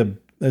has to be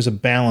there's a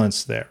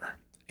balance there.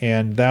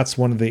 And that's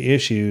one of the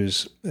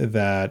issues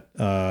that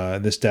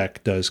this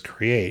deck does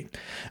create.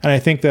 And I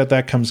think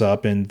that comes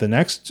up in the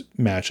next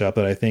matchup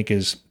that I think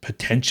is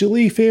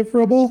potentially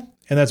favorable,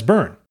 and that's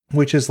Burn,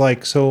 which is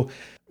like, so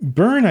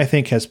Burn I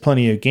think has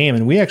plenty of game,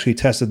 and we actually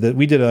tested that.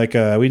 We did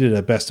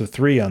a best of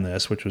 3 on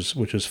this, which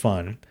was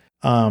fun.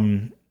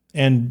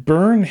 And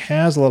Burn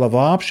has a lot of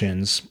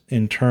options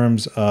in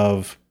terms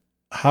of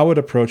how it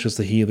approaches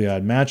the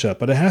Heliod matchup,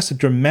 but it has to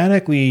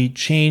dramatically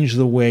change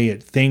the way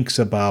it thinks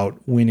about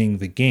winning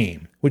the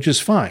game, which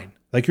is fine.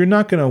 Like, you're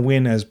not going to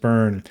win as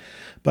Burn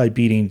by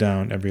beating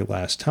down every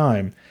last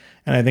time.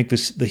 And I think the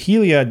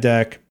Heliod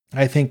deck,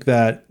 I think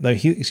that the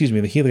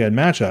Heliod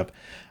matchup,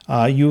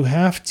 you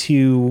have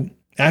to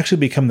actually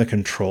become the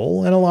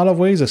control in a lot of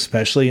ways,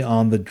 especially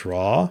on the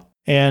draw.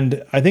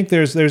 And I think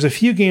there's a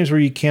few games where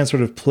you can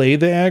sort of play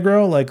the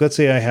aggro. Like, let's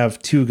say I have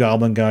 2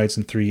 Goblin Guides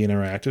and 3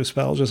 interactive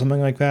spells or something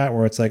like that,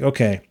 where it's like,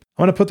 okay,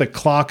 I'm going to put the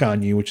clock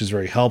on you, which is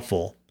very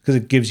helpful because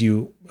it gives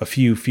you a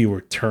few fewer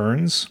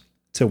turns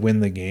to win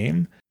the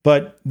game.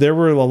 But there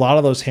were a lot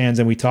of those hands,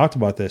 and we talked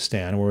about this,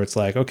 Stan, where it's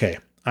like, okay,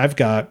 I've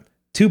got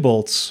 2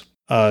 bolts,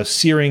 a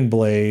Searing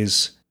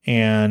Blaze,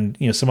 and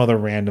some other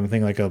random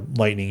thing like a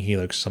Lightning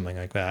Helix or something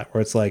like that,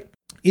 where it's like,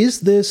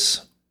 is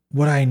this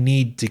what I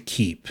need to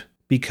keep?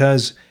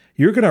 Because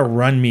you're going to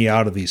run me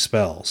out of these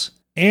spells,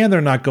 and they're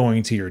not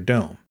going to your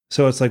dome.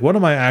 So it's like, what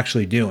am I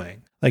actually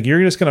doing? Like,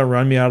 you're just going to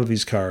run me out of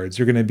these cards.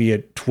 You're going to be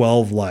at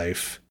 12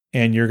 life,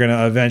 and you're going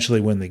to eventually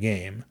win the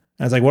game.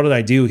 And it's like, what did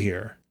I do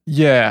here?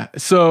 Yeah.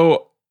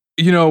 So,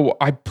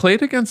 I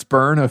played against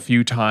Burn a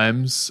few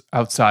times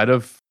outside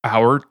of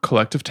our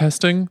collective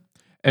testing.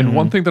 And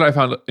one thing that I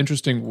found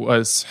interesting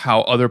was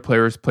how other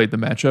players played the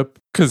matchup.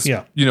 Because,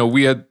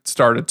 we had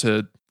started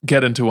to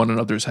get into one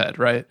another's head,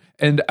 right?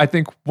 And I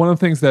think one of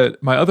the things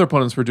that my other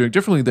opponents were doing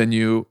differently than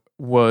you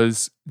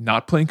was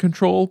not playing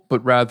control,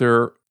 but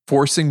rather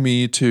forcing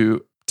me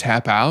to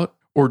tap out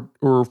or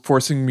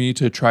forcing me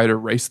to try to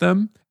race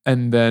them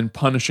and then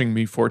punishing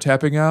me for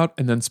tapping out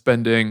and then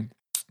spending,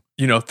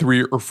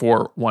 3 or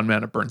 4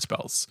 1-mana burn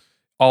spells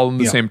all in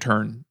the same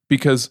turn.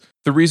 Because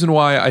the reason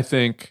why I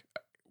think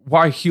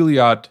why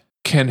Heliod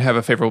can have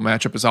a favorable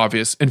matchup is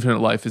obvious. Infinite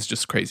Life is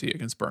just crazy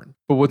against Burn.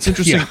 But what's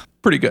interesting,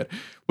 pretty good.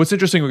 What's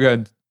interesting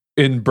again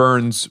in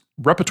Burn's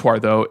repertoire,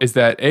 though, is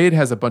that it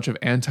has a bunch of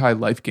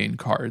anti-life gain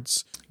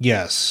cards.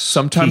 Yes.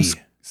 Sometimes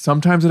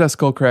it has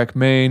Skullcrack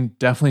main,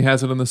 definitely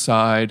has it on the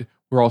side.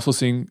 We're also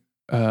seeing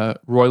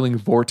Roiling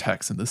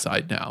Vortex in the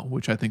side now,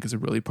 which I think is a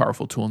really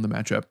powerful tool in the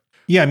matchup.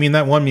 Yeah, I mean,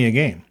 that won me a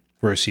game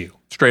versus you.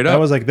 Straight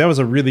up. That was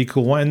a really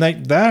cool one.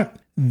 And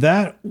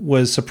that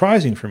was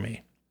surprising for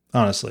me,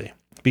 honestly,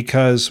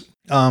 because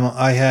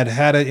I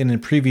had it in a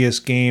previous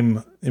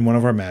game in one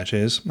of our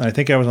matches. And I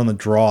think I was on the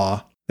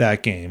draw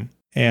that game.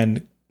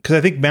 And because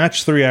I think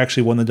match 3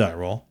 actually won the die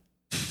roll.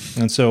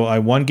 And so I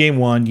won game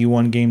 1, you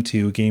won game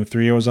 2. Game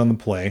 3, I was on the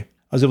play.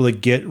 I was able to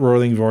get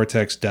Roiling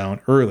Vortex down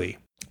early.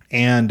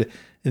 And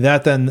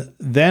that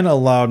then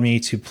allowed me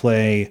to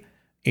play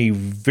a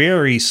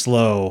very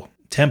slow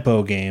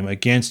tempo game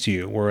against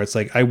you, where it's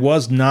like I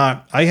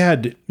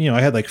had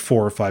like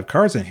 4 or 5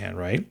 cards in hand,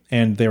 right?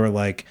 And they were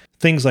like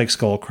things like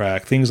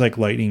Skullcrack, things like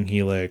Lightning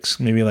Helix,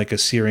 maybe like a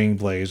Searing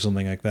Blaze,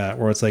 something like that,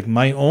 where it's like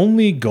my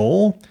only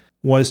goal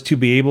was to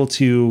be able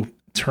to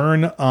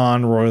turn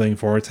on Roiling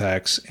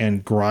Vortex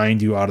and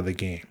grind you out of the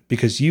game,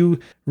 because you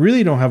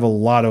really don't have a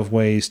lot of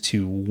ways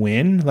to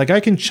win. Like, I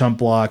can chump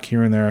block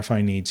here and there if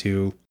I need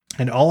to,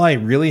 and all I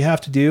really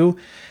have to do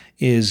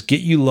is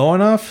get you low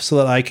enough so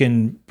that I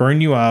can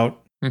burn you out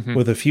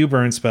with a few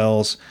burn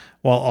spells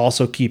while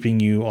also keeping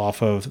you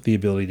off of the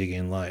ability to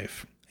gain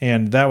life.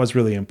 And that was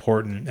really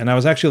important. And I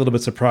was actually a little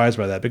bit surprised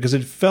by that, because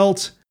it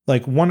felt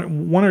like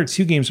one or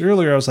 2 games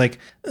earlier, I was like,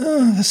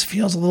 this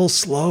feels a little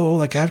slow.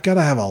 Like, I've got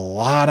to have a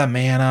lot of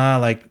mana.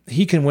 Like,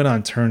 he can win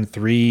on turn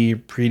 3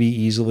 pretty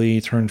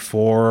easily, turn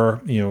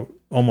 4,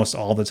 almost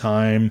all the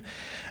time.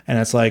 And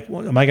it's like,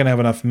 well, am I going to have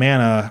enough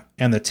mana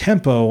and the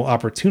tempo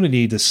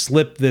opportunity to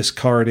slip this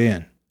card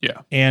in?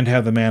 Yeah. And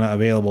have the mana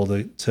available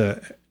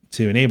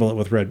to enable it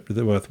with red,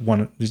 with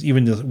one,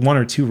 even just 1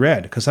 or 2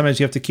 red, because sometimes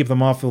you have to keep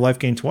them off the life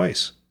gain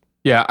twice.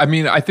 Yeah, I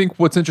mean, I think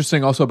what's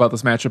interesting also about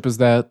this matchup is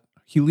that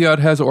Heliod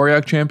has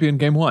Auriok Champion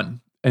game 1,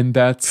 and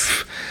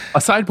that's a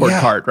sideboard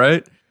card,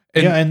 right?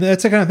 And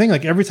that's the kind of thing.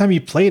 Like, every time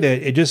you played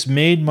it, it just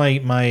made my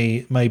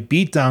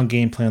beatdown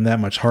game plan that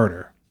much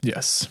harder.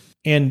 Yes,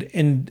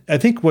 and I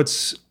think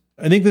this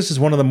is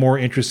one of the more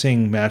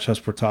interesting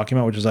matchups we're talking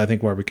about, which is I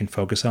think where we can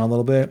focus on a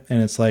little bit.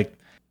 And it's like,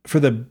 for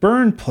the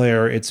burn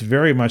player, it's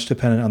very much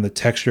dependent on the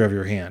texture of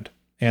your hand.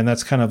 And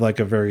that's kind of like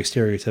a very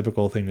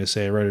stereotypical thing to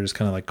say, right? Or just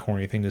kind of like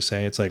corny thing to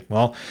say. It's like,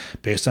 well,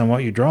 based on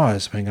what you draw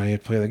is depending on how you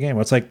play the game.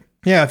 Well, it's like,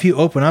 yeah, if you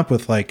open up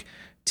with like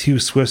 2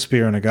 Swift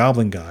Spear and a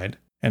Goblin Guide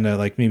and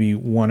like maybe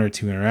 1 or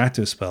 2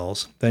 interactive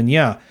spells, then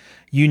yeah,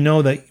 you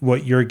know that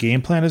what your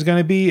game plan is going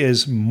to be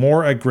is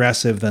more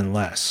aggressive than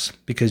less,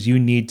 because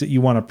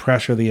you want to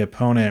pressure the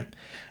opponent.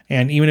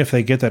 And even if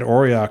they get that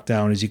Auriok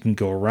down, is you can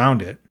go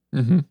around it.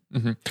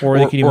 Or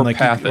you can even like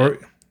path it.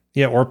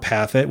 Or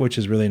path it, which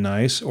is really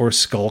nice, or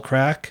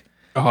Skullcrack.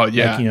 Oh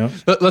yeah.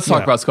 Like, let's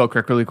talk about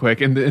Skullcrack really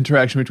quick and the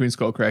interaction between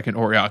Skullcrack and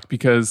Auriok,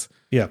 because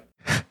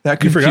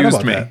that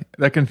confused me.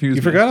 That confused me.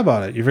 You forgot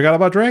about it. You forgot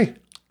about Dre.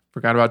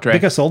 Forgot about Dre.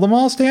 Think I sold them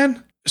all,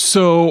 Stan?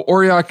 So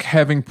Auriok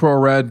having pro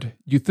red,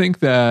 you think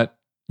that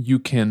you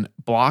can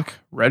block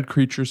red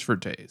creatures for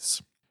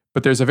days.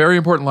 But there's a very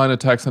important line of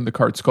text on the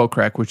card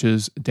Skullcrack, which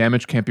is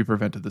damage can't be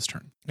prevented this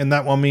turn. And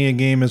that won me a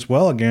game as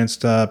well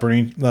against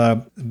Burning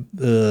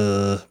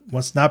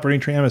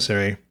Tree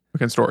Emissary.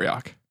 Against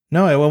Auriok.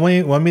 No, it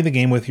won me the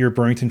game with your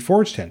Burrington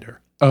Forge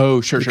Tender. Oh,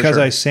 sure. Because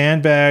I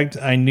sandbagged,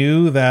 I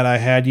knew that I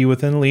had you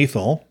within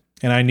lethal,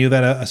 and I knew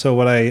that, so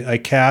what I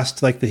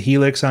cast like the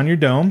Helix on your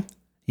dome,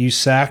 you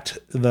sacked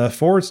the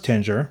Forge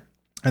Tender,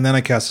 and then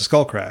I cast the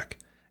Skullcrack.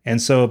 And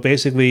so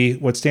basically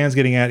what Stan's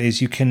getting at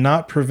is you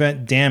cannot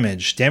prevent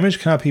damage. Damage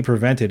cannot be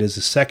prevented is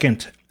the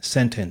second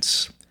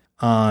sentence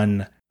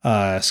on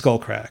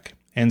Skullcrack.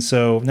 And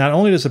so not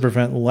only does it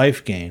prevent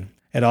life gain,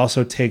 it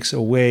also takes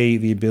away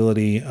the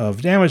ability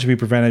of damage to be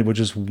prevented, which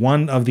is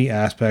one of the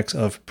aspects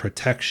of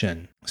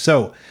protection.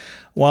 So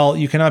while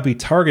you cannot be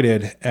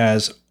targeted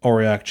as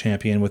Auriok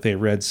Champion with a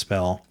red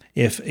spell,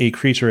 if a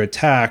creature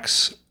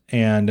attacks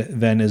and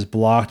then is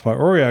blocked by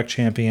Auriok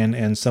Champion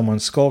and someone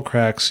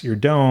Skullcracks your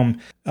dome,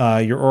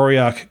 your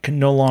Auriok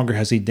no longer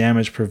has a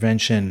damage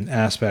prevention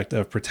aspect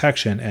of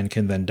protection and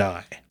can then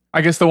die.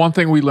 I guess the one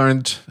thing we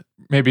learned,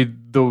 maybe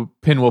the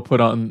pin we'll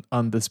put on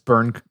this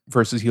burn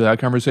versus Heliod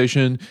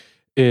conversation,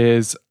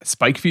 is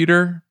Spike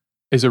Feeder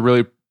is a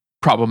really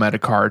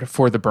problematic card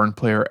for the burn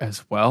player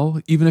as well,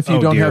 even if you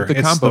don't have the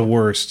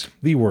combo. It's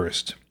the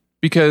worst.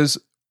 Because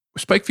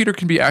Spike Feeder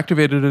can be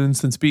activated at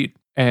instant speed.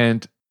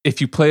 And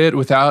if you play it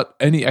without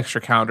any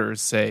extra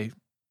counters, say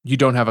you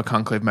don't have a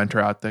Conclave Mentor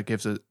out that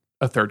gives it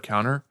a third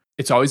counter,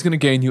 it's always going to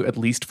gain you at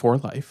least 4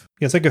 life.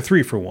 Yeah, it's like a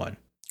 3-for-1.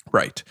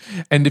 Right.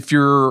 And if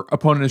your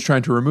opponent is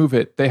trying to remove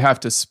it, they have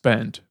to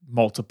spend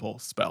multiple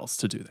spells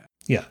to do that.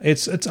 Yeah,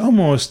 it's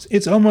almost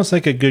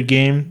like a good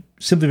game,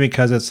 simply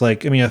because it's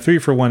like, I mean, a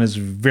 3-for-1 is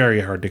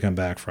very hard to come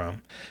back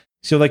from.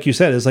 So like you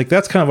said, it's like,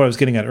 that's kind of what I was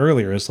getting at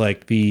earlier, is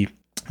like the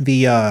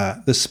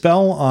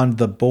spell on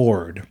the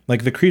board,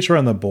 like the creature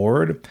on the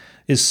board,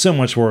 is so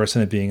much worse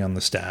than it being on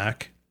the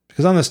stack.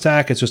 Because on the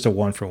stack, it's just a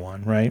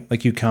 1-for-1, right?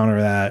 Like you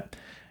counter that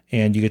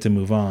and you get to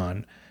move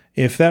on.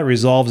 If that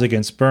resolves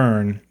against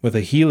burn with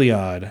a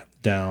Heliod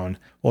down,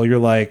 well, you're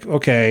like,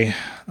 okay,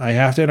 I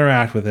have to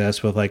interact with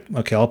this with like,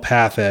 okay, I'll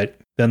path it,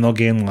 then they'll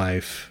gain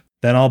life,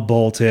 then I'll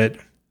bolt it,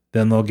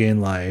 then they'll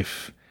gain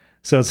life.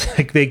 So it's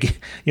like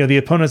the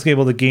opponent's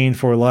able to gain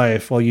 4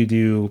 life while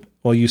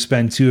you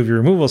spend 2 of your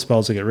removal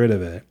spells to get rid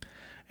of it.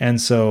 And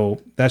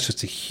so that's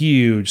just a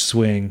huge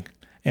swing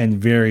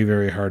and very,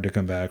 very hard to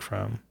come back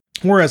from.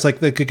 Whereas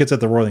like it gets at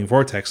the Roiling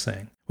Vortex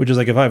thing, which is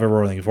like, if I have a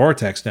Roiling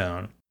Vortex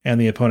down and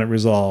the opponent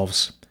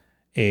resolves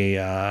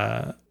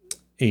a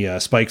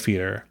Spike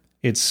Feeder,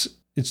 it's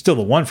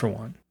still a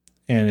 1-for-1,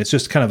 and it's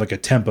just kind of like a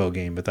tempo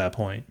game at that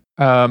point.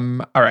 All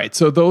right,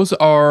 so those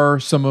are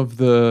some of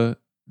the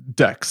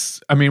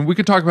decks. I mean, we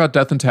could talk about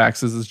Death and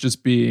Taxes as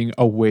just being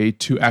a way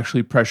to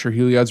actually pressure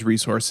Heliod's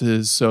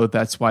resources, so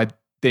that's why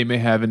they may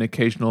have an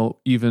occasional,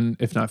 even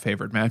if not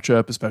favored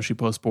matchup, especially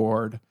post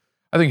board.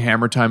 I think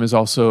Hammer Time is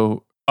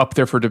also up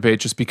there for debate,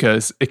 just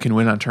because it can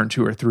win on turn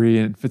 2 or 3,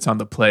 and if it's on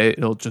the play,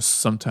 it'll just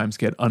sometimes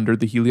get under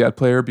the Heliod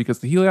player, because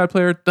the Heliod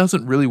player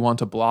doesn't really want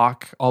to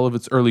block. All of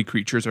its early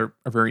creatures are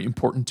very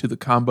important to the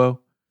combo.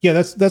 Yeah,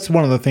 that's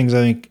one of the things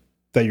I think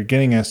that you're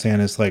getting at,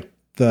 Stan, is like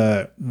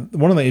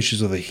one of the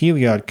issues with the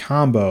Heliod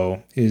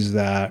combo is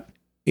that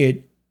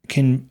it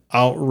can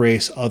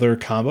outrace other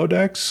combo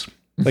decks.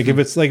 Like if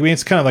it's like, I mean,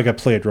 it's kind of like a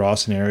play a draw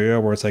scenario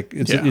where it's like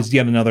it's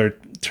yet another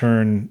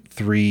turn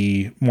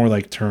 3, more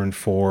like turn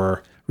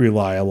 4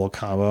 reliable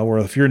combo, where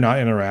if you're not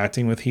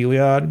interacting with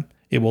Heliod,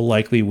 it will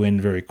likely win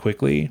very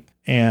quickly.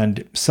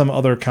 And some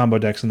other combo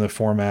decks in the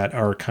format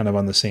are kind of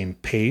on the same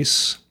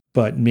pace,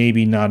 but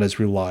maybe not as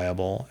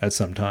reliable at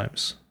some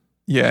times.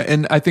 Yeah,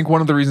 and I think one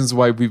of the reasons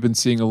why we've been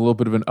seeing a little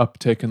bit of an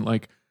uptick in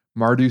like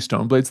Mardu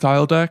Stoneblade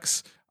style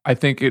decks, I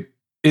think it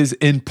is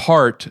in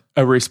part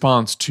a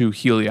response to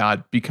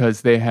Heliod,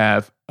 because they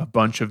have a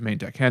bunch of main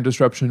deck hand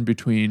disruption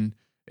between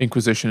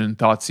Inquisition and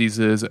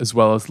Thoughtseizes, as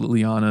well as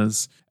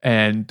Liliana's,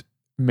 and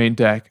main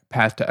deck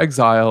Path to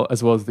Exile,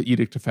 as well as the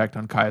Edict effect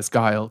on Kaya's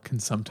Guile, can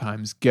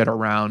sometimes get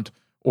around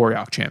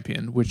Auriok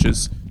Champion, which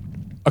is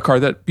a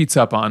card that beats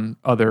up on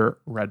other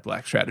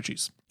red-black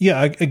strategies.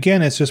 Yeah,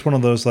 again, it's just one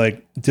of those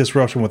like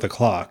disruption with the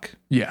clock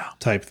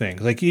type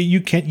things. Like you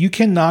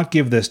cannot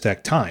give this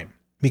deck time,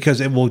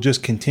 because it will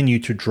just continue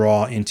to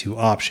draw into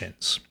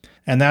options.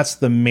 And that's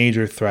the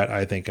major threat,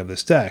 I think, of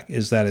this deck,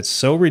 is that it's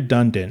so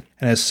redundant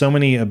and has so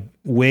many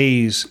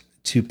ways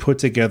to put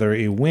together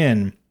a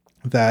win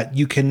that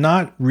you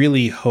cannot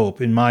really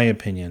hope, in my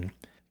opinion,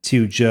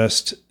 to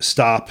just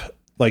stop,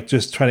 like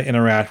just try to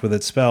interact with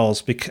its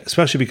spells,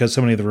 especially because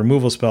so many of the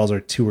removal spells are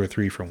 2 or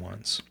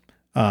 3-for-1s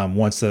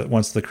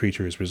once the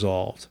creature is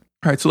resolved.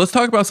 All right, so let's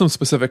talk about some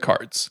specific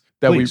cards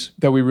that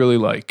we really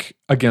like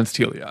against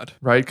Heliod,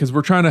 right? Because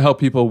we're trying to help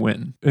people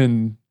win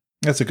in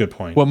that's a good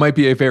point. What might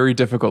be a very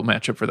difficult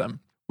matchup for them.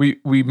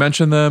 We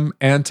mentioned them.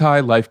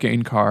 Anti-life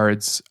gain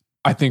cards,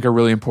 I think, are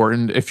really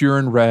important. If you're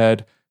in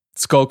red,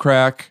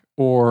 Skullcrack,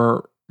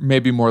 or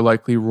maybe more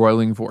likely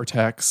Roiling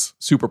Vortex,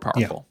 super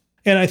powerful.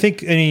 Yeah. And I think,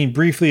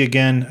 briefly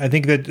again, I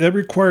think that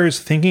requires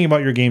thinking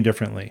about your game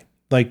differently.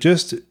 Like,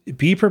 just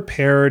be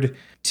prepared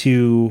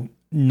to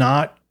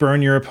not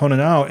burn your opponent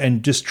out,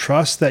 and just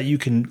trust that you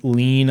can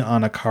lean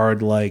on a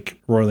card like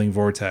Roiling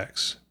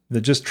Vortex.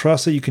 That just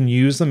trust that you can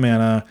use the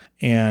mana,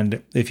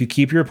 and if you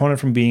keep your opponent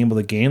from being able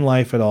to gain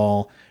life at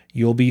all,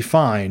 you'll be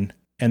fine,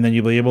 and then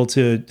you'll be able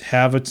to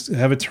have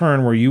a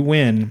turn where you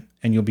win,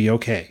 and you'll be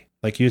okay.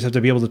 Like, you just have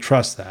to be able to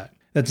trust that.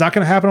 That's not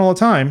going to happen all the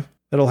time.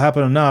 It'll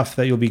happen enough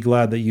that you'll be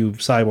glad that you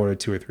sideboarded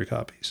 2 or 3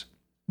 copies.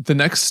 The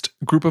next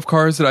group of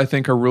cards that I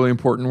think are really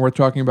important and worth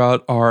talking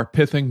about are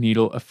Pithing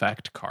Needle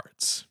effect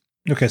cards.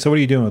 Okay, so what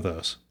are you doing with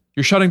those?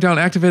 You're shutting down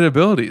activated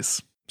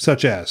abilities.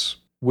 Such as?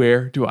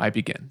 Where do I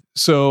begin?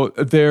 So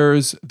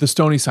there's the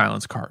Stony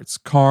Silence cards.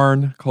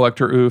 Karn,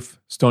 Collector Oof,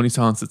 Stony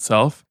Silence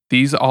itself.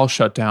 These all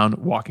shut down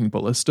Walking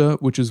Ballista,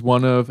 which is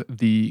one of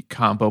the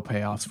combo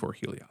payoffs for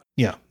Heliod.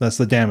 Yeah, that's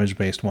the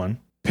damage-based one.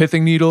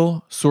 Pithing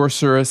Needle,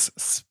 Sorceress,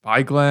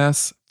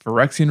 Spyglass,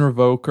 Phyrexian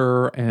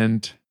Revoker,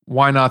 and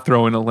why not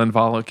throw in a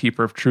Linvala,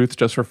 Keeper of Truth,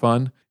 just for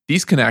fun?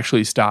 These can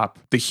actually stop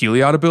the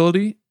Heliod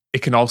ability.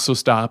 It can also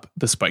stop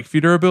the Spike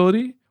Feeder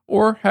ability,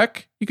 or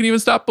heck, you can even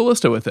stop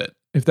Ballista with it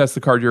if that's the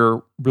card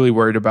you're really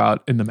worried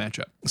about in the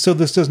matchup. So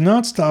this does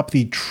not stop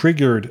the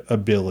triggered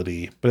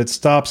ability, but it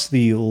stops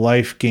the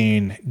life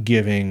gain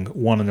giving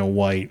 1 and a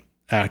white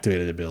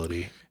activated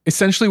ability.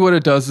 Essentially what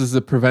it does is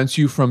it prevents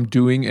you from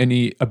doing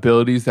any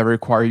abilities that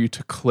require you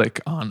to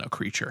click on a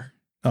creature.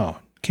 Oh,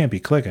 can't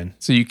be clicking.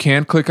 So you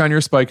can't click on your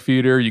Spike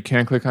Feeder, you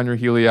can't click on your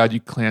Heliod, you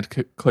can't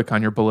click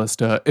on your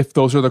Ballista if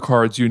those are the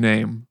cards you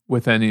name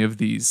with any of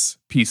these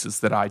pieces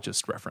that I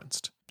just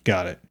referenced.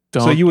 Got it.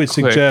 Don't so you would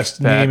click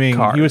suggest that naming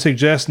card.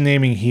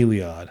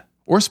 Heliod.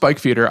 Or Spike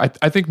Feeder.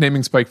 I think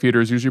naming Spike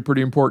Feeder is usually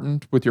pretty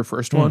important with your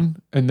first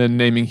one, and then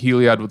naming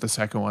Heliod with the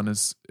second one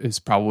is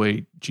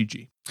probably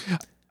GG.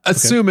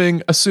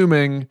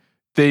 Assuming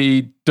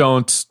they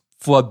don't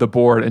flood the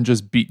board and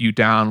just beat you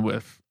down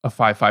with a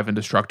 5/5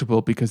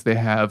 indestructible because they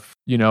have,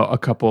 a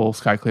couple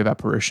Skyclave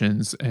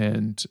Apparitions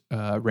and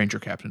Ranger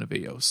Captain of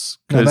Eos.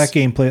 No, that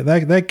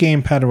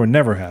game pattern would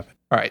never happen.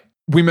 All right.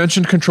 We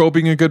mentioned control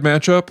being a good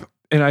matchup,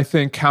 and I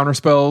think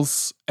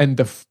counterspells and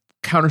the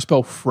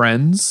counterspell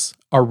friends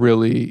are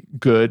really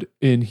good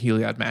in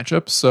Heliod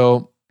matchups.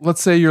 So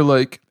let's say you're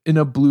like in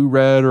a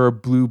blue-red or a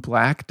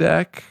blue-black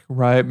deck,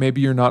 right?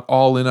 Maybe you're not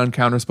all in on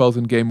counterspells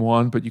in game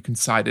 1, but you can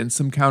side in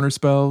some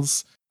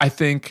counterspells. I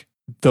think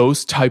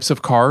those types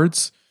of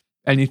cards,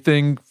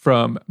 anything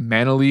from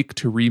Mana Leak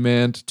to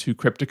Remand to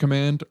Cryptic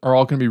Command, are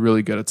all going to be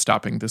really good at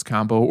stopping this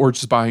combo or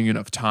just buying you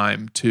enough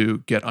time to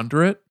get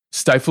under it.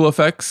 Stifle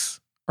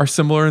effects are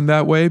similar in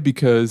that way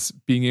because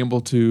being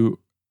able to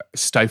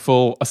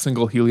stifle a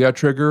single Heliod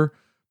trigger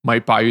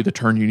might buy you the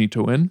turn you need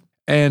to win.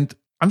 And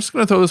I'm just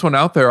going to throw this one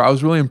out there. I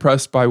was really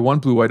impressed by one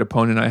blue-white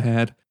opponent I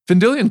had,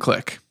 Vendilion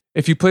Click.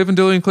 If you play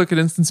Vendilion Click at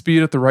instant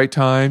speed at the right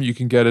time, you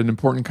can get an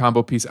important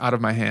combo piece out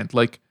of my hand.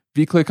 Like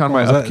V-Click on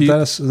my upkeep.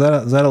 Is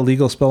that a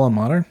legal spell on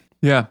Modern?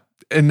 Yeah.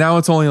 And now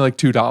it's only like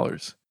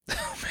 $2.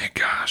 Oh my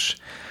gosh.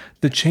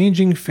 The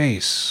changing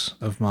face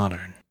of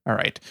Modern. All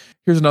right.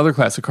 Here's another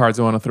class of cards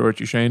I want to throw at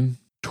you, Shane.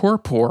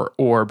 Torpor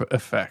Orb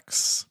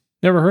effects.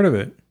 Never heard of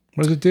it.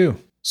 What does it do?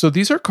 So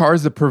these are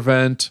cards that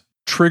prevent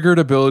triggered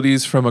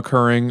abilities from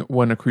occurring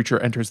when a creature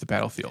enters the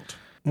battlefield.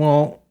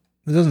 Well,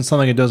 it doesn't sound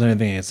like it does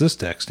anything against this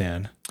deck,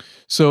 Stan.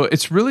 So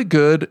it's really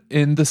good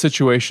in the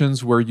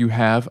situations where you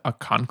have a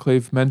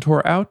Conclave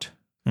Mentor out.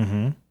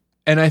 Mm-hmm.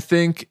 And I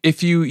think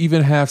if you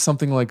even have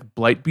something like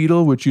Blight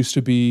Beetle, which used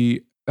to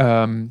be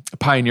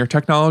Pioneer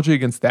technology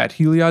against that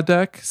Heliod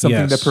deck,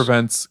 something that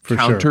prevents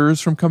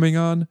counters from coming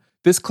on.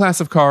 This class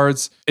of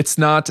cards, it's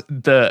not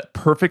the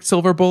perfect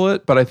silver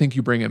bullet, but I think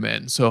you bring them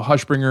in. So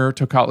Hushbringer,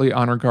 Tokatli,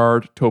 Honor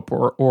Guard,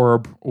 Torpor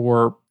Orb,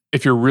 or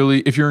if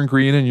you're in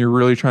green and you're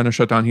really trying to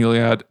shut down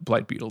Heliod,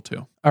 Blight Beetle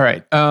too. All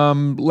right,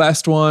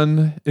 last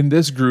one in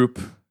this group,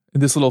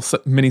 in this little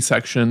mini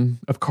section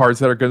of cards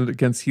that are good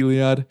against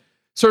Heliod,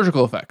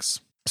 surgical effects.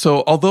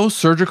 So although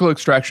surgical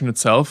extraction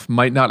itself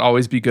might not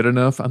always be good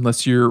enough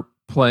unless you're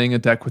playing a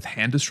deck with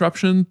hand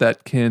disruption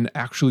that can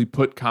actually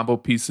put combo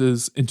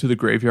pieces into the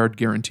graveyard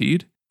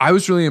guaranteed, I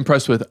was really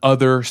impressed with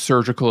other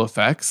surgical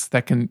effects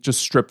that can just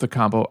strip the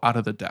combo out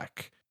of the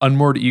deck.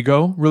 Unmoored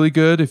Ego, really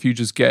good if you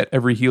just get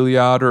every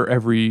Heliod or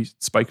every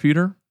Spike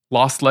Feeder.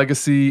 Lost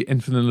Legacy,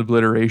 Infinite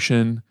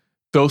Obliteration,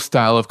 those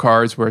style of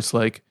cards where it's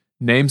like,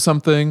 name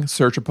something,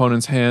 search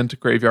opponent's hand,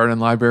 graveyard,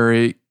 and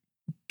library,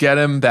 get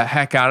him the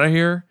heck out of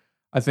here.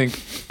 I think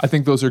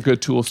those are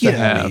good tools to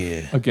have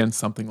against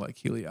something like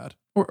Heliod.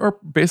 Or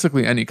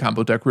basically any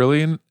combo deck,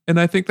 really. And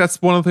I think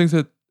that's one of the things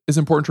that is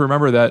important to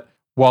remember, that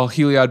while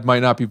Heliod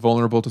might not be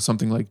vulnerable to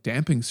something like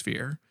Damping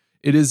Sphere,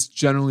 it is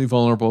generally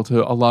vulnerable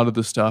to a lot of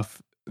the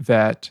stuff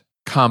that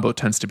combo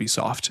tends to be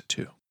soft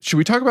to. Should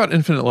we talk about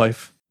Infinite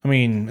Life? I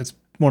mean, it's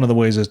one of the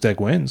ways this deck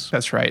wins.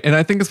 That's right. And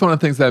I think it's one of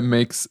the things that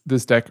makes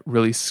this deck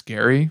really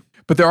scary.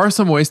 But there are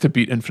some ways to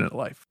beat Infinite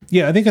Life.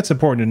 Yeah, I think that's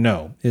important to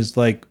know, is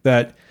like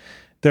that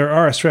there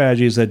are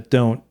strategies that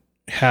don't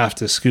have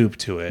to scoop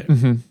to it.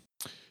 Mm-hmm.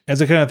 It's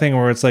the kind of thing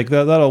where it's like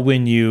that'll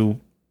win you,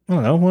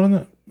 I don't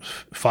know,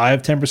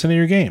 5-10% of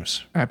your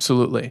games.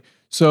 Absolutely.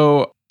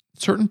 So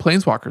certain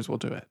planeswalkers will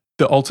do it.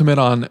 The ultimate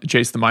on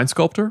Jace the Mind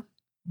Sculptor,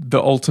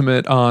 the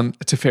ultimate on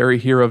Teferi,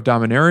 Hero of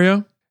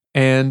Dominaria,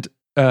 and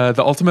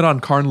the ultimate on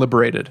Karn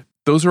Liberated.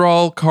 Those are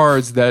all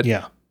cards that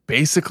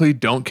basically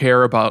don't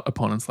care about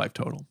opponent's life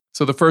total.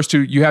 So the first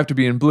two, you have to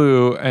be in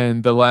blue,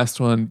 and the last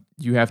one,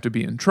 you have to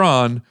be in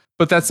Tron.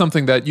 But that's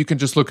something that you can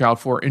just look out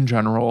for in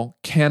general.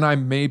 Can I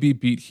maybe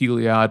beat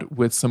Heliod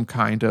with some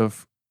kind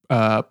of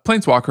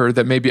planeswalker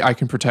that maybe I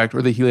can protect,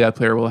 or the Heliod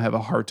player will have a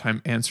hard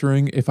time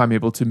answering if I'm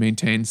able to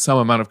maintain some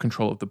amount of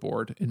control of the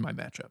board in my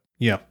matchup?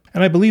 Yeah.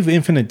 And I believe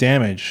infinite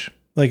damage,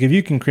 like if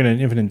you can create an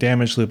infinite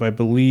damage loop, I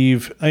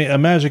believe a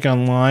Magic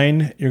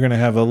Online, you're going to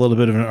have a little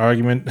bit of an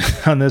argument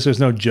on this. There's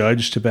no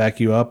judge to back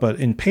you up,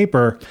 but in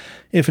paper,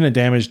 infinite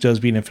damage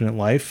does beat infinite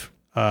life.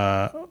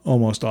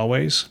 Almost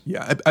always.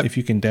 Yeah. If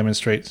you can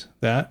demonstrate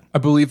that. I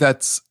believe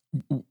that's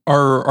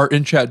our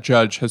in-chat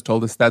judge has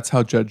told us that's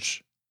how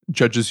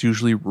judges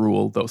usually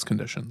rule those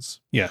conditions.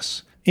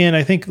 Yes. And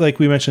I think, like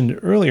we mentioned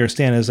earlier,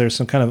 Stan, is there's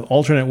some kind of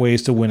alternate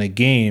ways to win a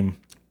game.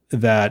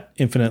 that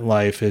infinite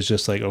life is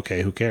just like,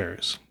 okay, who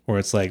cares? Or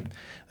it's like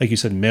you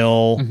said,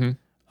 Mill,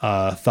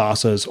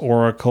 Thassa's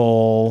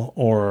Oracle,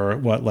 or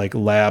what, like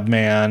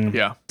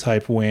Labman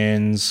type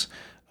wins,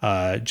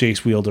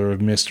 Jace Wielder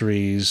of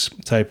Mysteries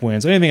type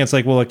wins. Anything that's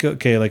like, well, like,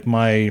 okay, like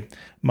my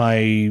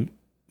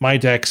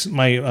decks,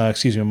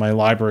 my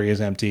library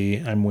is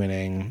empty, I'm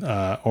winning,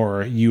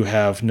 or you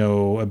have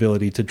no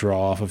ability to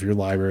draw off of your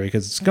library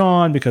because it's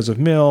gone because of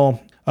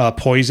Mill.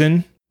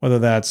 Poison, whether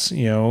that's,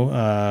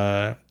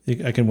 I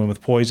can win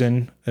with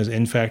poison as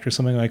Infect or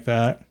something like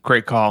that.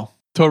 Great call.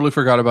 Totally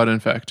forgot about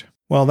Infect.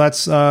 Well,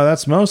 that's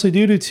mostly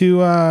due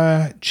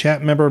to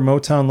chat member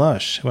Motown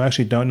Lush, who I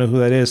actually don't know who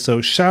that is.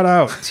 So shout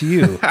out to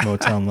you,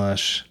 Motown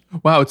Lush.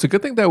 Wow, it's a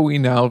good thing that we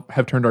now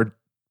have turned our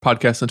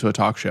podcast into a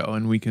talk show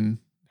and we can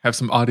have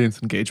some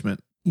audience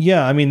engagement.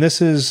 Yeah, I mean,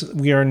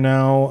 we are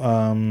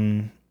now,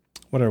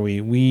 what are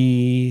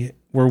we?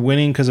 We're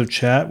winning because of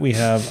chat. We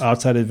have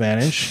outside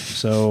advantage.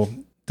 So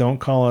don't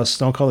call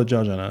the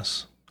judge on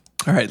us.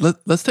 All right,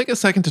 let's take a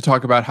second to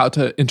talk about how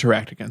to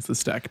interact against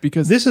this deck,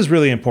 because this is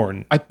really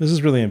important. This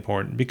is really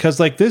important because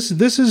like this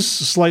is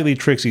slightly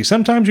tricksy.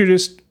 Sometimes you're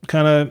just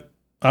kind of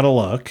out of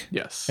luck.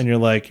 Yes. And you're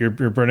like, you're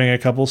burning a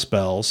couple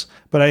spells.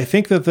 But I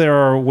think that there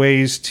are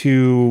ways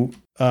to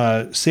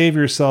save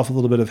yourself a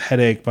little bit of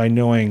headache by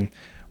knowing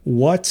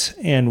what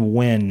and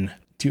when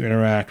to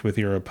interact with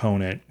your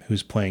opponent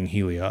who's playing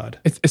Heliod.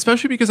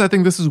 Especially because I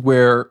think this is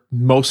where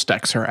most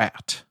decks are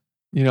at.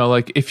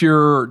 Like if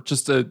you're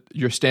just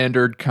your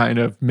standard kind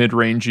of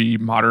mid-rangey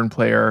modern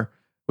player,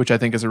 which I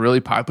think is a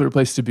really popular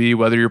place to be,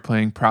 whether you're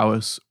playing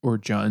Prowess or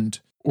Jund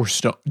or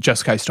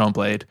Jeskai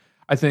Stoneblade,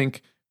 I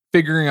think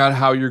figuring out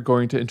how you're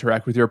going to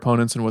interact with your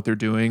opponents and what they're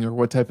doing or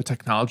what type of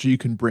technology you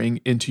can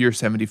bring into your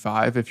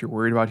 75 if you're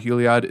worried about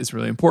Heliod is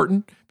really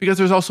important, because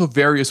there's also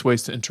various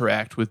ways to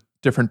interact with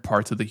different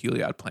parts of the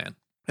Heliod plan.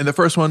 And the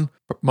first one,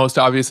 most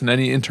obvious in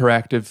any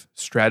interactive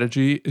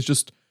strategy, is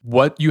just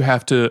what you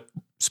have to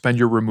spend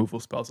your removal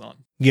spells on.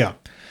 Yeah.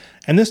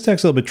 And this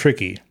deck's a little bit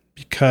tricky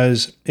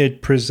because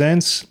it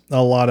presents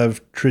a lot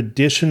of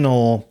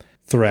traditional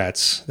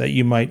threats that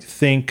you might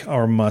think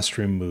are must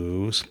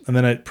removes, and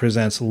then it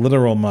presents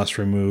literal must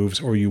removes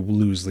or you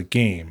lose the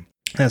game.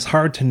 And it's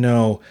hard to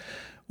know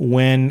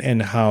when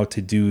and how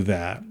to do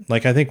that.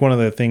 Like, I think one of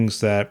the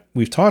things that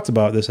we've talked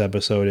about this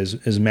episode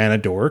is mana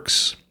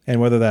dorks, and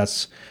whether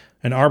that's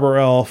an Arbor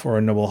Elf or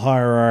a Noble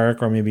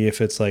Hierarch, or maybe if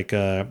it's like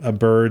a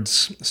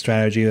Birds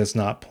strategy that's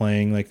not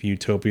playing like the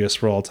Utopia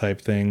Sprawl type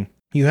thing,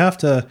 you have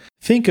to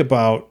think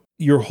about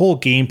your whole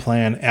game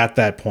plan at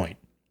that point.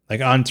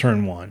 Like on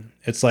turn one,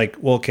 it's like,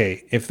 well,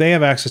 okay, if they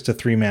have access to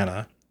 3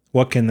 mana,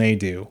 what can they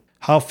do?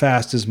 How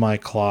fast is my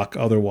clock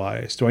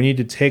otherwise? Do I need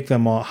to take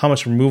them all? How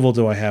much removal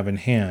do I have in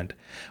hand?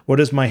 What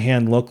does my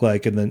hand look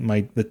like and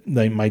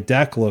then my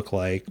deck look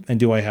like? And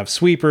do I have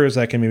sweepers?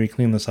 I can maybe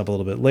clean this up a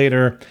little bit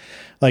later.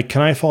 Like,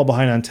 can I fall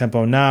behind on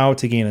tempo now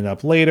to gain it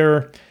up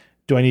later?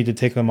 Do I need to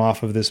take them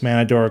off of this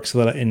mana dork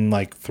so that in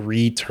like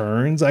 3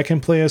 turns I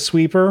can play a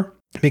sweeper?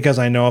 Because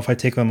I know if I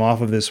take them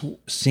off of this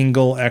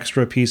single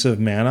extra piece of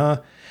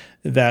mana,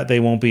 that they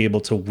won't be able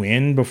to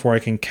win before I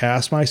can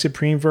cast my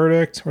Supreme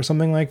Verdict or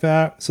something like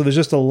that. So there's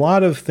just a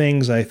lot of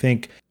things, I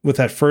think, with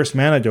that first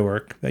mana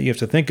dork that you have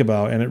to think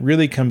about. And it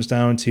really comes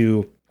down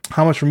to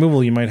how much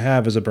removal you might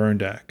have as a burn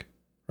deck,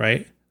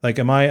 right? Like,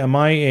 am I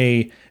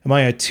a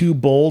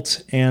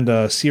 2-bolt and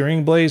a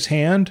Searing Blaze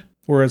hand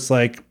where it's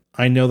like,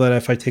 I know that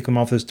if I take them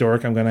off this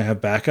dork, I'm going to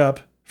have backup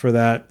for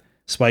that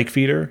Spike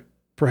Feeder,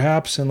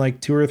 perhaps in like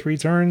 2 or 3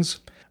 turns?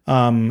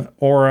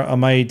 Or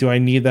do I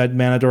need that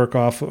mana dork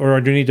off,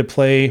 or do I need to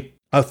play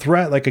a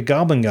threat like a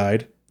Goblin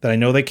Guide that I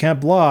know they can't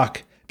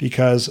block,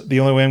 because the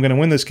only way I'm going to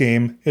win this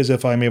game is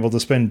if I'm able to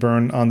spend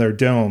burn on their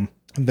dome,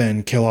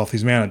 then kill off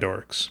these mana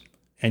dorks.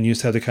 And you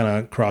just have to kind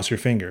of cross your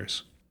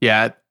fingers.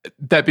 Yeah,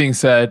 that being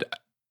said,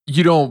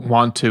 you don't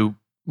want to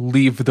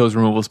leave those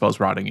removal spells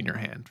rotting in your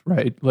hand,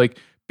 right? Like,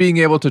 being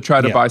able to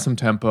try to buy some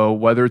tempo,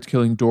 whether it's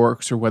killing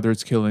dorks or whether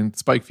it's killing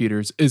spike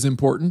feeders, is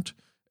important.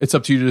 It's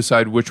up to you to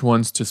decide which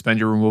ones to spend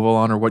your removal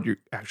on or what you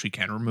actually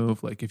can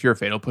remove. Like, if you're a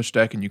Fatal Push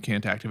deck and you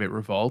can't activate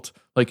Revolt,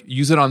 like,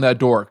 use it on that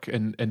dork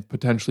and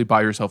potentially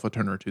buy yourself a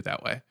turn or two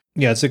that way.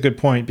 Yeah, it's a good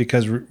point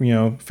because,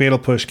 Fatal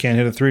Push can't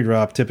hit a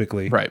 3-drop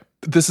typically. Right.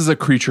 This is a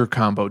creature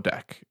combo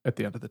deck at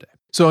the end of the day.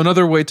 So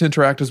another way to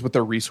interact is with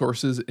their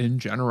resources in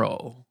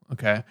general.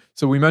 Okay.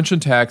 So we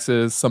mentioned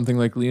taxes. Something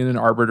like Leonin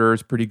Arbiter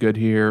is pretty good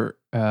here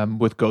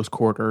with Ghost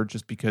Quarter,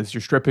 just because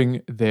you're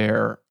stripping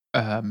their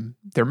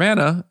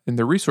mana in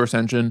their resource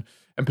engine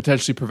and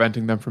potentially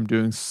preventing them from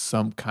doing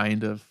some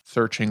kind of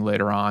searching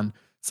later on.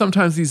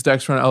 Sometimes these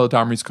decks run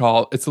Eladamri's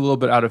Call. It's a little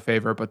bit out of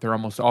favor, but they're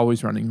almost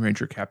always running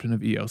Ranger Captain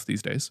of Eos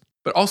these days.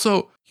 But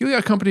also,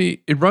 Heliod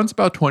Company, it runs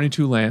about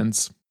 22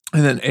 lands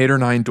and then 8 or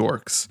 9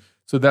 dorks.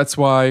 So that's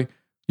why,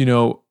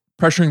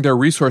 pressuring their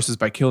resources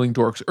by killing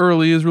dorks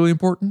early is really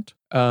important.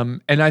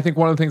 And I think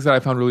one of the things that I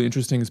found really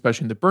interesting,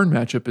 especially in the burn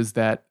matchup, is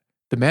that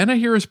the mana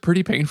here is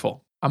pretty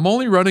painful. I'm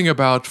only running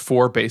about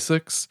 4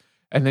 basics,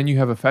 and then you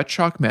have a Fetch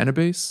Shock mana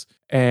base,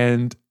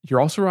 and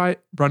you're also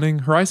running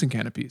Horizon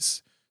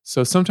Canopies.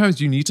 So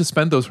sometimes you need to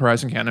spend those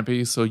Horizon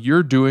Canopies, so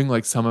you're doing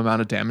like some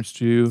amount of damage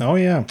to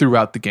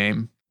throughout the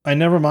game. I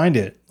never mind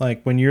it.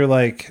 Like when you're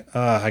like,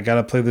 I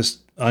gotta play this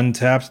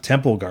untapped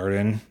Temple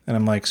Garden, and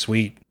I'm like,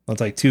 sweet. That's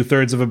like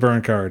 2/3 of a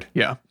burn card.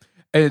 Yeah.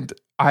 And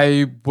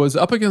I was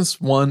up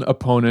against one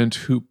opponent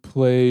who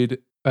played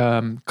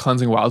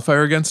Cleansing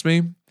Wildfire against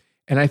me.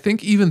 And I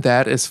think even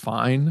that is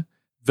fine,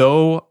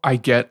 though I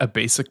get a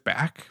basic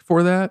back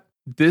for that.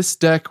 This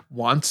deck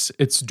wants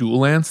its dual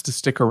lands to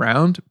stick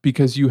around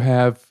because you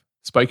have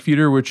Spike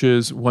Feeder, which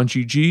is 1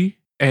 GG,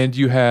 and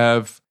you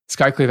have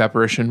Skyclave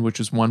Apparition, which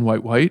is 1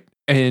 white.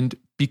 And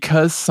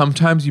because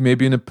sometimes you may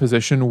be in a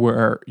position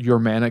where your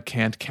mana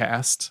can't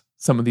cast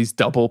some of these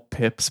double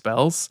pip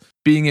spells,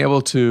 being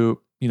able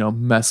to,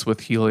 mess with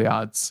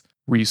Heliod's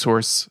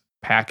resource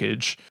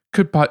package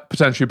could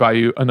potentially buy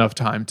you enough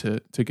time to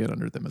get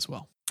under them as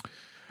well.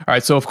 All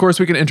right, so of course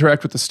we can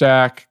interact with the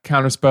stack.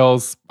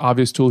 Counterspells,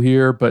 obvious tool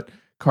here, but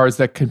cards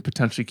that can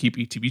potentially keep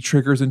ETB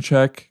triggers in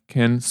check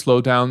can slow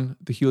down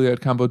the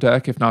Heliod combo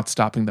deck, if not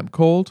stopping them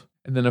cold.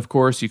 And then, of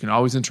course, you can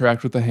always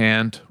interact with the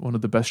hand, one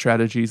of the best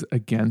strategies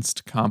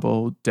against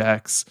combo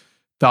decks.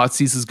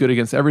 Thoughtseize is good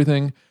against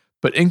everything,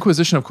 but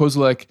Inquisition of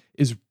Kozilek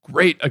is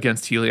great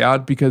against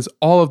Heliod because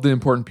all of the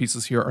important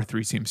pieces here are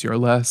 3 CMC or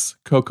less.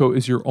 Coco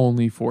is your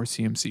only 4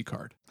 CMC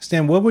card.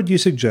 Stan, what would you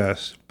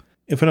suggest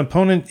if an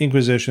opponent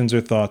Inquisitions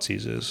or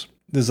Thoughtseizes?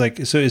 Is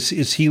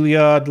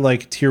Heliod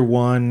like tier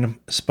 1,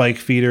 Spike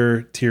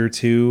Feeder tier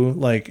 2?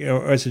 Like,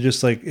 or is it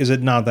just like, is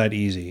it not that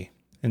easy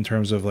in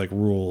terms of like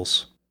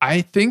rules?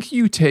 I think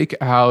you take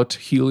out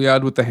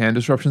Heliod with the hand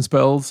disruption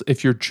spells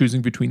if you're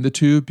choosing between the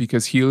two,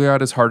 because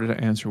Heliod is harder to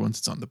answer once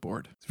it's on the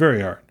board. It's very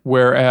hard.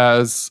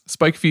 Whereas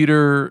Spike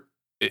Feeder,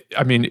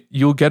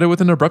 you'll get it with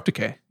an Abrupt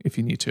Decay if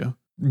you need to.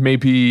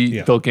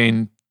 Maybe they'll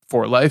gain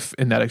 4 life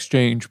in that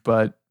exchange,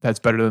 but that's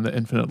better than the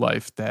infinite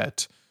life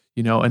that,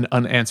 an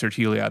unanswered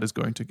Heliod is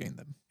going to gain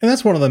them. And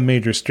that's one of the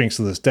major strengths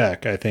of this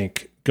deck, I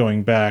think,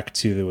 going back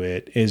to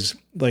it, is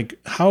like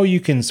how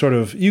you can sort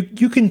of,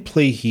 you can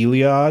play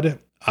Heliod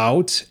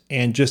out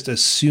and just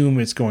assume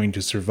it's going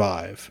to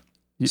survive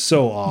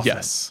so often.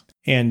 Yes.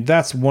 And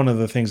that's one of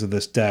the things that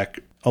this deck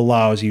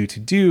allows you to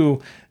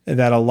do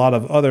that a lot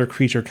of other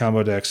creature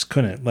combo decks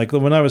couldn't. Like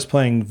when I was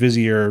playing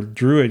Vizier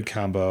Druid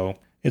combo,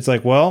 it's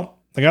like, well,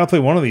 I gotta play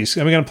one of these.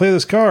 I'm gonna play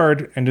this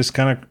card and just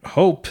kind of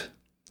hope.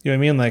 You know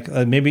what I mean? Like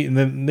maybe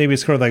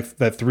it's kind of like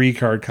that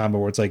 3-card combo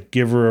where it's like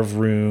Giver of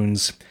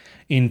Runes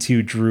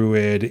into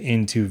Druid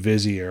into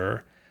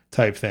Vizier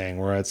type thing,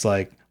 where it's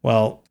like,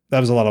 well, that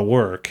was a lot of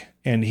work.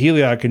 And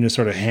Heliod can just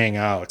sort of hang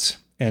out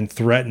and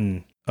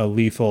threaten a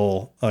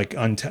lethal, like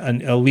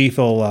a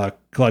lethal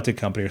collected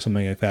company or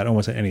something like that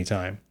almost at any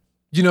time.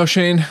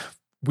 Shane,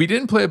 we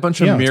didn't play a bunch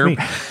of mirror.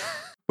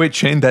 Wait,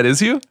 Shane, that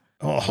is you?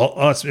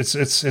 Oh,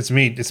 it's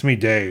me. It's me,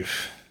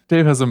 Dave.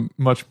 Dave has a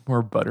much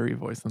more buttery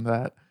voice than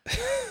that.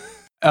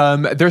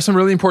 There's some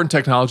really important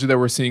technology that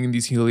we're seeing in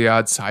these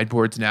Heliod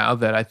sideboards now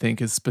that I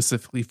think is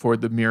specifically for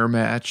the mirror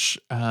match.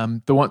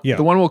 The one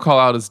we'll call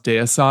out is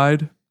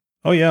Deicide.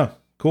 Oh yeah.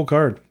 Cool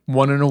card.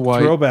 1 and a white.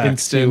 Throwback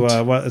instant.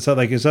 to what is that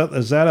like? Is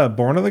that a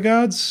Born of the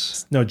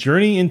Gods? No,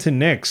 Journey into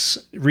Nyx.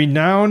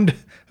 Renowned,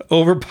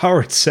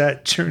 overpowered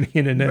set. Journey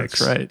into Nyx.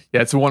 That's right.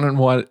 Yeah, it's a 1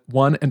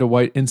 and a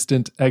white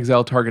instant.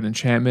 Exile target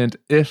enchantment.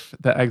 If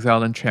the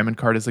exiled enchantment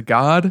card is a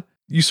god,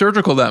 you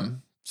surgical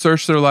them.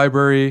 Search their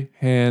library,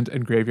 hand,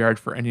 and graveyard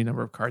for any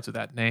number of cards of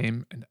that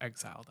name and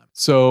exile them.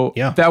 So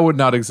that would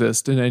not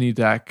exist in any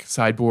deck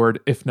sideboard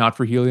if not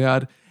for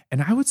Heliod.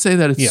 And I would say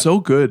that it's so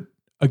good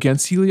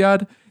against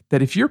Heliod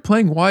that if you're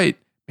playing white,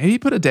 maybe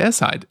put a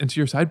Deicide into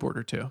your sideboard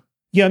or two.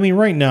 Yeah, I mean,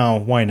 right now,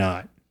 why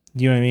not?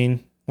 You know what I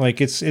mean? Like,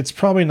 it's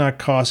probably not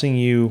costing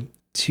you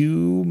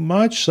too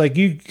much. Like,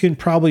 you can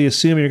probably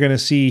assume you're going to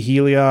see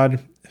Heliod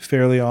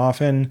fairly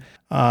often.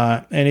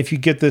 And if you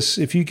get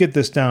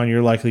this down,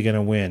 you're likely going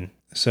to win.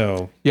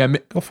 So yeah,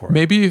 go for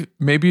it.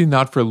 Maybe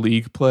not for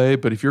league play,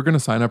 but if you're going to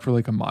sign up for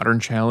like a modern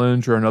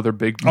challenge or another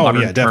big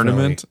modern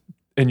tournament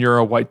and you're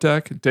a white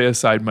deck,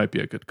 Deicide might be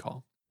a good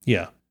call.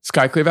 Yeah.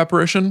 Skyclave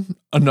Apparition,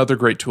 another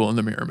great tool in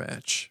the mirror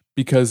match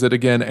because it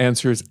again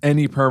answers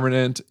any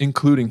permanent,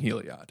 including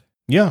Heliod.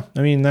 Yeah,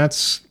 I mean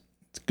that's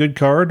a good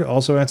card.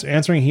 Also,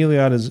 answering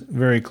Heliod is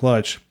very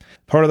clutch.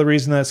 Part of the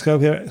reason that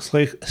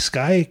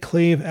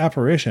Skyclave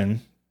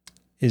Apparition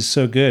is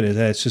so good is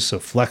that it's just so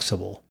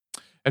flexible.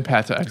 And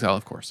Path to Exile,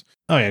 of course.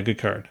 Oh yeah, good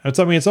card.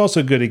 It's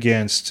also good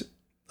against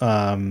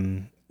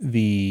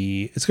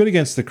it's good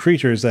against the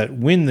creatures that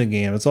win the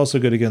game. It's also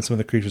good against some of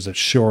the creatures that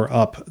shore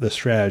up the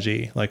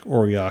strategy, like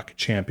Oriok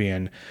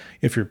Champion,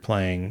 if you're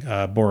playing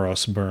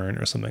Boros Burn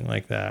or something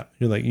like that.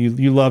 You're like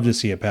you love to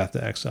see a Path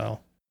to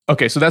Exile.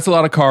 Okay, so that's a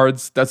lot of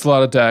cards, that's a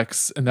lot of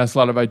decks, and that's a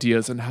lot of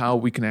ideas and how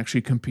we can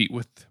actually compete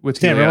with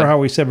Stan, remember how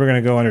we said we're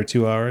going to go under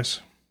 2 hours?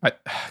 God.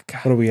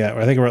 What are we at?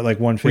 I think we're at like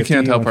 150. We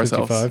can't help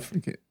ourselves.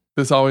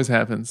 This always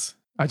happens.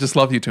 I just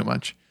love you too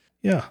much.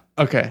 Yeah.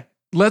 Okay.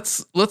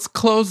 Let's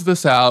close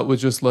this out with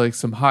just like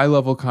some high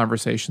level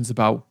conversations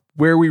about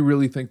where we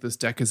really think this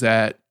deck is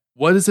at.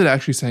 What is it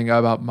actually saying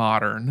about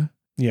Modern?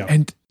 Yeah.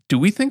 And Do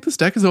we think this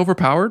deck is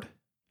overpowered?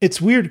 It's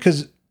weird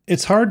because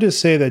it's hard to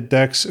say that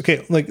decks,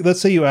 okay, like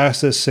let's say you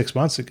asked this 6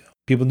 months ago.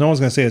 No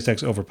one's going to say this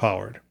deck's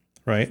overpowered,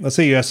 right? Let's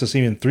say you asked this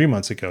even 3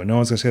 months ago. No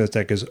one's going to say this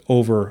deck is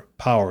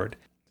overpowered.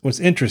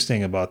 What's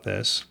interesting about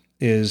this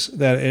is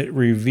that it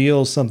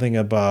reveals something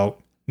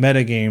about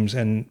metagames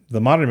and the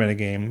modern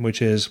metagame,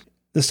 which is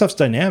this stuff's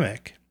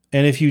dynamic.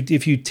 And if you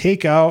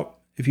take out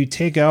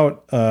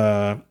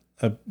a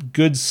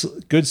good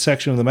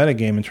section of the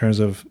metagame in terms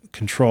of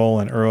control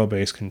and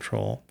Uro-based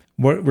control,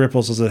 what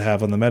ripples does it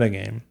have on the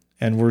metagame?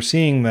 And we're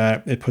seeing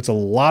that it puts a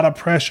lot of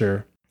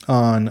pressure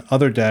on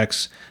other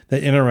decks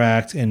that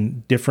interact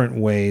in different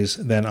ways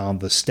than on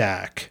the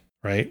stack,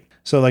 right?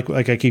 So like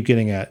I keep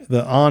getting at,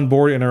 the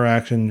on-board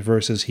interaction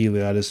versus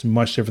Heliod is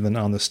much different than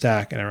on the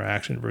stack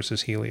interaction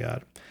versus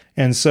Heliod.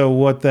 And so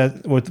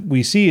what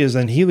we see is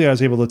then Heliod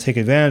is able to take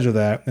advantage of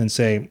that and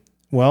say,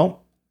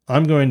 well,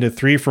 I'm going to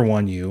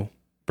 3-for-1 you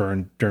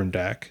Durn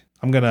deck.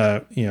 I'm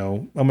gonna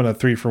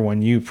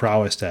 3-for-1 you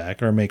prowess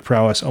deck, or make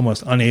prowess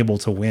almost unable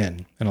to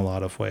win in a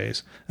lot of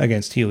ways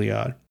against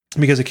Heliod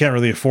because it can't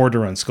really afford to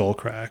run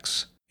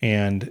Skullcracks.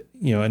 And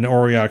an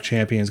Auriok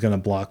champion is going to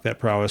block that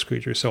prowess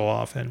creature so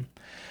often.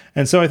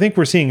 And so I think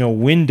we're seeing a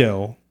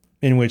window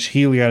in which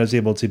Heliod is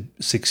able to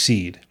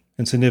succeed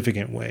in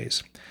significant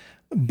ways.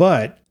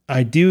 But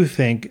I do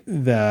think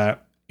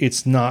that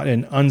it's not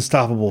an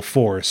unstoppable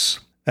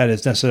force that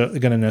is necessarily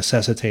going to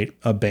necessitate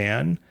a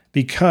ban,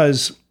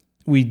 because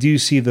we do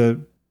see the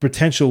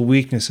potential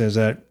weaknesses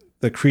that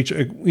the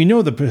creature, we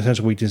know the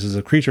potential weaknesses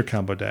of creature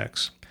combo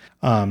decks.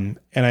 And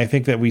I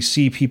think that we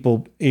see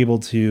people able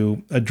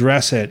to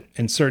address it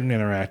in certain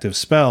interactive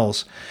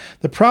spells.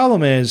 The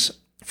problem is,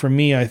 for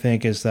me, I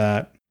think, is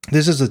that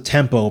this is a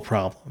tempo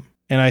problem.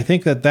 And I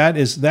think that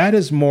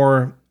is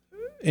more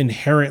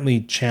inherently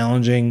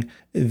challenging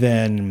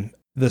than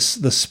the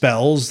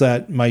spells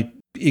that might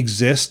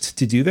exist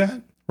to do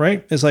that,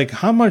 right? It's like,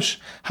 how much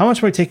am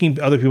I taking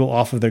other people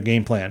off of their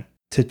game plan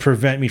to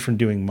prevent me from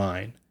doing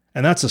mine?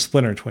 And that's a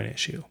Splinter Twin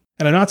issue.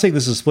 And I'm not saying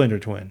this is Splinter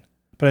Twin,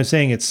 but I'm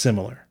saying it's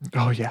similar.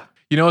 Oh, yeah.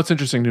 What's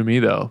interesting to me,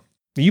 though?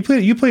 You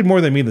played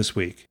more than me this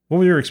week. What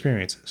were your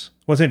experiences?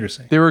 What's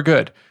interesting? They were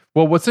good.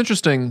 Well, what's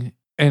interesting,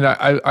 and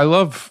I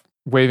love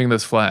waving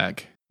this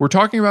flag, we're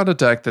talking about a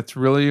deck that's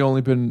really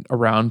only been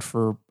around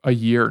for a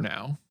year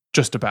now,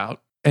 just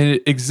about. And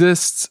it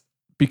exists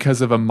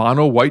because of a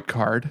mono white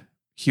card,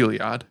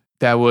 Heliod,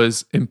 that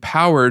was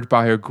empowered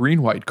by a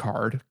green white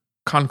card,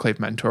 Conclave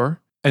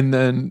Mentor, and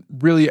then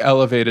really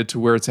elevated to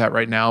where it's at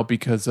right now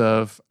because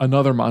of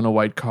another mono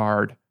white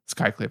card,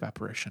 Skyclave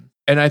Apparition.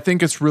 And I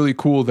think it's really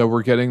cool that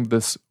we're getting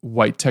this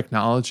white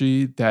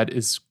technology that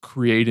is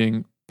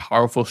creating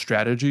powerful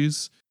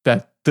strategies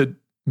that the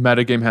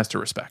metagame has to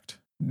respect.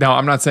 Now,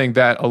 I'm not saying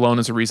that alone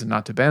is a reason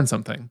not to ban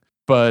something,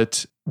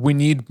 but we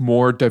need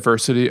more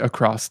diversity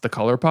across the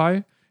color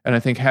pie. And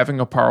I think having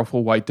a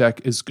powerful white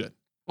deck is good.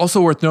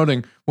 Also worth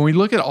noting, when we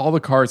look at all the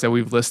cards that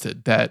we've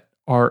listed that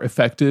are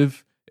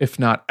effective, if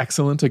not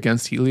excellent,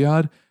 against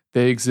Heliod,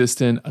 they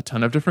exist in a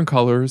ton of different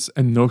colors,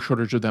 and no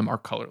shortage of them are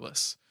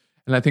colorless.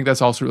 And I think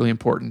that's also really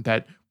important,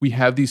 that we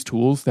have these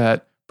tools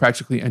that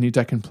practically any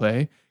deck can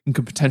play and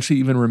could potentially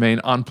even remain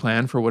on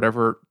plan for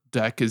whatever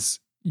deck is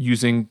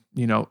using,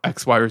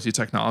 X, Y, or Z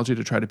technology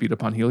to try to beat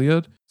upon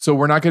Heliod. So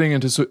we're not getting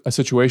into a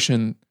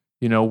situation,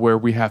 where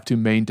we have to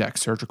main deck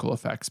surgical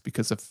effects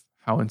because of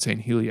how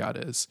insane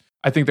Heliod is.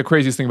 I think the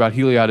craziest thing about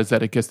Heliod is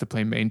that it gets to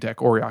play main deck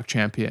Auriok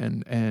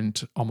champion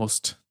and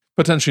almost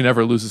potentially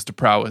never loses to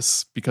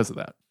prowess because of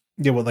that.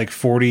 Yeah, what, like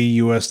 $40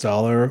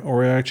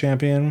 Auriok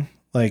champion?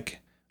 Like,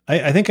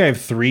 I think I have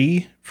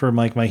 3 for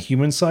like my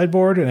human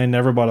sideboard, and I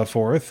never bought a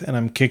 4th, and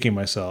I'm kicking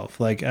myself.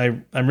 Like,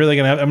 I'm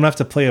gonna have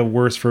to play a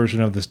worse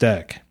version of this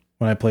deck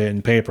when I play it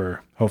in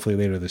paper, hopefully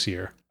later this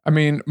year. I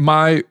mean,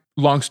 my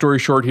long story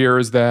short here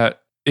is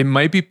that it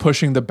might be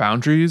pushing the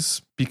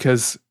boundaries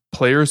because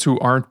players who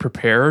aren't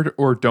prepared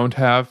or don't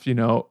have,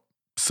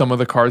 some of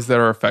the cards that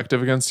are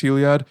effective against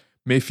Heliod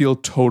may feel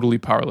totally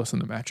powerless in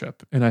the matchup.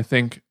 And I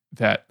think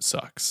that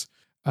sucks.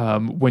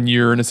 When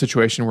you're in a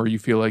situation where you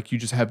feel like you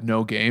just have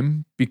no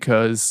game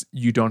because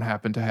you don't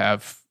happen to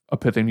have a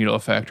Pithing Needle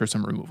effect or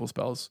some removal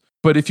spells.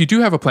 But if you do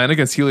have a plan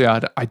against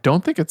Heliod, I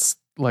don't think it's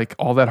like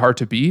all that hard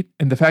to beat.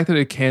 And the fact that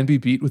it can be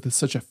beat with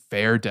such a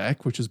fair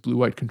deck, which is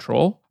blue-white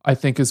control, I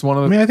think is one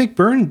of the... I think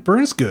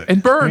Burn's good.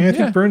 And Burn, I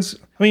think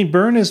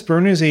Burn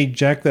is a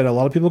deck that a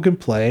lot of people can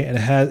play, and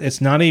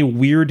it's not a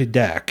weird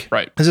deck.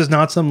 Right. This is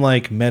not some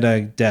like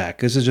meta deck.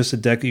 This is just a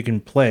deck that you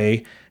can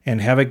play and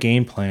have a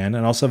game plan,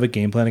 and also have a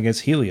game plan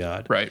against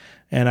Heliod. Right.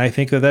 And I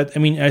think I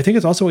think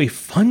it's also a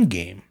fun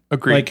game.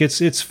 Agreed. Like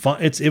it's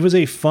fun. It was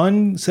a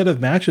fun set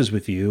of matches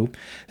with you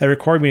that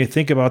required me to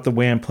think about the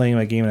way I'm playing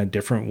my game in a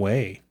different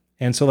way.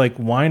 And so, like,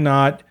 why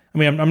not? I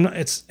mean, I'm not.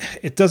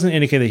 It doesn't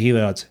indicate that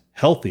Heliod's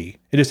healthy.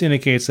 It just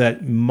indicates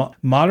that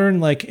modern,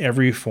 like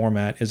every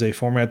format, is a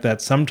format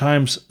that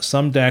sometimes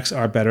some decks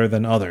are better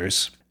than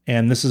others.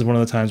 And this is one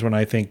of the times when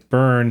I think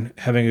Burn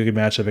having a good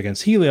matchup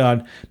against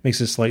Heliod makes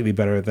it slightly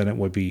better than it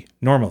would be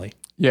normally.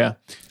 Yeah.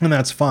 And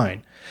that's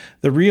fine.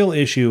 The real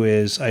issue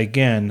is,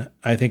 again,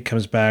 I think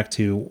comes back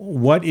to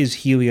what is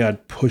Heliod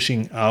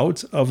pushing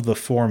out of the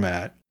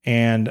format?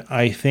 And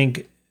I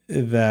think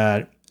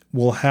that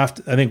we'll have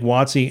to, I think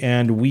WotC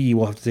and we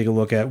will have to take a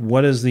look at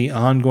what does the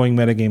ongoing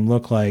metagame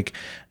look like,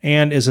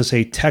 and is this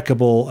a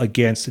techable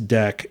against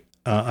deck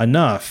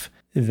enough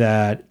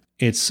that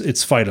it's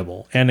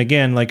fightable? And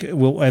again, like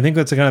I think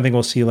that's the kind of thing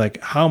we'll see.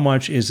 Like, how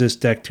much is this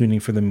deck tuning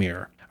for the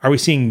mirror? Are we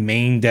seeing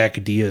main deck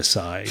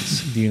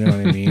deicides? Do you know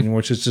what I mean?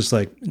 Which is just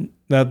like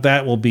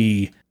that will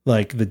be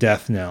like the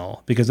death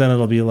knell, because then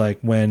it'll be like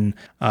when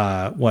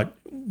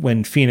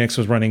Phoenix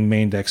was running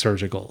main deck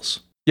surgicals.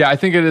 Yeah, I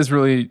think it is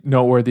really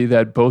noteworthy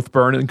that both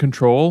Burn and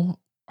Control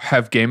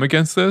have game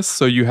against this.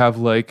 So you have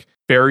like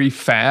very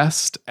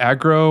fast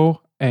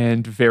aggro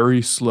and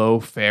very slow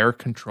fair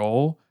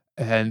control,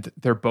 and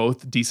they're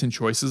both decent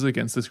choices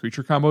against this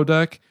creature combo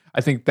deck.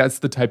 I think that's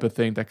the type of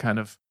thing that kind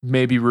of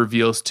maybe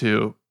reveals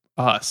to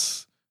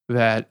us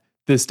that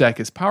this deck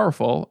is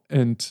powerful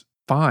and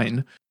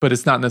fine, but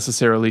it's not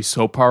necessarily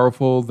so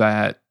powerful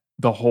that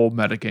the whole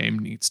metagame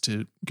needs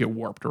to get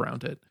warped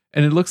around it.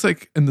 And it looks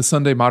like in the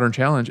Sunday Modern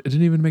Challenge, it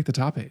didn't even make the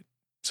top 8.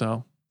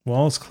 So,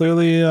 well, it's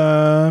clearly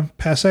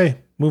passé.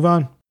 Move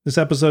on. This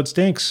episode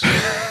stinks.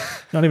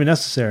 Not even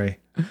necessary.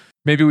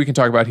 Maybe we can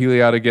talk about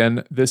Heliod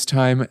again this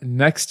time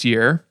next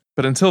year.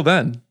 But until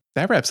then,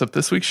 that wraps up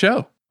this week's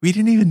show. We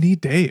didn't even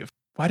need Dave.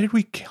 Why did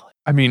we kill it?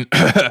 I mean,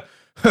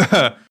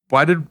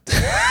 why did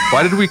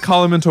we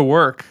call him into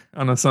work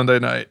on a Sunday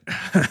night?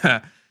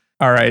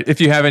 All right. If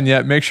you haven't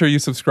yet, make sure you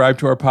subscribe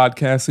to our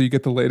podcast so you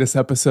get the latest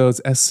episodes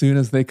as soon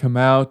as they come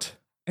out.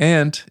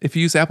 And if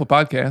you use Apple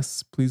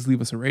Podcasts, please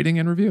leave us a rating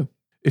and review.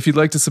 If you'd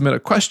like to submit a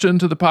question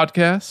to the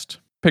podcast,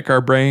 pick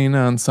our brain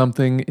on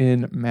something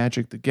in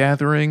Magic the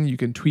Gathering, you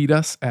can tweet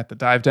us at The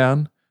Dive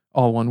Down,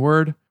 all one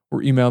word,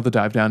 or email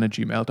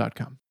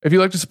thedivedown@gmail.com. If you'd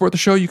like to support the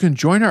show, you can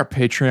join our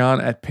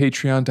Patreon at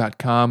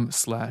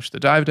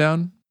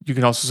patreon.com/thedivedown. You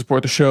can also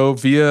support the show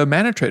via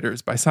Mana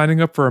Traders by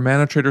signing up for a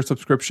Mana Trader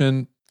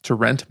subscription to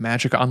rent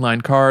Magic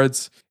Online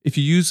cards. If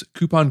you use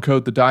coupon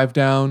code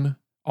TheDiveDown,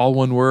 all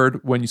one word,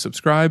 when you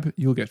subscribe,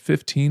 you'll get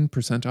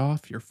 15%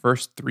 off your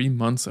first 3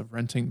 months of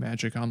renting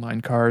Magic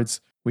Online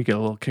cards. We get a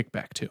little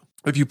kickback too.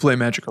 If you play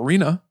Magic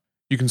Arena,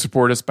 you can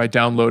support us by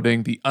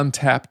downloading the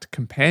Untapped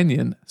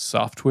Companion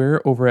software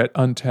over at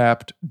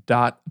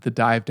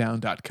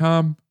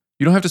untapped.thedivedown.com.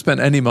 You don't have to spend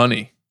any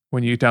money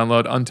when you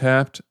download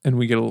Untapped, and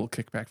we get a little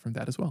kickback from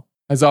that as well.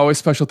 As always,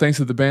 special thanks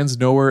to the bands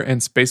Nowhere and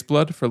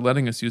Spaceblood for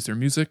letting us use their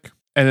music.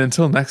 And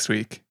until next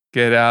week,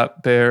 get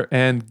out there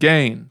and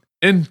gain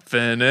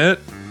infinite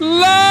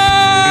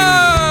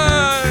love!